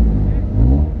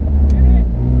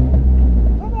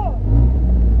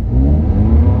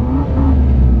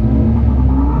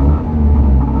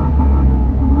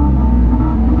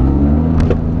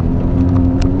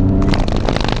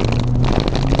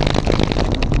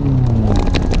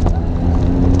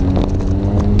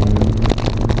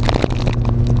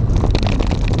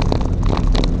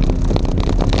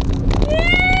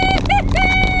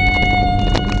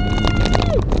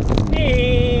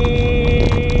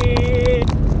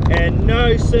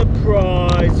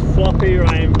 Surprise, floppy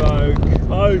rainbow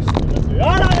coast. Oh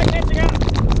no, they're catching up!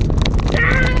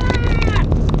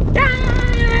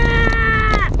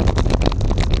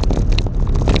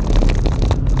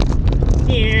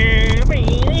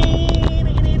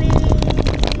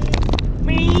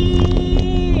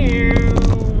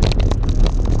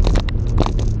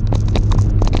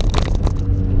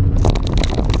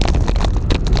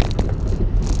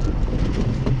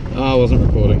 Oh, I wasn't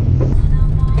recording.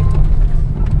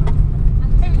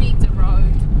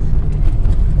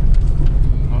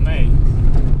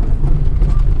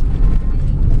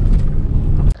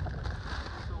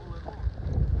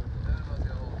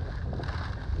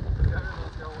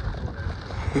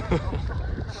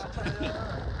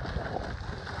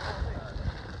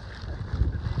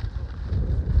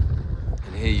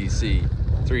 And here you see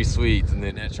 3 Swedes in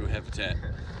their natural habitat,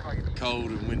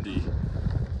 cold and windy,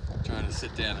 trying to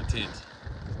sit down a tent.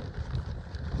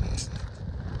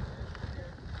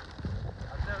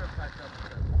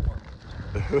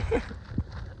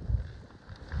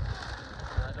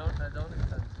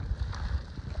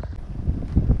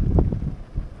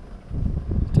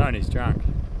 Tony's drunk.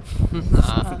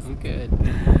 Nah, I'm good.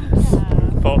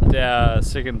 Popped our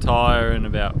second tyre in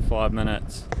about 5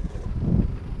 minutes.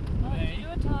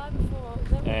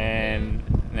 And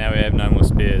now we have no more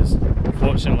spares.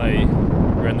 Fortunately,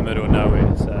 we're in the middle of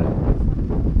nowhere, so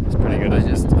it's pretty good. I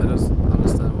just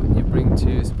understand when you bring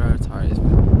 2 spare tires,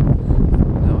 but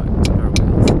no spare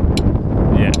wheels.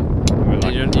 Yeah.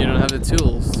 Like, you don't have the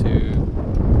tools to.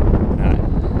 No.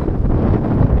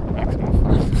 Maximum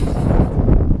fun.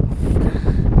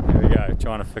 There we go,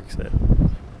 trying to fix it.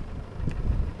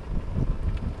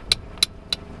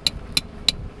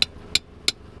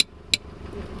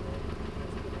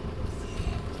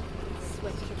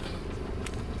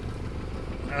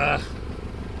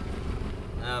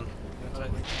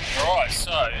 Alright,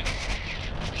 so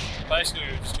basically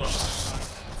we've just got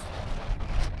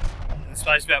in the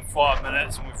space of about 5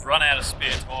 minutes and we've run out of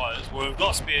spare tyres. Well, we've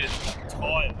got spare tyres, but not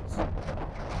on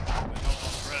the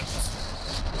rims.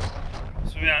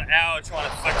 So we've got an hour trying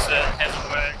to fix it, it hasn't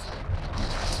worked.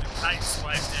 So Kate's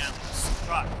way down this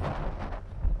truck,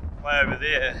 way over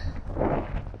there.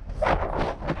 The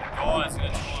guy's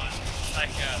going to try and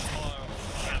take our tyre off the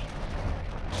front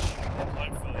and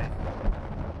hopefully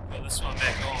got this one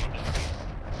back on.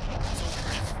 It's all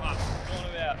pretty fucked. We're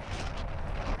going about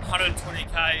 120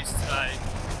 k's today.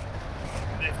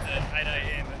 Left at 8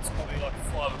 AM. It's probably like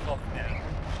 5 o'clock now.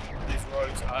 These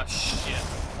roads are shit.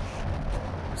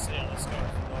 We'll see how this goes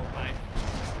with old mate.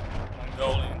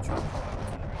 Mongolian truck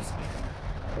drivers.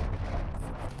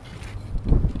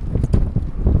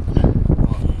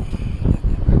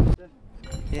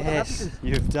 Yes,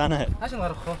 you've done it. Nice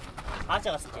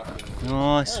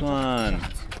one.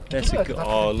 That's a good.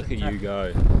 Oh, look at you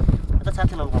go.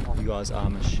 You guys are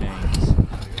machines.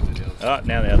 Oh,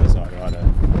 now the other side, righto.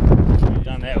 You've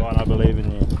done that one, I believe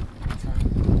in you.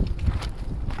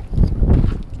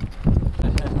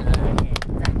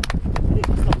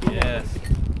 Yes.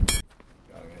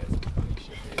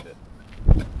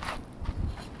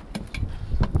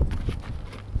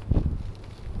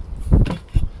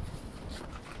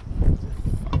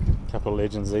 Couple of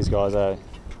legends, these guys, eh?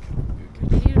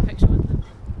 Can you get a picture with them?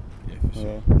 Yeah, for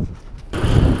sure.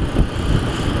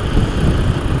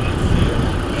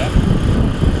 Yeah.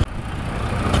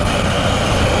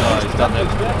 Oh, he's done that.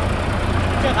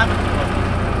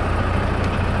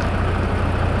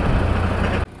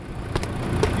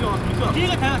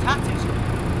 Kiele kan het hard is.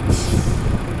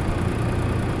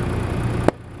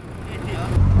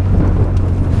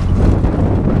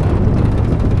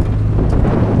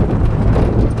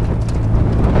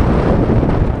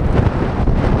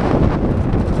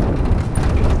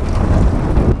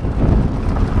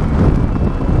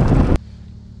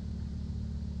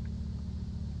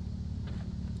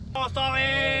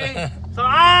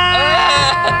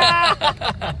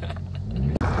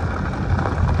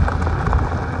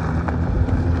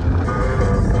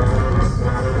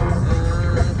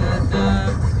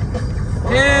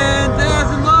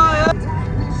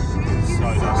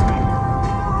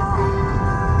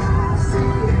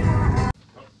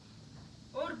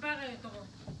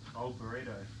 Old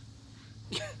burrito.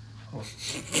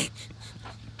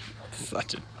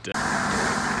 Such a dick.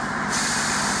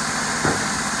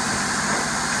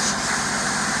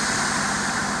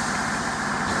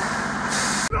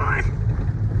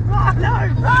 Oh no!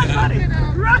 Run, buddy!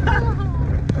 Run!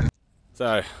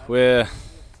 So we're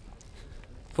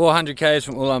 400 k's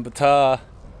from Ulaanbaatar,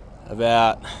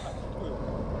 about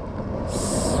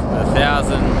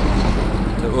 1,000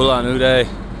 to Ulan-Ude,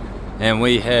 and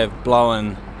we have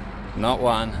blown not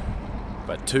one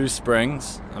but 2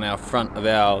 springs on our front of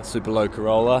our super low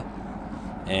Corolla,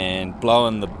 and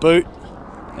blown the boot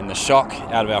and the shock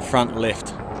out of our front left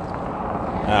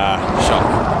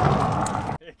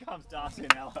shock. Here comes Darcy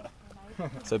and Ella.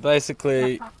 So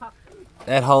basically,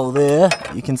 that hole there,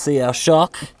 you can see our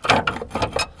shock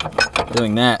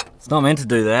doing that. It's not meant to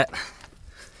do that.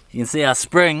 You can see our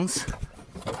springs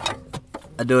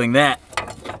are doing that.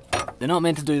 They're not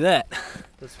meant to do that.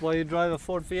 That's why you drive a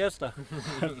Ford Fiesta.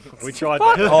 We tried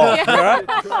that. Oh, right?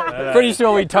 Pretty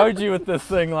sure we towed you with this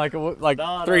thing like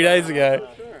 3 days ago.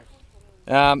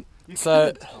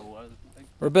 So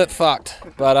we're a bit fucked,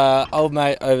 but old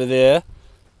mate over there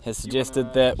has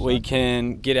suggested that we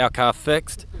can get our car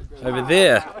fixed over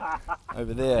there,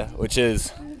 which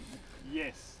is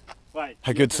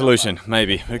a good solution,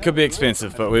 maybe. It could be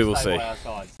expensive, but we will see.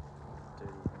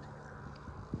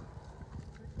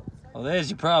 Well, there's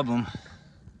your problem.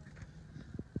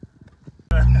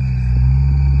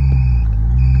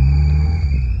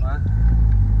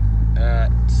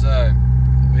 So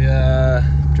we are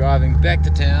driving back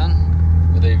to town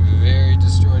with a very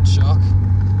destroyed shock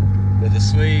with a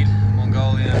Swede, a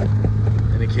Mongolian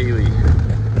and a Kiwi.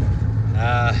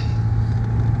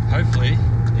 Hopefully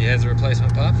he has a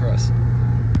replacement part for us.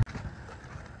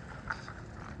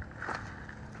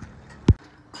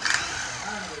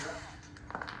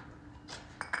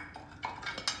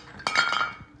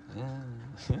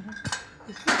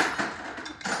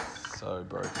 So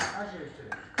broken.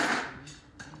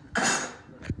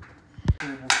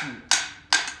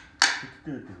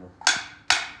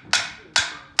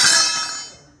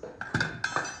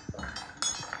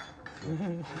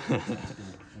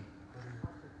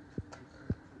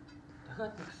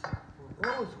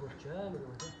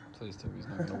 Please tell me he's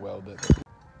not going to weld it.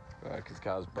 Right, because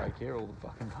cars break here all the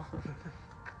fucking time.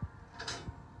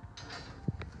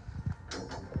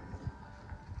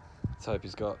 Let's hope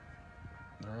he's got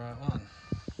the right one.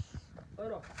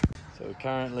 So we're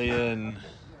currently in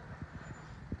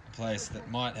a place that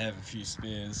might have a few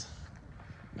spares,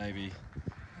 maybe.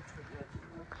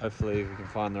 Hopefully we can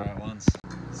find the right ones.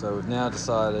 So we've now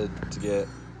decided to get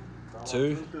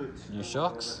 2 new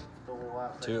shocks,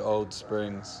 2 old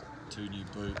springs, 2 new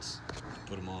boots,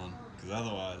 put them on, because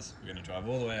otherwise we're going to drive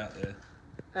all the way out there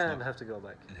and have to go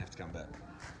back. And have to come back.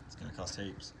 It's going to cost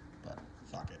heaps, but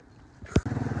fuck it.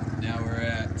 Now we're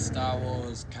at Star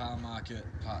Wars Car Market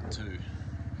Part 2.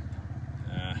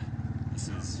 This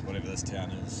is whatever this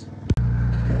town is.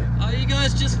 Oh, you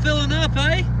guys just filling up,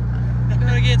 eh?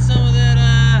 Gotta get some of that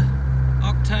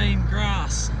octane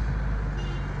grass.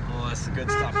 Oh, that's the good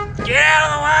stuff. Get out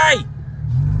of the way!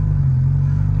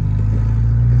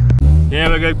 Yeah,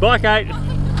 we're good. Bye, Kate.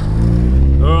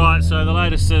 Alright, so the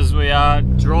latest is we are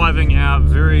driving our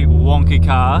very wonky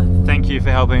car. Thank you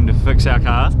for helping to fix our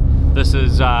car. This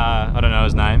is, I don't know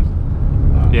his name.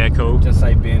 Yeah, cool. Just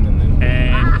say Ben and then...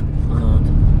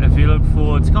 And if you look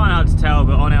forward, it's kind of hard to tell,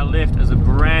 but on our left is a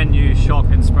brand new shock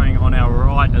and spring. On our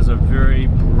right is a very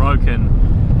broken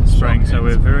spring, so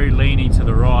we're very leaning to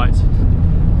the right.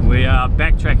 We are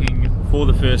backtracking for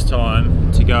the first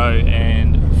time to go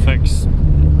and fix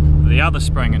the other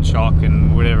spring and shock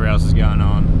and whatever else is going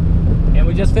on. And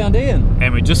we just found Ian.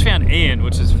 And we just found Ian,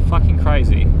 which is fucking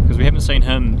crazy, because we haven't seen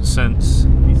him since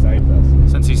he saved us.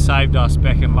 Since he saved us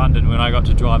back in London when I got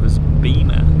to drive his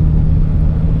Beamer.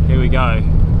 Here we go.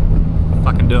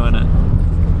 Fucking doing it.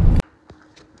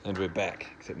 And we're back,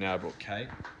 except now I brought Kate,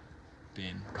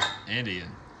 Ben, and Ian.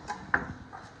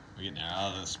 We're getting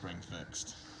our other spring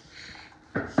fixed.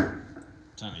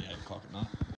 It's only 8 o'clock at night.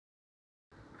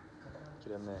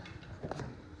 Get in there.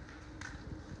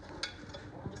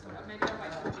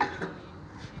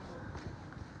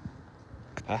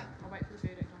 Huh? I'll wait for the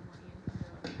verdict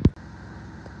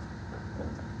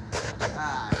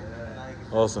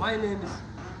on Awesome. My name is.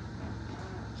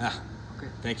 Ah, okay.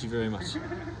 Thank you very much.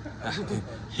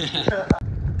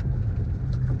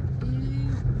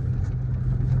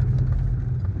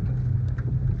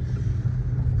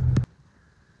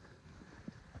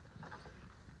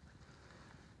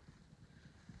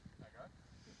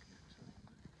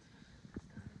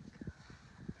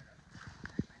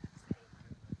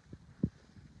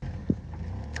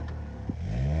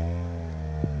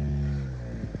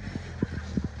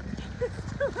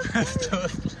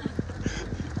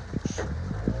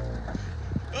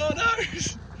 Oh no!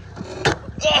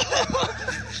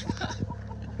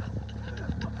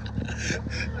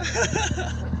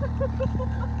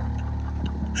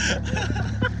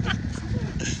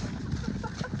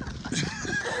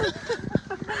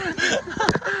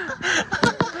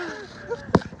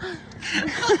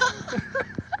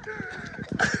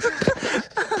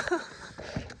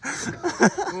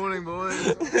 Morning,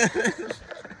 boys.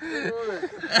 Morning.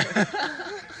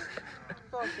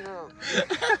 Fucking hell.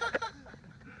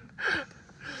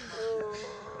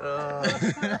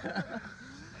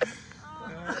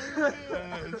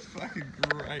 It's fucking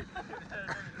great.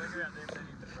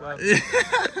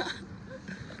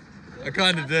 I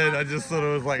kind of did. I just sort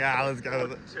of was like, let's go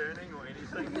with it. Turning or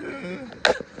anything.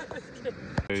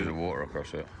 To the water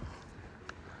across it.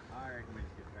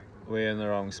 We're in the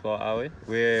wrong spot, are we?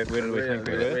 Where did we think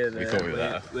we were? We thought we were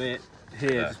there. We're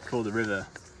here, just before the river.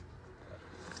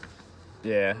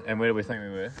 Yeah, and where did we think we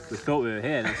were? We thought we were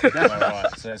here. That's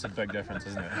right, so that's a big difference,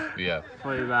 isn't it? Yeah.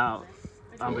 Probably about,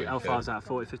 how far is that,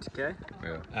 40, 50k?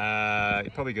 Yeah.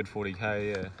 Probably good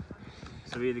 40k, yeah.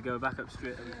 So we either go back up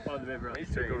straight and follow the river up the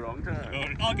street. Took a wrong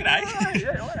turn. Oh, g'day.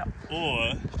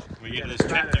 Or we get this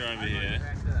tractor over here.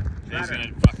 He's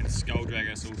going to fucking skull drag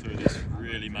us all through this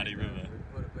really muddy river.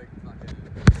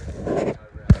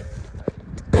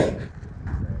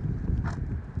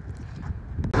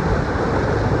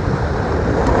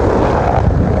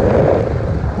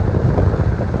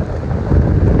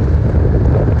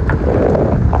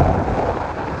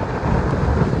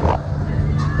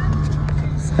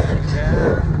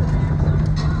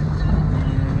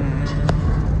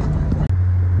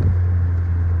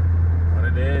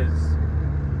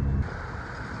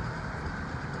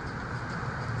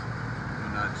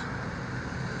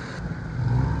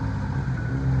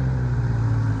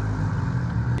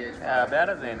 How about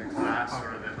it then? That's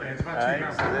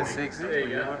sexy. There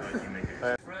you go.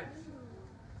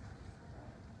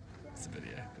 It's a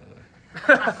video, by the way.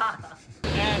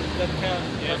 And the pound,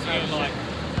 yeah, so like.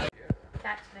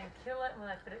 Catch it and kill it,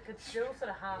 but it could still sort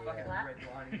of half like that.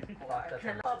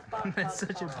 That's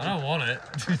such a. I don't want it.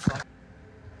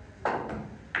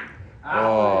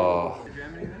 Oh.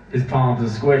 His palms are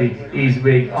sweaty, his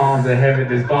big arms are heavy,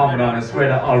 there's vomit on his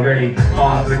sweater already.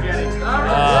 Palms are getting.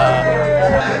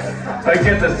 I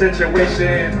get the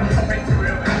situation.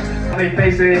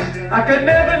 They say, I could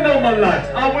never know my life.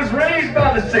 I was raised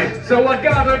by the sick, so I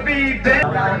gotta be there.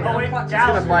 I'm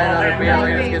gonna buy another beer,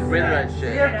 I'm gonna get rid of that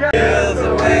shit. Feels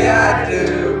the way I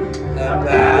do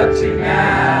about you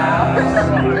now.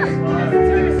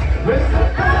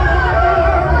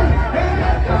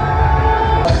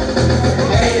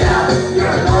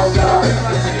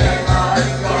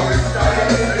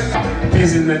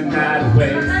 This is the night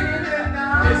way.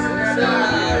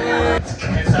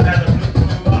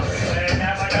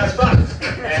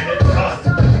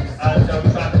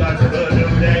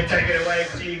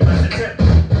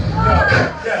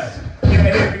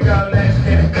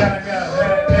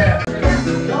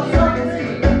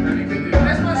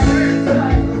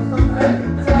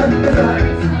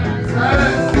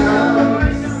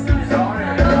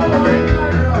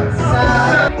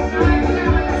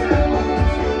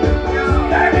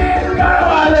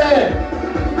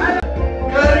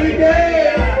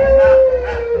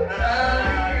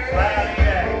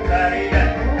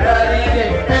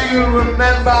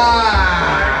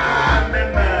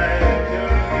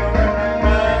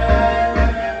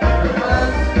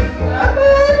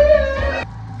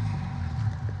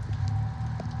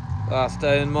 Last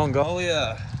day in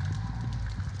Mongolia.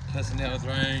 Pissing out with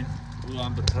rain.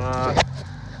 Ulan-Ude.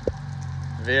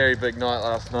 Very big night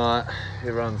last night.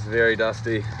 Everyone's very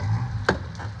dusty.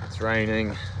 It's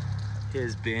raining.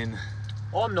 Here's Ben.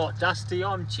 I'm not dusty,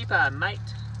 I'm cheaper, mate.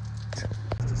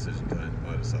 Decision to own a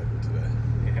motorcycle today.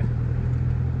 Yeah.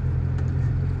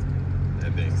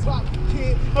 And things.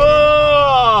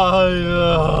 Oh,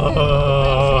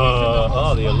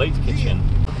 the elite kitchen.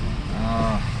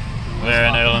 We're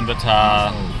in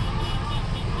Ulaanbaatar.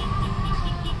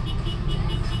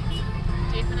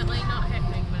 Definitely not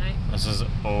happening, mate. This is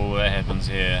all that happens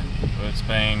here. It's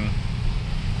been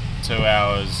 2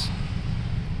 hours.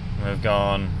 We've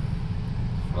gone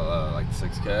like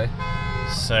 6k?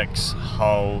 6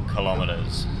 whole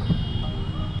kilometers.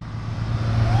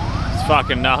 It's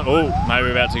fucking nuts. Oh, maybe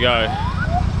we're about to go.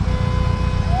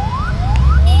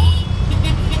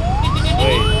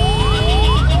 Sweet.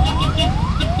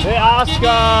 Let us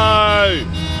go!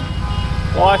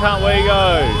 Why can't we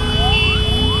go?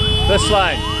 This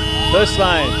lane. This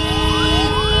lane.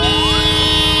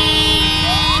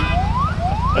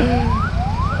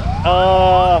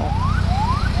 Oh.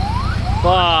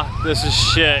 Fuck, this is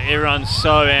shit. Everyone's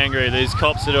so angry. These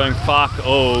cops are doing fuck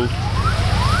all.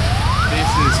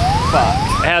 This is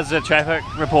fucked. How's the traffic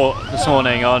report this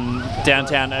morning on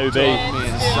downtown UB? Like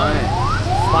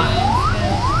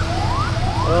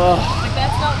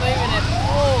that's not moving at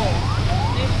all.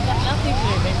 There's nothing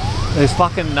moving. There's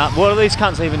fucking what are these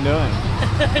cunts even doing?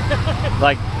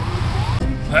 Like,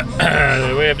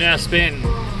 we have now spent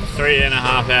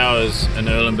 3.5 hours in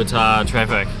Ulaanbaatar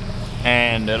traffic,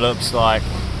 and it looks like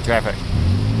traffic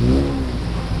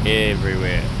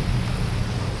everywhere.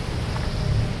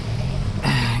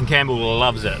 Campbell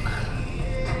loves it. I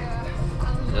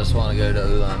just want to go to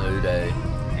Ulan-Ude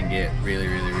and get really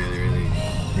drunk.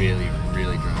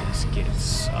 This gets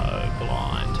so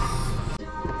blind.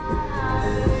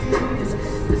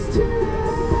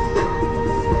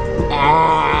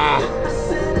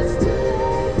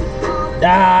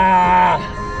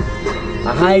 I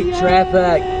hate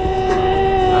traffic. I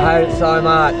hate it so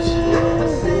much.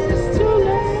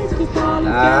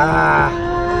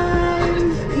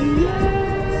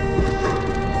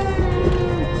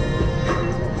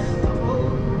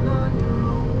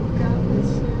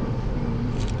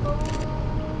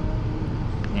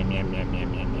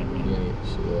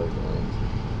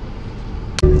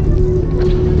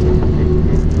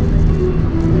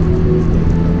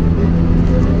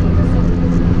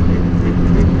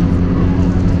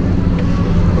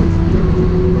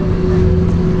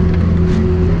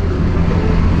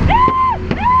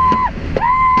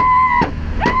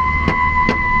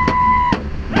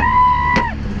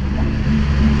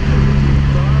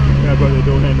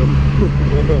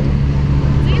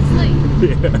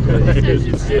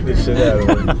 You scared the shit out of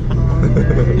him.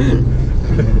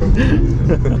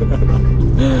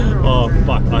 Oh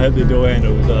fuck, I hope the door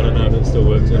handles, I don't know if it still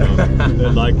works or not.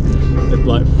 It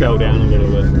like fell down a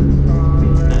little bit.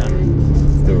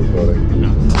 Still recording.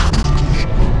 No.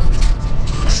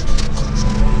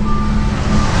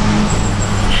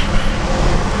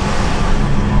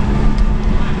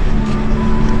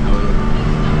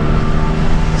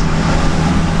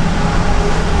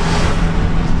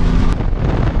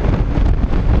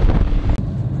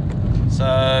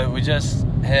 We just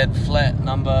had flat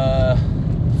number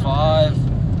 5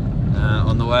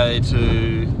 on the way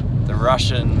to the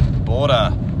Russian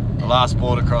border, the last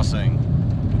border crossing.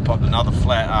 We popped another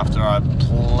flat after I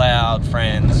ploughed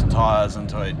Fran's tyres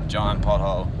into a giant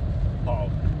pothole.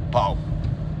 Pothole.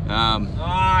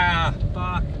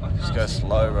 Fuck. Just go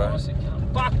slow, bro.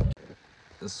 Fuck.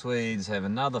 The Swedes have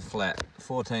another flat,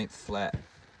 14th flat,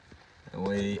 and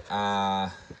we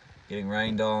are getting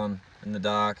rained on in the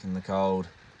dark, in the cold,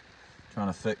 trying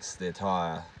to fix their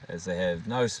tyre as they have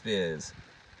no spares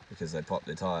because they pop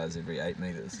their tyres every 8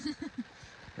 metres.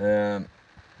 We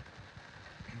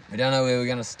don't know where we're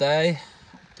going to stay,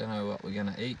 don't know what we're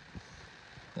going to eat,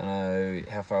 don't know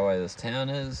how far away this town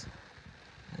is.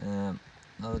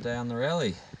 Another day on the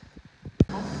rally.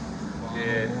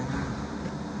 Yeah.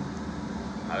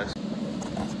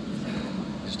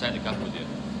 Just take the cup with you.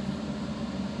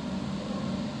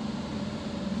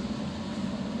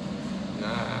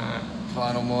 Nah.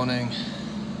 Final morning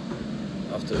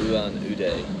after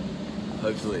Ulan-Ude.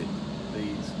 Hopefully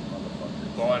these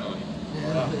motherfuckers. Finally.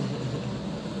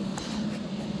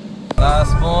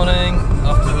 Last morning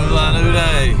after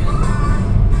Ulan-Ude.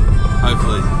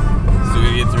 Hopefully. Still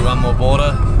gonna get through one more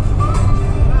border.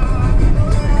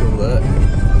 Cool that.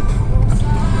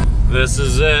 This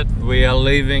is it. We are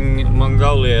leaving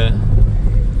Mongolia.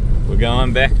 We're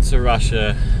going back to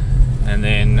Russia, and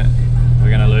then we're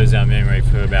going to lose our memory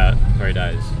for about 3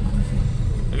 days.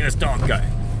 Look at this dog go.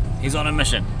 He's on a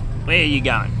mission. Where are you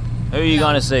going? Who are you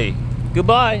going to see?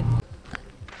 Goodbye.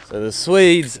 So the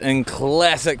Swedes, in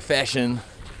classic fashion,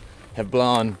 have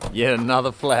blown yet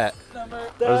another flat.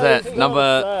 What was that?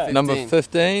 Number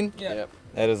 15? Yep.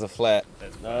 That is a flat.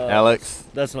 No, Alex,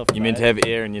 that's not you meant to flat. have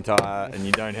air in your tyre and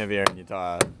you don't have air in your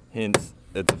tyre. Hence,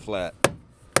 it's a flat.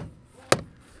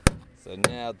 So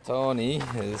now Tony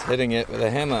is hitting it with a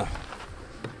hammer.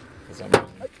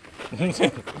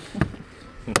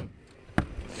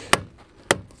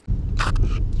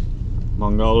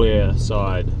 Mongolia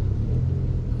side.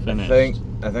 Finished.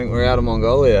 I think we're out of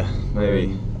Mongolia,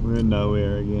 maybe. We're in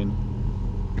nowhere again.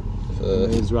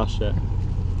 There's Russia.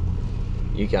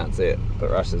 You can't see it, but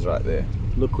Russia's right there.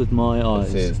 Look with my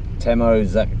eyes. It says Temo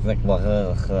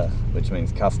which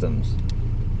means customs.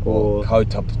 Or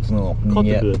Kotop,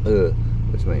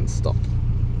 which means stop.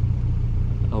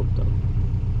 Oh,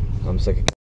 I'm sick of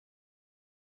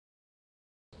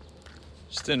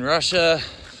just in Russia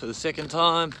for the second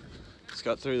time. Just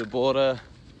got through the border.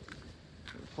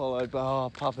 Followed by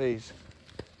puppies.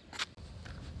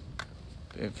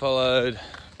 Being followed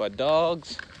by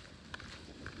dogs.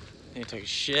 Need to take a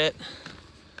shit.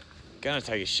 Gonna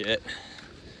take a shit.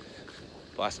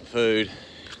 Buy some food.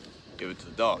 Give it to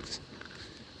the dogs.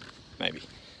 Maybe.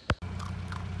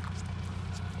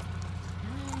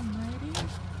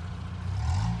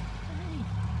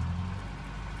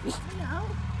 Hello.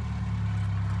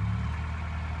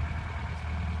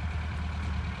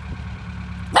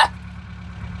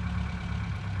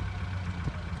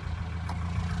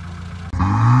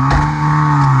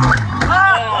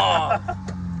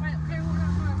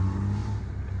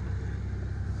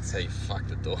 That's how you fuck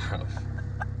the door up.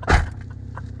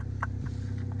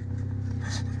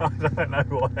 I don't know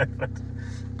what happened.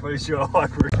 Pretty sure I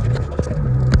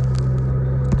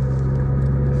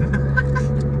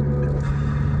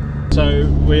So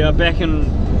we are back in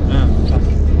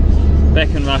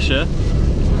Russia,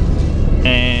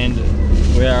 and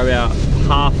we are about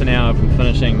half an hour from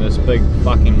finishing this big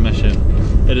fucking mission.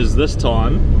 It is this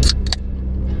time,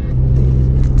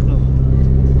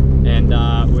 and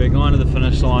we're going to the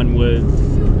finish line with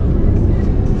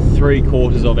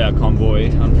 3/4 of our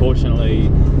convoy. Unfortunately,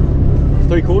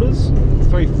 3/4?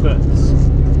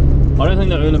 3/5. I don't think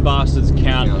the Ulan bastards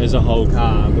count as a whole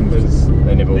car because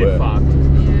they never were. Fucked.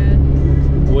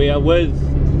 We are with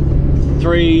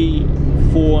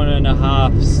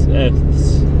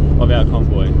 4.5 of our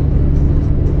convoy.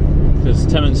 Because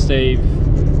Tim and Steve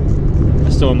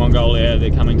are still in Mongolia,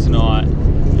 they're coming tonight,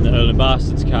 and the Ulan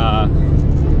bastards car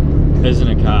isn't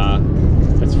a car,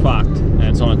 it's fucked, and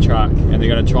it's on a truck, and they're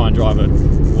going to try and drive it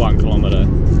 1 kilometre,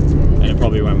 and it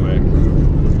probably won't work.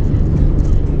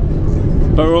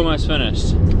 But we're almost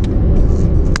finished.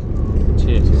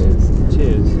 Cheers.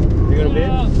 Cheers. You got a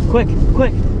beer? Quick,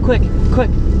 quick, quick,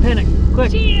 quick, panic,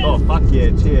 quick. Cheers. Oh, fuck yeah,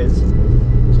 cheers.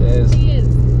 Cheers. Cheers.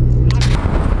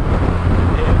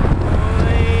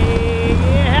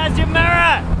 Yeah, how's your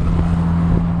mirror?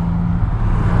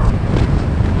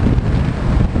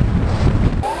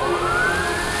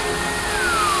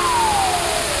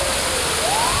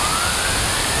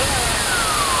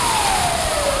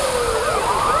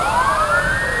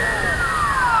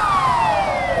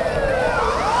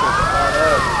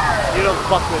 You don't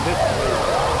fuck with this.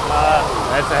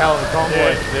 That's a hell of a convoy.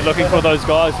 Yeah, they're looking for those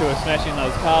guys who are smashing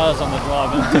those cars on the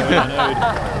drive into Ulan-Ude.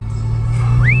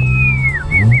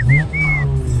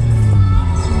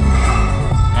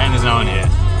 And there's no one here.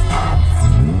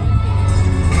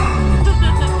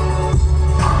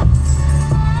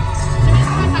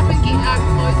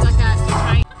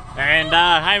 And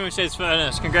Hamish is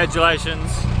finished.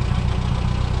 Congratulations.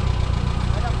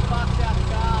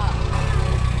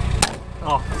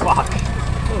 Oh fuck.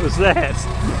 What was that?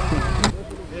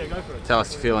 Yeah, go for it. Tell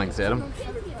us your feelings, Adam.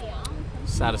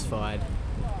 Satisfied.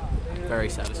 Very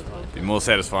satisfied. It'd be more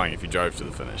satisfying if you drove to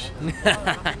the finish.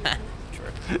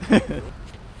 True.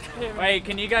 Wait,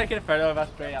 can you guys get a photo of us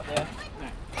three up there?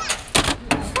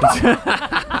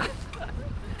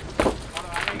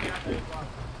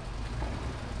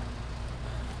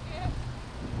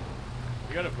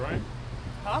 You got a broom?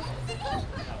 Huh?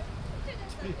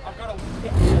 I've got a...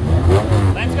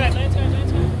 Let's go, let's go,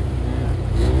 let's go.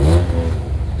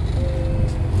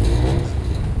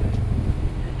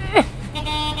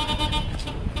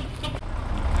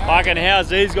 Fucking how's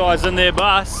these guys in their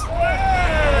bus?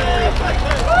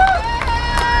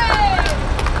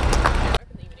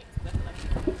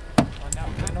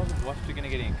 What you're gonna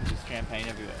get in because there's champagne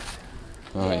everywhere.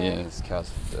 Oh yeah, this car's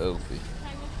filthy.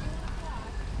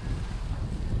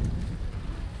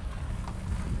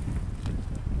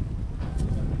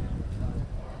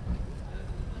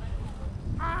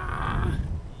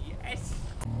 Yes!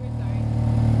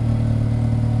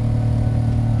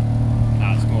 No,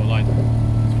 it's more like,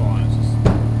 it's fine, it's just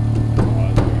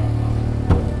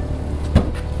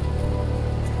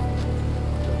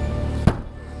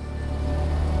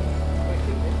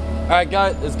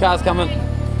Alright, go. This car's coming.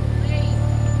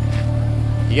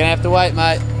 You're gonna have to wait,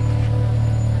 mate.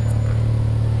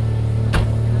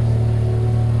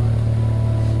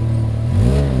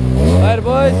 Later,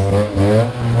 boys.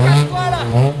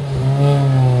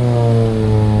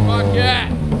 Fuck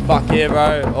yeah. Fuck yeah,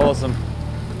 bro. Awesome.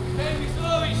 Baby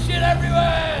slowly, shit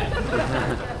everywhere!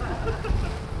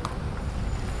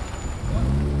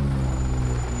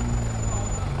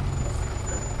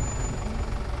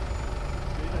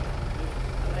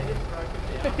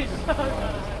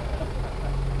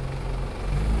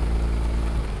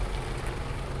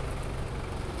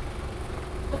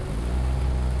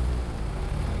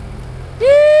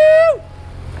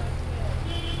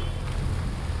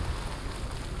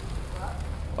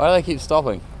 Why do they keep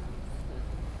stopping?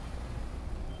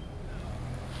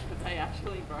 They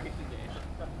actually broke it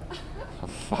down. For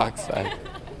fuck's sake.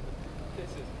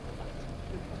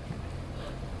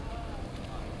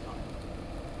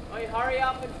 Hey, hurry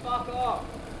up and fuck off.